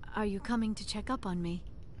 are you coming to check up on me?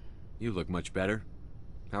 You look much better.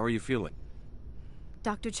 How are you feeling?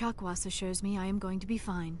 Dr. Chakwas assures me I am going to be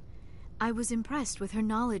fine. I was impressed with her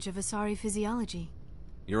knowledge of Asari physiology.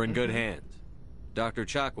 You're in good hands. Dr.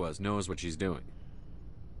 Chakwas knows what she's doing.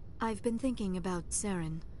 I've been thinking about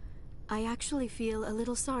Saren. I actually feel a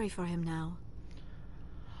little sorry for him now.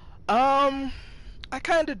 I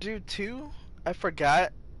kinda do too. I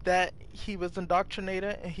forgot that he was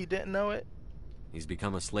indoctrinated and he didn't know it. He's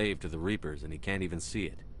become a slave to the Reapers and he can't even see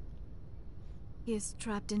it. He is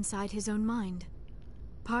trapped inside his own mind.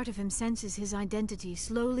 Part of him senses his identity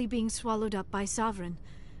slowly being swallowed up by Sovereign,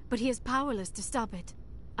 but he is powerless to stop it.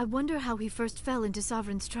 I wonder how he first fell into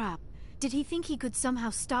Sovereign's trap. Did he think he could somehow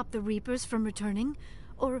stop the Reapers from returning?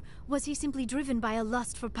 Or was he simply driven by a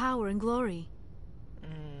lust for power and glory?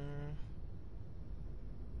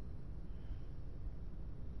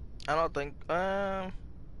 I don't think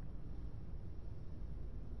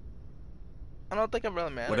it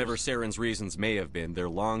really matters. Whatever Saren's reasons may have been, they're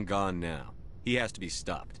long gone now. He has to be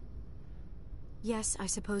stopped. Yes, I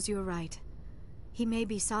suppose you're right. He may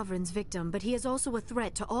be Sovereign's victim, but he is also a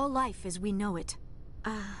threat to all life as we know it.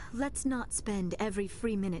 Let's not spend every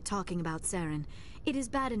free minute talking about Saren. It is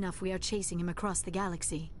bad enough we are chasing him across the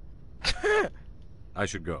galaxy. I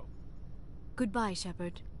should go. Goodbye,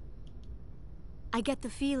 Shepard. I get the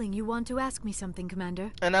feeling you want to ask me something,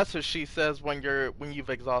 Commander. And that's what she says when you've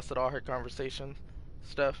exhausted all her conversation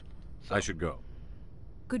stuff. So. I should go.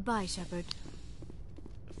 Goodbye, Shepard.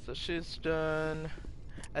 So she's done.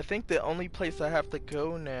 I think the only place I have to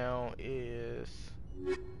go now is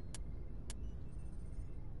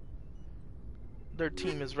their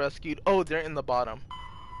team is rescued. Oh, they're in the bottom.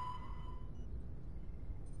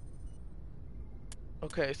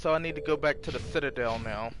 Okay, so I need to go back to the Citadel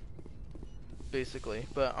now. Basically,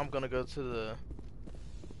 but I'm gonna go to the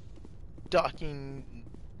docking,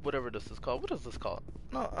 whatever this is called. What is this called?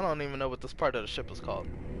 No, I don't even know what this part of the ship is called.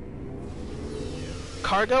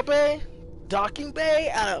 Cargo bay? Docking bay?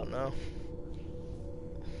 I don't know.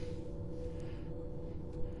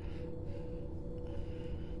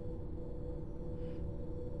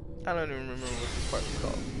 I don't even remember what this part is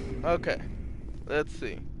called. Okay, let's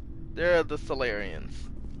see. There are the Solarians.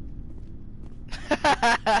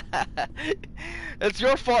 It's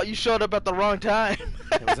your fault you showed up at the wrong time.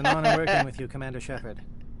 It was an honor working with you, Commander Shepard.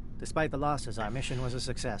 Despite the losses, our mission was a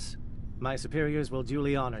success. My superiors will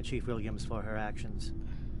duly honor Chief Williams for her actions.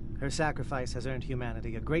 Her sacrifice has earned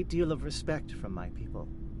humanity a great deal of respect from my people.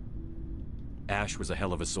 Ash was a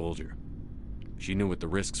hell of a soldier. She knew what the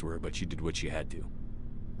risks were, but she did what she had to.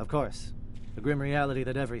 Of course. The grim reality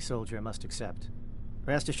that every soldier must accept.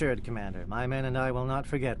 Rest assured, Commander, my men and I will not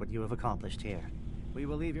forget what you have accomplished here. We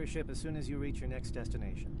will leave your ship as soon as you reach your next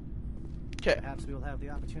destination. Okay. Perhaps we will have the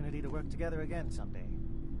opportunity to work together again someday.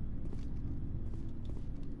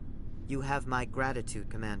 You have my gratitude,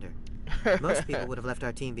 Commander. Most people would have left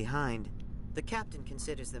our team behind. The captain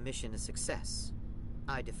considers the mission a success.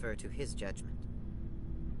 I defer to his judgment.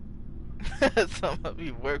 Some of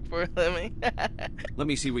you work for a living. Let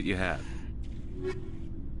me see what you have.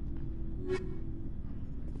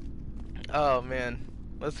 Oh man,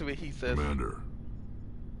 let's see what he says. Commander,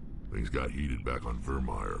 things got heated back on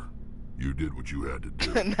Virmire. You did what you had to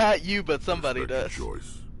do. Not you, but somebody does. Your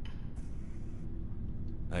choice.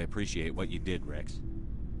 I appreciate what you did, Rex.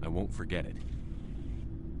 I won't forget it.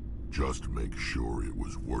 Just make sure it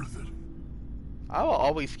was worth it. I will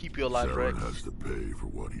always keep you alive, Saren Rex. has to pay for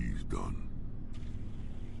what he's done.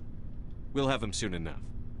 We'll have him soon enough.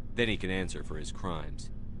 Then he can answer for his crimes.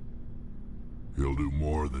 He'll do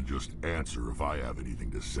more than just answer if I have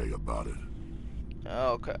anything to say about it.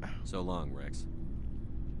 Okay. So long, Rex.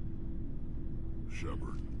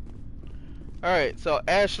 Shepard. Alright, so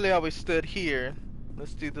Ashley always stood here.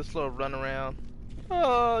 Let's do this little run around.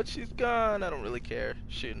 Oh, she's gone. I don't really care.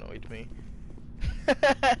 She annoyed me.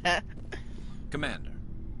 Commander,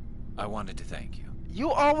 I wanted to thank you.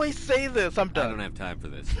 You always say this. I'm done. I don't have time for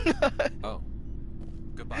this. Oh.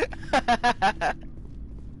 Goodbye.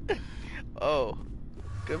 Oh.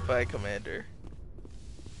 Goodbye, Commander.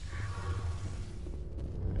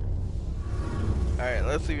 Alright,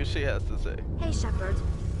 let's see what she has to say. Hey, Shepard.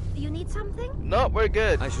 You need something? Nope, we're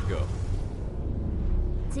good. I should go.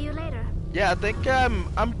 See you later. Yeah, I think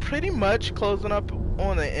I'm pretty much closing up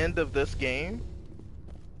on the end of this game.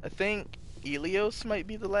 I think Helios might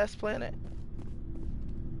be the last planet.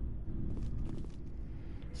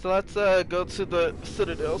 So let's go to the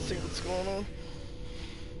Citadel, see what's going on.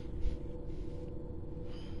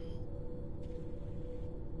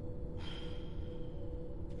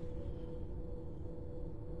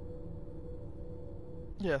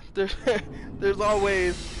 Yeah, there's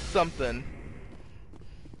always something.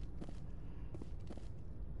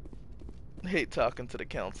 I hate talking to the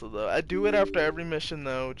council though. I do it after every mission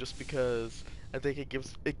though, just because I think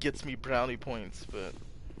it gets me brownie points, but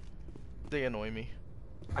they annoy me.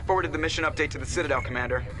 I forwarded the mission update to the Citadel,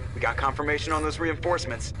 Commander. We got confirmation on those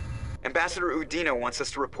reinforcements. Ambassador Udina wants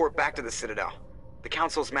us to report back to the Citadel. The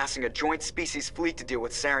Council's massing a joint species fleet to deal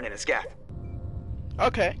with Saren and his Geth.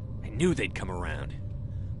 Okay. I knew they'd come around.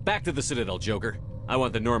 Back to the Citadel, Joker. I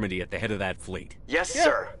want the Normandy at the head of that fleet. Yes,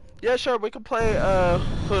 sir. Yeah, sure. We can play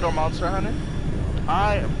Hood or Monster Hunter.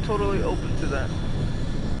 I am totally open to that.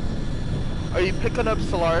 Are you picking up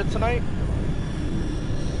Solara tonight?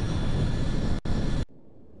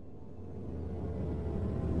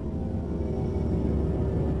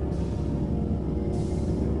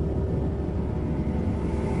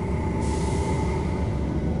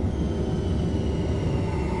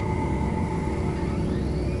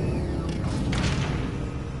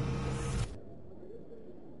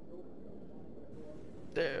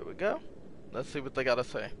 There we go. Let's see what they gotta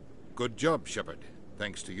say. Good job, Shepard.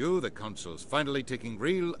 Thanks to you, the Council's finally taking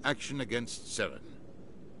real action against Saren.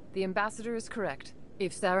 The Ambassador is correct.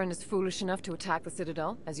 If Saren is foolish enough to attack the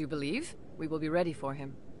Citadel, as you believe, we will be ready for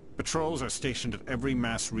him. Patrols are stationed at every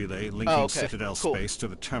mass relay linking Citadel space to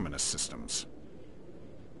the Terminus systems.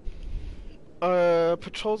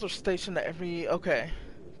 Patrols are stationed at every... Okay.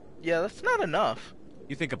 Yeah, that's not enough.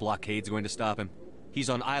 You think a blockade's going to stop him? He's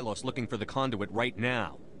on Ilos looking for the conduit right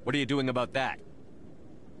now. What are you doing about that?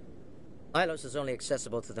 Ilos is only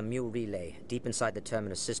accessible to the Mu relay, deep inside the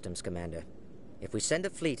Terminus systems, Commander. If we send a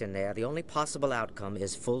fleet in there, the only possible outcome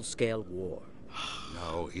is full-scale war.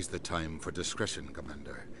 Now is the time for discretion,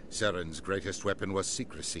 Commander. Saren's greatest weapon was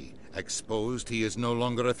secrecy. Exposed, he is no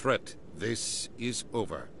longer a threat. This is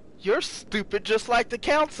over. You're stupid just like the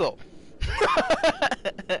Council.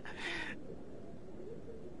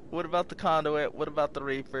 What about the conduit? What about the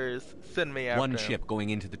Reapers? Send me after One him. ship going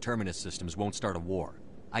into the Terminus systems won't start a war.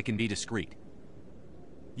 I can be discreet.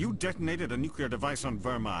 You detonated a nuclear device on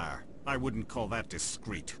Virmire. I wouldn't call that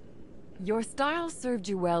discreet. Your style served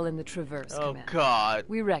you well in the Traverse, Oh, Commander. God.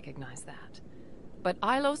 We recognize that. But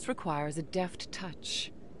Ilos requires a deft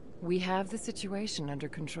touch. We have the situation under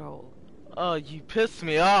control. Oh, you pissed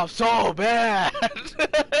me off so bad.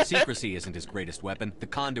 Secrecy isn't his greatest weapon. The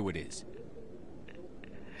conduit is.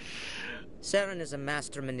 Saren is a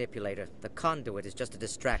master manipulator. The conduit is just a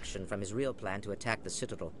distraction from his real plan to attack the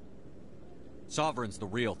Citadel. Sovereign's the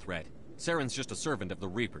real threat. Saren's just a servant of the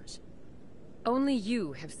Reapers. Only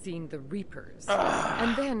you have seen the Reapers,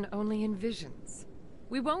 and then only in visions.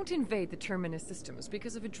 We won't invade the Terminus systems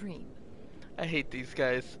because of a dream. I hate these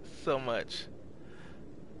guys so much.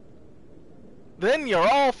 Then you're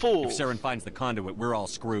all fools. If Saren finds the conduit, we're all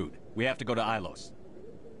screwed. We have to go to Ilos.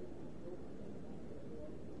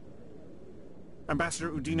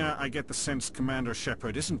 Ambassador Udina, I get the sense Commander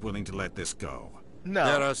Shepard isn't willing to let this go. No.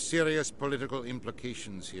 There are serious political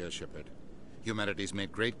implications here, Shepard. Humanity's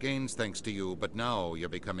made great gains thanks to you, but now you're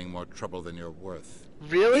becoming more trouble than you're worth.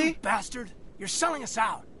 Really? You bastard! You're selling us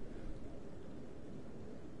out!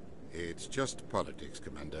 It's just politics,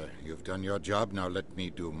 Commander. You've done your job, now let me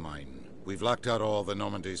do mine. We've locked out all the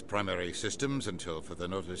Normandy's primary systems until further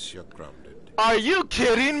notice you're grounded. Are you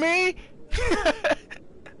kidding me?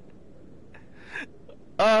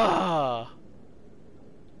 Ah.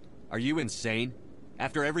 Are you insane?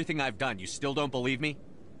 After everything I've done, you still don't believe me?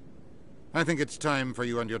 I think it's time for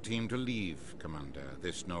you and your team to leave, Commander.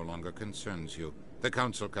 This no longer concerns you. The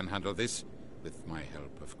Council can handle this, with my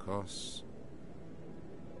help, of course.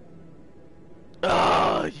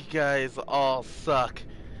 Oh, you guys all suck.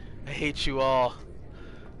 I hate you all.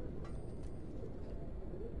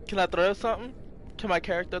 Can I throw something? Can my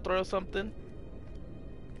character throw something?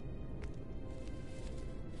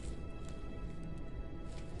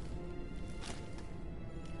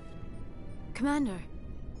 Commander.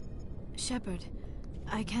 Shepard,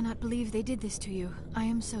 I cannot believe they did this to you. I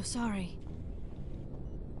am so sorry.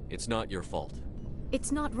 It's not your fault.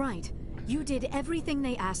 It's not right. You did everything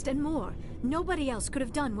they asked and more. Nobody else could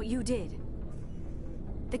have done what you did.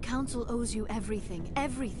 The Council owes you everything,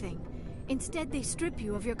 everything. Instead, they strip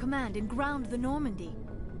you of your command and ground the Normandy.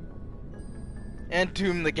 And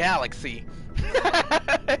doom the galaxy.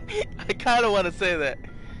 I kind of want to say that.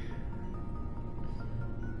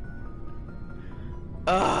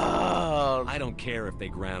 Oh. I don't care if they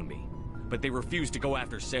ground me, but they refuse to go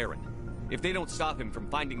after Saren. If they don't stop him from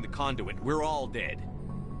finding the conduit, we're all dead.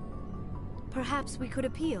 Perhaps we could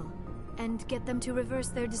appeal and get them to reverse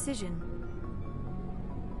their decision.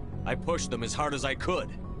 I pushed them as hard as I could.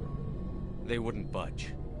 They wouldn't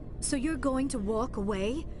budge. So you're going to walk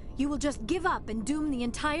away? You will just give up and doom the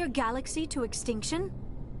entire galaxy to extinction?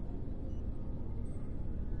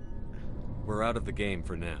 We're out of the game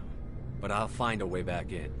for now, but I'll find a way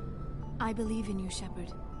back in. I believe in you,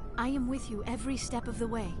 Shepard. I am with you every step of the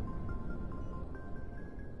way.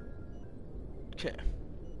 Okay.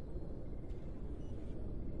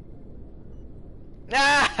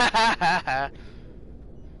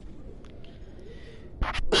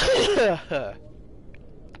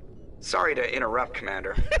 Sorry to interrupt,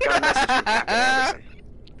 Commander. Got a message from Captain Anderson.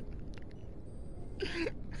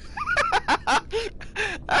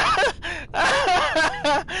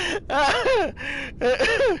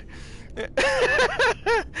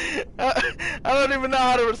 I don't even know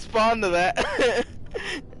how to respond to that.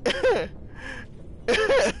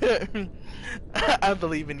 I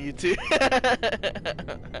believe in you too.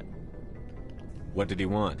 What did he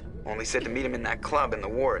want? Only said to meet him in that club in the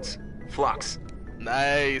wards. Flux.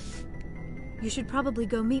 Nice. You should probably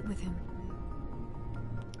go meet with him.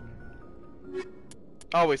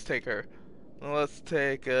 Always take her. Let's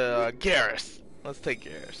take Garrus. Let's take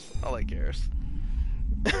Garrus. I like Garrus.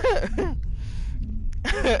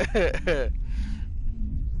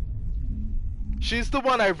 She's the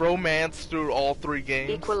one I romanced through all 3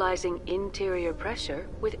 games. Equalizing interior pressure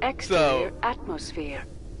with exterior atmosphere.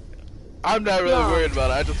 I'm not really worried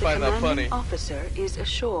about it. I just find that funny. The officer is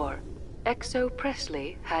ashore. Exo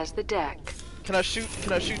Presley has the deck. Can I shoot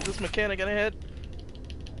this mechanic in the head?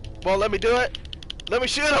 Well, let me do it. Let me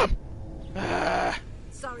shoot him.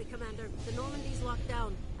 Sorry, Commander. The Normandy's locked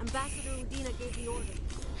down. Ambassador Udina gave the order.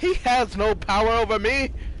 He has no power over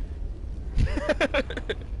me.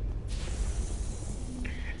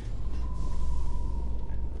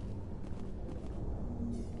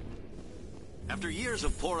 After years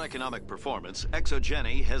of poor economic performance,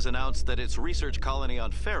 ExoGeni has announced that its research colony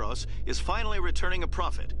on Pharos is finally returning a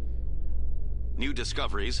profit. New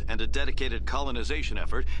discoveries and a dedicated colonization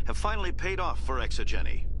effort have finally paid off for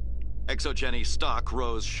ExoGeni. ExoGeni's stock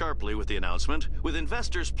rose sharply with the announcement, with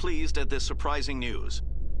investors pleased at this surprising news.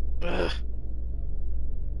 Ugh.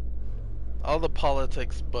 All the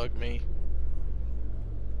politics bug me.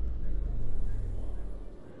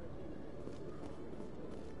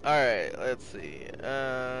 Alright, let's see.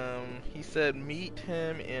 He said meet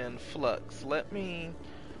him in Flux. Let me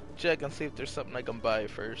check and see if there's something I can buy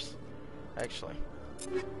first. Actually.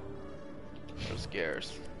 There's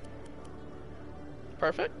Garrus.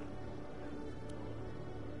 Perfect.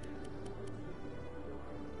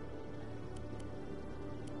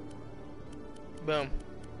 Boom.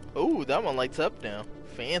 Ooh, that one lights up now.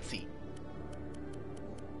 Fancy.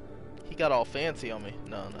 He got all fancy on me.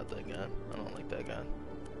 No, not that gun. I don't like that gun.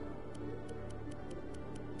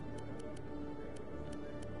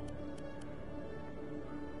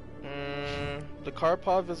 The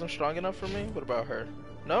Karpov isn't strong enough for me? What about her?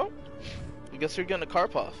 No? I guess you're getting a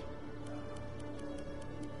Karpov.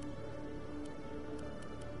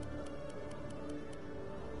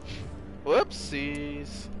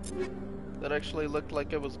 Whoopsies. That actually looked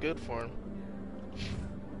like it was good for him.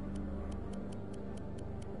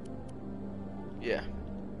 Yeah.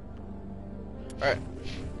 Alright.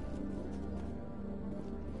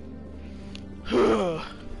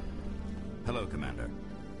 Hello, Commander.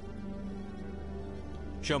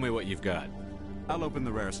 Show me what you've got. I'll open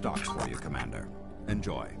the rare stocks for you, Commander.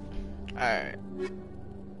 Enjoy. Alright.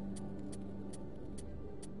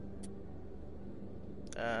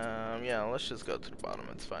 Yeah, let's just go to the bottom,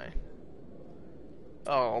 it's fine.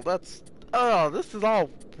 Oh, this is all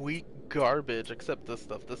weak garbage, except this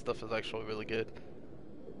stuff. This stuff is actually really good.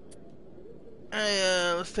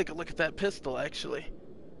 Let's take a look at that pistol, actually.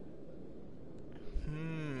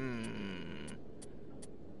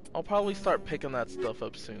 I'll probably start picking that stuff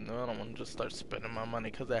up soon, though. I don't want to just start spending my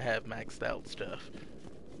money because I have maxed out stuff.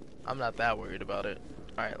 I'm not that worried about it.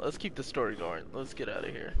 Alright, let's keep the story going. Let's get out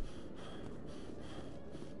of here.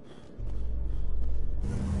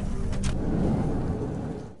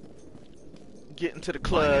 Get into the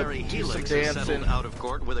club, Binary do some Helix has dancing. settled out of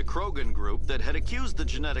court with a Krogan group that had accused the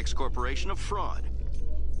Genetics Corporation of fraud.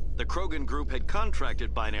 The Krogan group had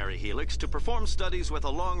contracted Binary Helix to perform studies with a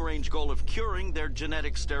long-range goal of curing their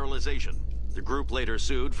genetic sterilization. The group later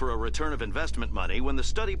sued for a return of investment money when the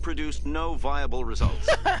study produced no viable results.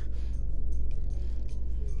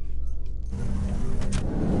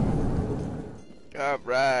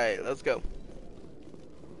 Alright, let's go.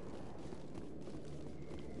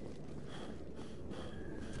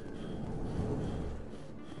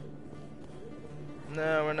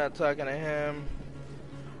 No, we're not talking to him.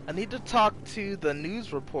 I need to talk to the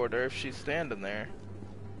news reporter if she's standing there.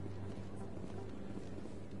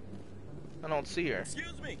 I don't see her.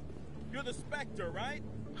 Excuse me, you're the Spectre, right?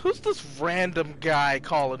 Who's this random guy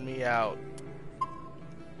calling me out?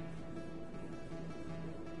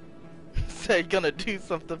 Say gonna do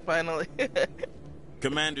something finally.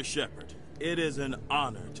 Commander Shepard, it is an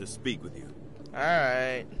honor to speak with you.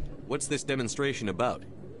 Alright. What's this demonstration about?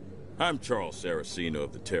 I'm Charles Saraceno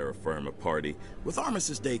of the Terra Firma Party. With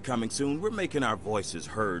Armistice Day coming soon, we're making our voices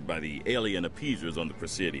heard by the alien appeasers on the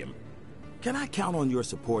Presidium. Can I count on your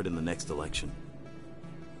support in the next election?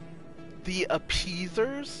 The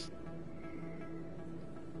appeasers?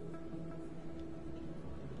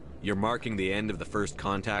 You're marking the end of the First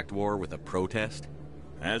Contact War with a protest?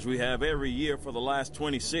 As we have every year for the last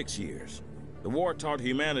 26 years. The war taught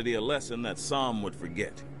humanity a lesson that some would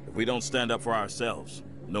forget. If we don't stand up for ourselves,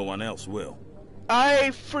 no one else will.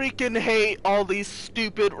 I freaking hate all these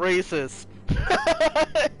stupid racists.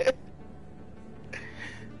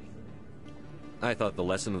 I thought the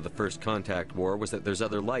lesson of the First Contact War was that there's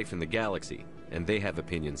other life in the galaxy, and they have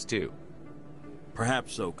opinions too.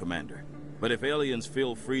 Perhaps so, Commander. But if aliens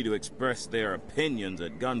feel free to express their opinions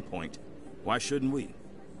at gunpoint, why shouldn't we?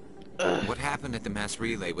 What happened at the mass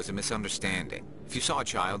relay was a misunderstanding. If you saw a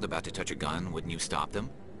child about to touch a gun, wouldn't you stop them?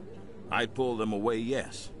 I'd pull them away,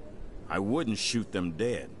 yes. I wouldn't shoot them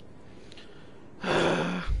dead.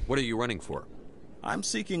 What are you running for? I'm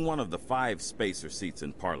seeking one of the 5 spacer seats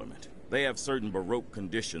in Parliament. They have certain Baroque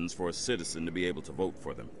conditions for a citizen to be able to vote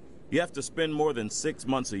for them. You have to spend more than 6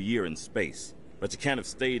 months a year in space, but you can't have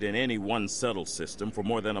stayed in any one settled system for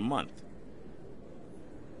more than a month.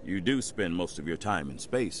 You do spend most of your time in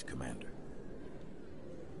space, Commander.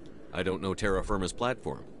 I don't know Terra Firma's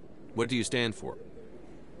platform. What do you stand for?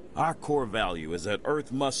 Our core value is that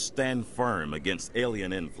Earth must stand firm against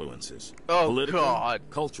alien influences. Oh, politically, God.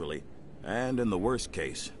 culturally, and in the worst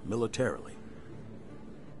case, militarily.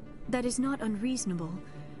 That is not unreasonable,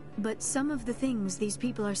 but some of the things these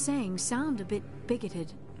people are saying sound a bit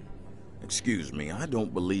bigoted. Excuse me, I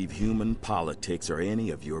don't believe human politics are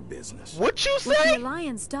any of your business. What you What the say?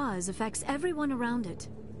 Alliance does affects everyone around it.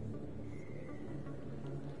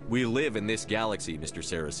 We live in this galaxy, Mr.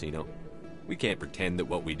 Saraceno. We can't pretend that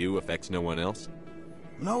what we do affects no one else.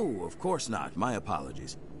 No, of course not. My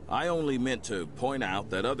apologies. I only meant to point out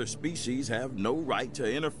that other species have no right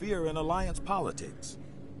to interfere in Alliance politics.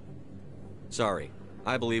 Sorry.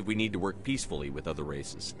 I believe we need to work peacefully with other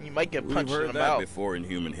races. You might get We've punched in heard the that mouth. before in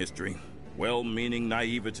human history. Well-meaning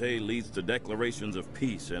naivete leads to declarations of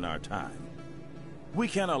peace in our time. We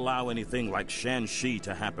can't allow anything like Shanxi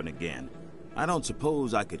to happen again. I don't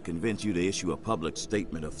suppose I could convince you to issue a public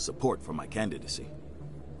statement of support for my candidacy.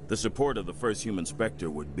 The support of the first human Spectre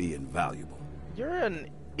would be invaluable. You're an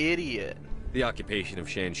idiot. The occupation of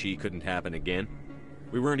Shanxi couldn't happen again.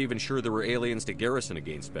 We weren't even sure there were aliens to garrison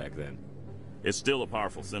against back then. It's still a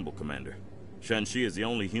powerful symbol, Commander. Shanxi is the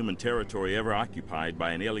only human territory ever occupied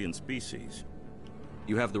by an alien species.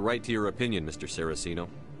 You have the right to your opinion, Mr. Saraceno,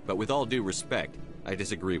 but with all due respect, I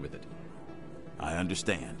disagree with it. I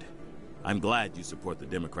understand. I'm glad you support the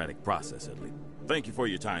democratic process, at least. Thank you for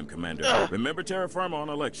your time, Commander. Remember Terra Firma on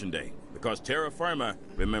Election Day, because Terra Firma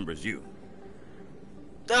remembers you.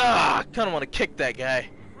 I kind of want to kick that guy.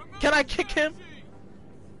 Can I kick him?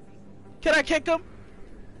 Can I kick him?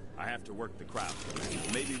 I have to work the crowd.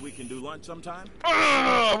 Maybe we can do lunch sometime?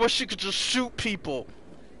 I wish you could just shoot people.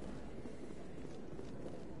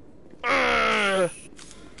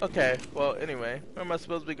 Okay, well, anyway, where am I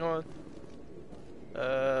supposed to be going?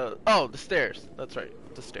 Oh, the stairs. That's right,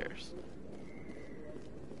 the stairs.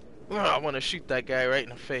 I want to shoot that guy right in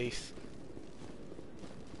the face.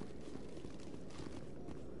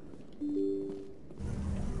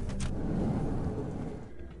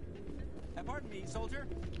 Pardon me, soldier.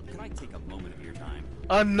 Can I take a moment of your time?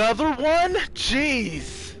 Another one?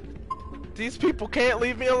 Jeez. These people can't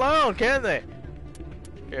leave me alone, can they?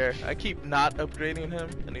 Here, I keep not upgrading him.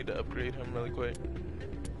 I need to upgrade him really quick.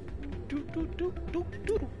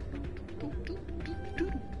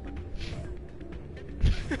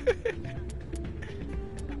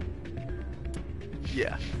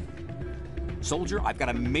 Yeah. Soldier, I've got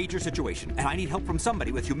a major situation, and I need help from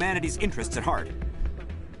somebody with humanity's interests at heart.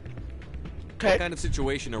 What kind of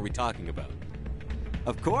situation are we talking about?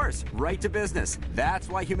 Of course, right to business. That's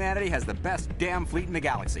why humanity has the best damn fleet in the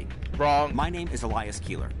galaxy. Wrong. My name is Elias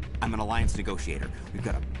Keeler. I'm an alliance negotiator. We've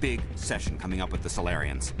got a big session coming up with the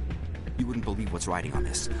Solarians. You wouldn't believe what's riding on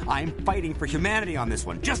this. I'm fighting for humanity on this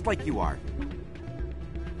one, just like you are.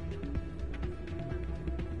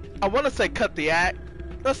 I want to say cut the act.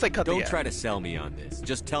 Let's say cut the act. Don't try to sell me on this.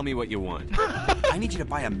 Just tell me what you want. I need you to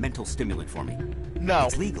buy a mental stimulant for me. No.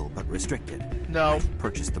 It's legal, but restricted. No. I've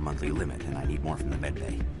purchased the monthly limit, and I need more from the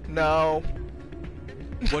medbay. No.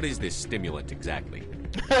 What is this stimulant exactly?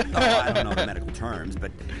 I don't know the medical terms,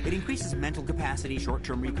 but it increases mental capacity,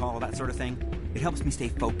 short-term recall, that sort of thing. It helps me stay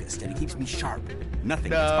focused, and it keeps me sharp.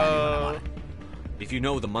 Nothing gets by me when I'm on it. If you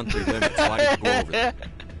know the monthly limits, why did you go over them?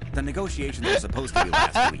 The negotiations were supposed to be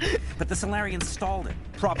last week, but the Solarians stalled it,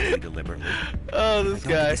 probably deliberately. Oh, this if I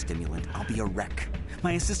don't guy. get the stimulant, I'll be a wreck.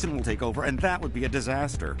 My assistant will take over, and that would be a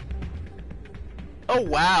disaster. Oh,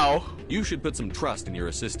 wow. You should put some trust in your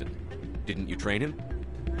assistant. Didn't you train him?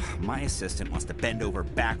 My assistant wants to bend over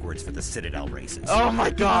backwards for the Citadel races. Oh my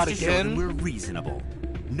God, he wants to show them again? we're reasonable.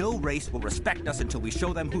 No race will respect us until we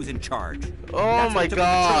show them who's in charge. Oh That's my what it took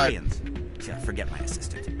God. with the Turians. Yeah, forget my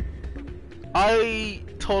assistant. I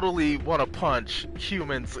totally want to punch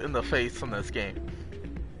humans in the face in this game.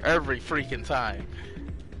 Every freaking time.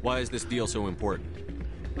 Why is this deal so important?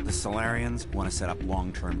 The Solarians want to set up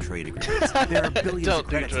long-term trade agreements. There are billions of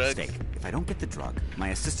credits at stake. If I don't get the drug, my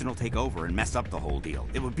assistant will take over and mess up the whole deal.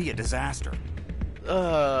 It would be a disaster.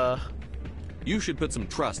 You should put some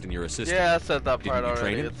trust in your assistant. Yeah, I said that part Didn't you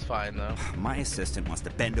train already. him? It's fine, though. My assistant wants to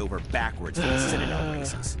bend over backwards for the Citadel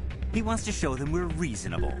races. He wants to show them we're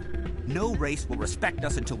reasonable. No race will respect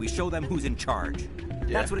us until we show them who's in charge. Yeah.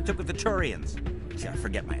 That's what it took with the Turians. Yeah,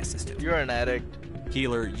 forget my assistant. You're an addict.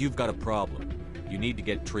 Keeler, you've got a problem. You need to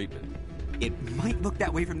get treatment. It might look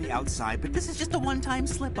that way from the outside, but this is just a one-time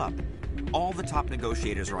slip-up. All the top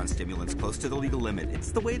negotiators are on stimulants close to the legal limit.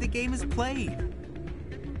 It's the way the game is played.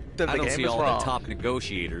 Then I the don't game see is all wrong. the top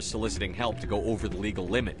negotiators soliciting help to go over the legal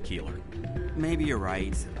limit, Keeler. Maybe you're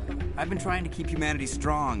right. I've been trying to keep humanity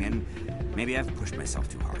strong, and maybe I've pushed myself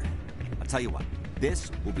too hard. I'll tell you what,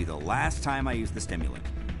 this will be the last time I use the stimulant.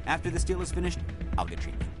 After this deal is finished, I'll get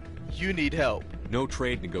treatment. You need help. No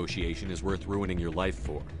trade negotiation is worth ruining your life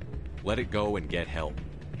for. Let it go and get help.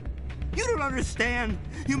 You don't understand.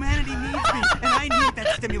 Humanity needs me, and I need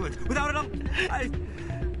that stimulant. Without it, I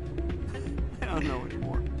don't know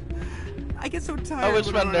anymore. I get so tired. I wish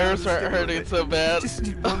when my I'm on nerves the weren't stimulant. hurting so bad. Just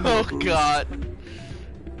need one more Oh, boost. God.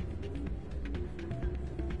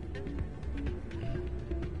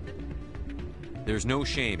 There's no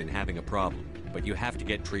shame in having a problem, but you have to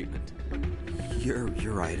get treatment. You're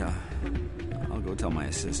right. I'll go tell my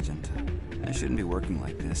assistant. I shouldn't be working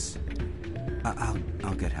like this.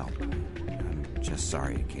 I'll get help. I'm just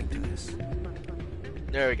sorry it came to this.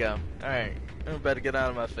 There we go. Alright. I better get out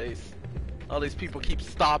of my face. All these people keep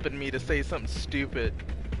stopping me to say something stupid.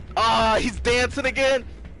 Ah, he's dancing again!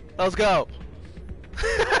 Let's go.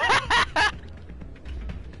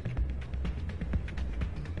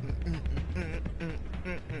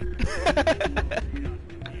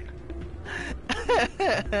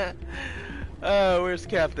 Oh, where's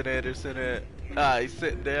Captain Anderson at? Ah, he's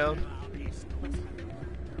sitting down.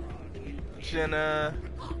 Jenna.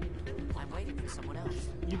 I'm waiting for someone else.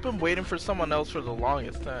 You've been waiting for someone else for the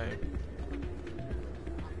longest time.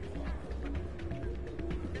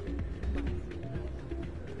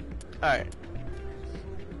 Alright.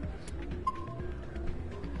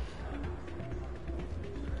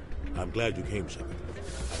 I'm glad you came, Shepard.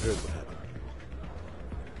 I heard what happened.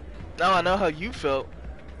 Now I know how you felt.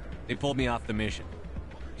 They pulled me off the mission.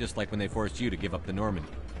 Just like when they forced you to give up the Normandy.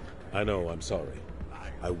 I know, I'm sorry.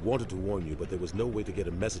 I wanted to warn you, but there was no way to get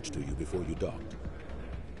a message to you before you docked.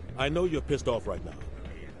 I know you're pissed off right now,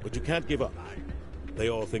 but you can't give up. They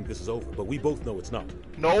all think this is over, but we both know it's not.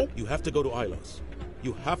 No. You have to go to Ilos.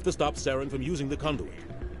 You have to stop Saren from using the conduit.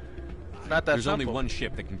 Not that There's simple. only one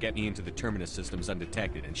ship that can get me into the Terminus systems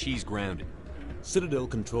undetected, and she's grounded. Citadel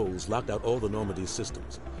controls locked out all the Normandy's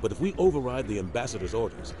systems, but if we override the Ambassador's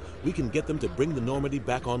orders, we can get them to bring the Normandy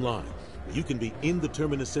back online. You can be in the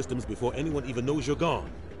Terminus systems before anyone even knows you're gone.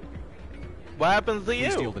 What happens to If we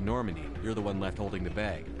you? steal the Normandy, you're the one left holding the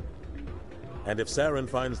bag. And if Saren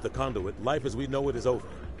finds the conduit, life as we know it is over.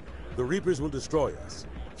 The Reapers will destroy us.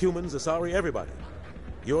 Humans, Asari, everybody.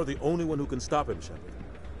 You're the only one who can stop him, Shepard.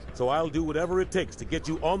 So I'll do whatever it takes to get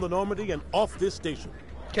you on the Normandy and off this station.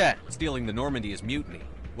 Okay. Stealing the Normandy is mutiny.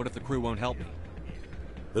 What if the crew won't help me?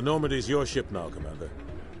 The Normandy's your ship now, Commander.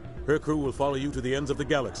 Her crew will follow you to the ends of the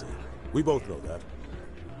galaxy. We both know that.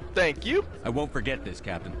 Thank you. I won't forget this,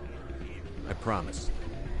 Captain. I promise.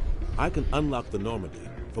 I can unlock the Normandy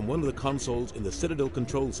from one of the consoles in the Citadel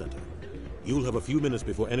Control Center. You'll have a few minutes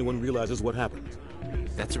before anyone realizes what happened.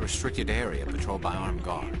 That's a restricted area patrolled by armed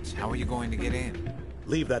guards. How are you going to get in?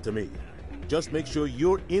 Leave that to me. Just make sure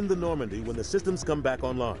you're in the Normandy when the systems come back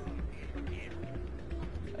online.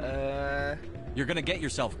 You're gonna get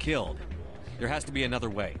yourself killed. There has to be another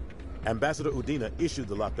way. Ambassador Udina issued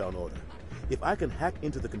the lockdown order. If I can hack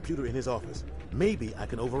into the computer in his office, maybe I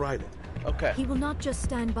can override it. Okay. He will not just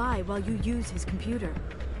stand by while you use his computer.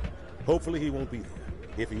 Hopefully he won't be there.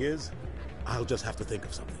 If he is, I'll just have to think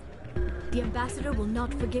of something. The Ambassador will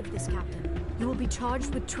not forgive this, Captain. You will be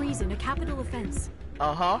charged with treason, a capital offense.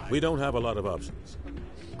 We don't have a lot of options.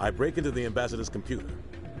 I break into the Ambassador's computer,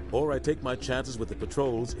 or I take my chances with the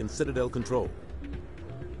patrols in Citadel Control.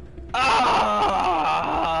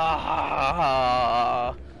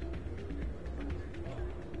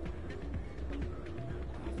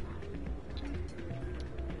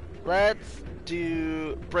 Let's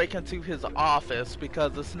break into his office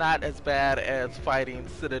because it's not as bad as fighting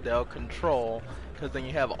Citadel Control, because then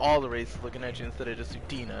you have all the races looking at you instead of just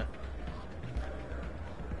Udina.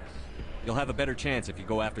 You'll have a better chance if you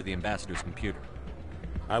go after the Ambassador's computer.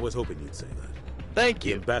 I was hoping you'd say that. Thank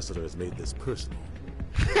you. The Ambassador has made this personal.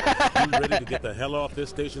 You ready to get the hell off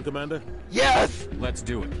this station, Commander? Yes! Let's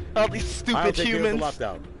do it. All these stupid I'll take humans. care of the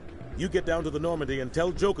lockdown. You get down to the Normandy and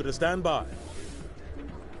tell Joker to stand by.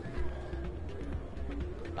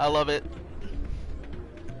 I love it.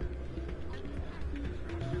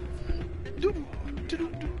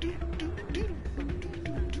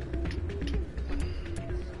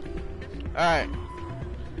 Alright.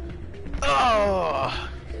 Oh!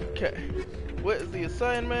 Okay. What is the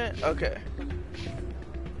assignment? Okay.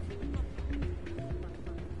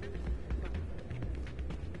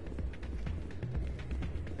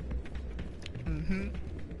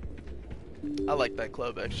 I like that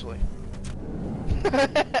club, actually.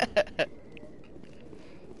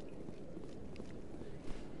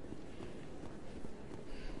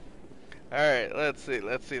 Alright, let's see.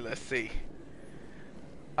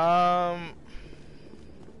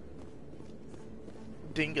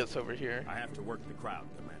 Dingus over here. I have to work the crowd,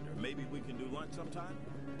 Commander. Maybe we can do lunch sometime?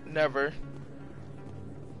 Never.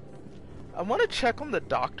 I want to check on the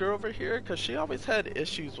doctor over here, because she always had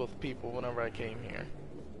issues with people whenever I came here.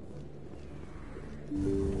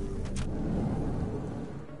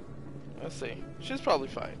 Let's see. She's probably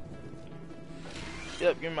fine.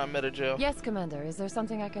 Yep, you're my meta-jail. Yes, Commander. Is there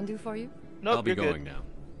something I can do for you? Nope, I'll be you're going good. now.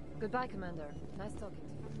 Goodbye, Commander. Nice talking to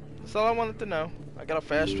you. That's all I wanted to know. I gotta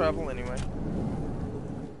fast travel anyway.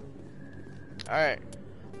 Alright.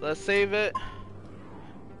 Let's save it.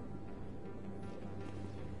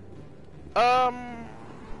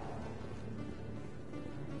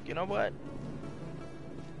 You know what?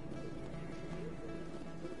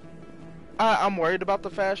 I'm worried about the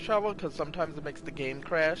fast travel because sometimes it makes the game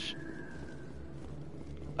crash.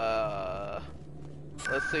 Let's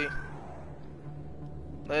see.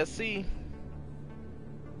 Let's see.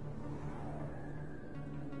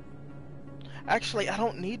 Actually, I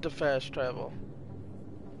don't need to fast travel.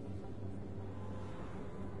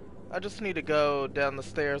 I just need to go down the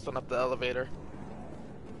stairs and up the elevator.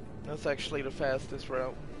 That's actually the fastest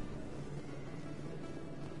route.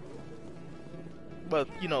 But,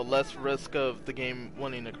 you know, less risk of the game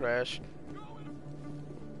wanting to crash.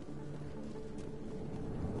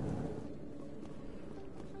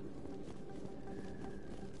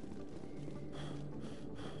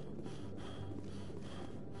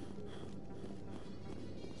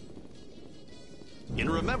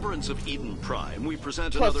 remembrance of Eden Prime, we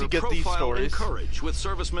present Plus, another you get these profile in stories. courage with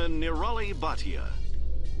serviceman Nirali Bhatia.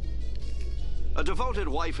 A devoted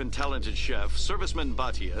wife and talented chef, serviceman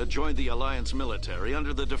Bhatia joined the Alliance military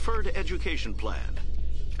under the Deferred Education Plan.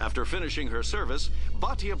 After finishing her service,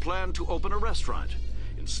 Bhatia planned to open a restaurant.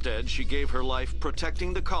 Instead, she gave her life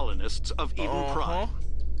protecting the colonists of Eden Prime.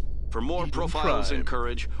 For more profiles in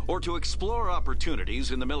courage, or to explore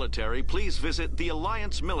opportunities in the military, please visit the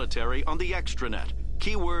Alliance Military on the extranet.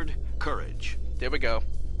 Keyword, courage. There we go.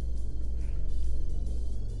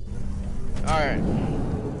 Alright.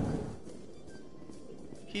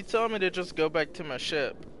 He told me to just go back to my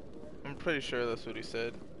ship. I'm pretty sure that's what he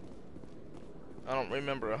said. I don't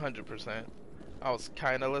remember 100%. I was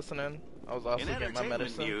kinda listening. I was also In getting my entertainment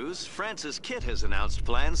medicine. news, Francis Kitt has announced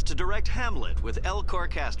plans to direct Hamlet with Elcor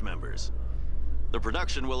cast members. The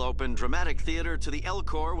production will open dramatic theater to the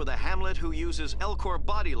Elcor with a Hamlet who uses Elcor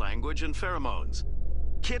body language and pheromones.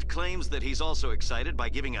 Kitt claims that he's also excited by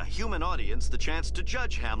giving a human audience the chance to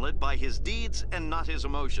judge Hamlet by his deeds and not his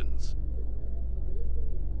emotions.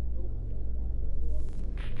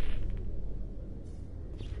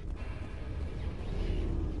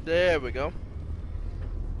 There we go.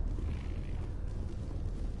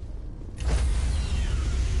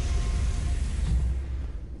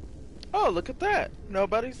 Oh, look at that.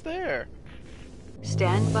 Nobody's there.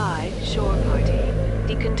 Stand by, shore party.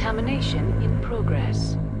 Decontamination in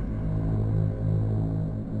progress.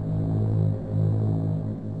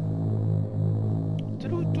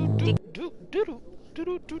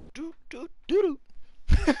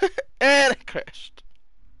 And it crashed.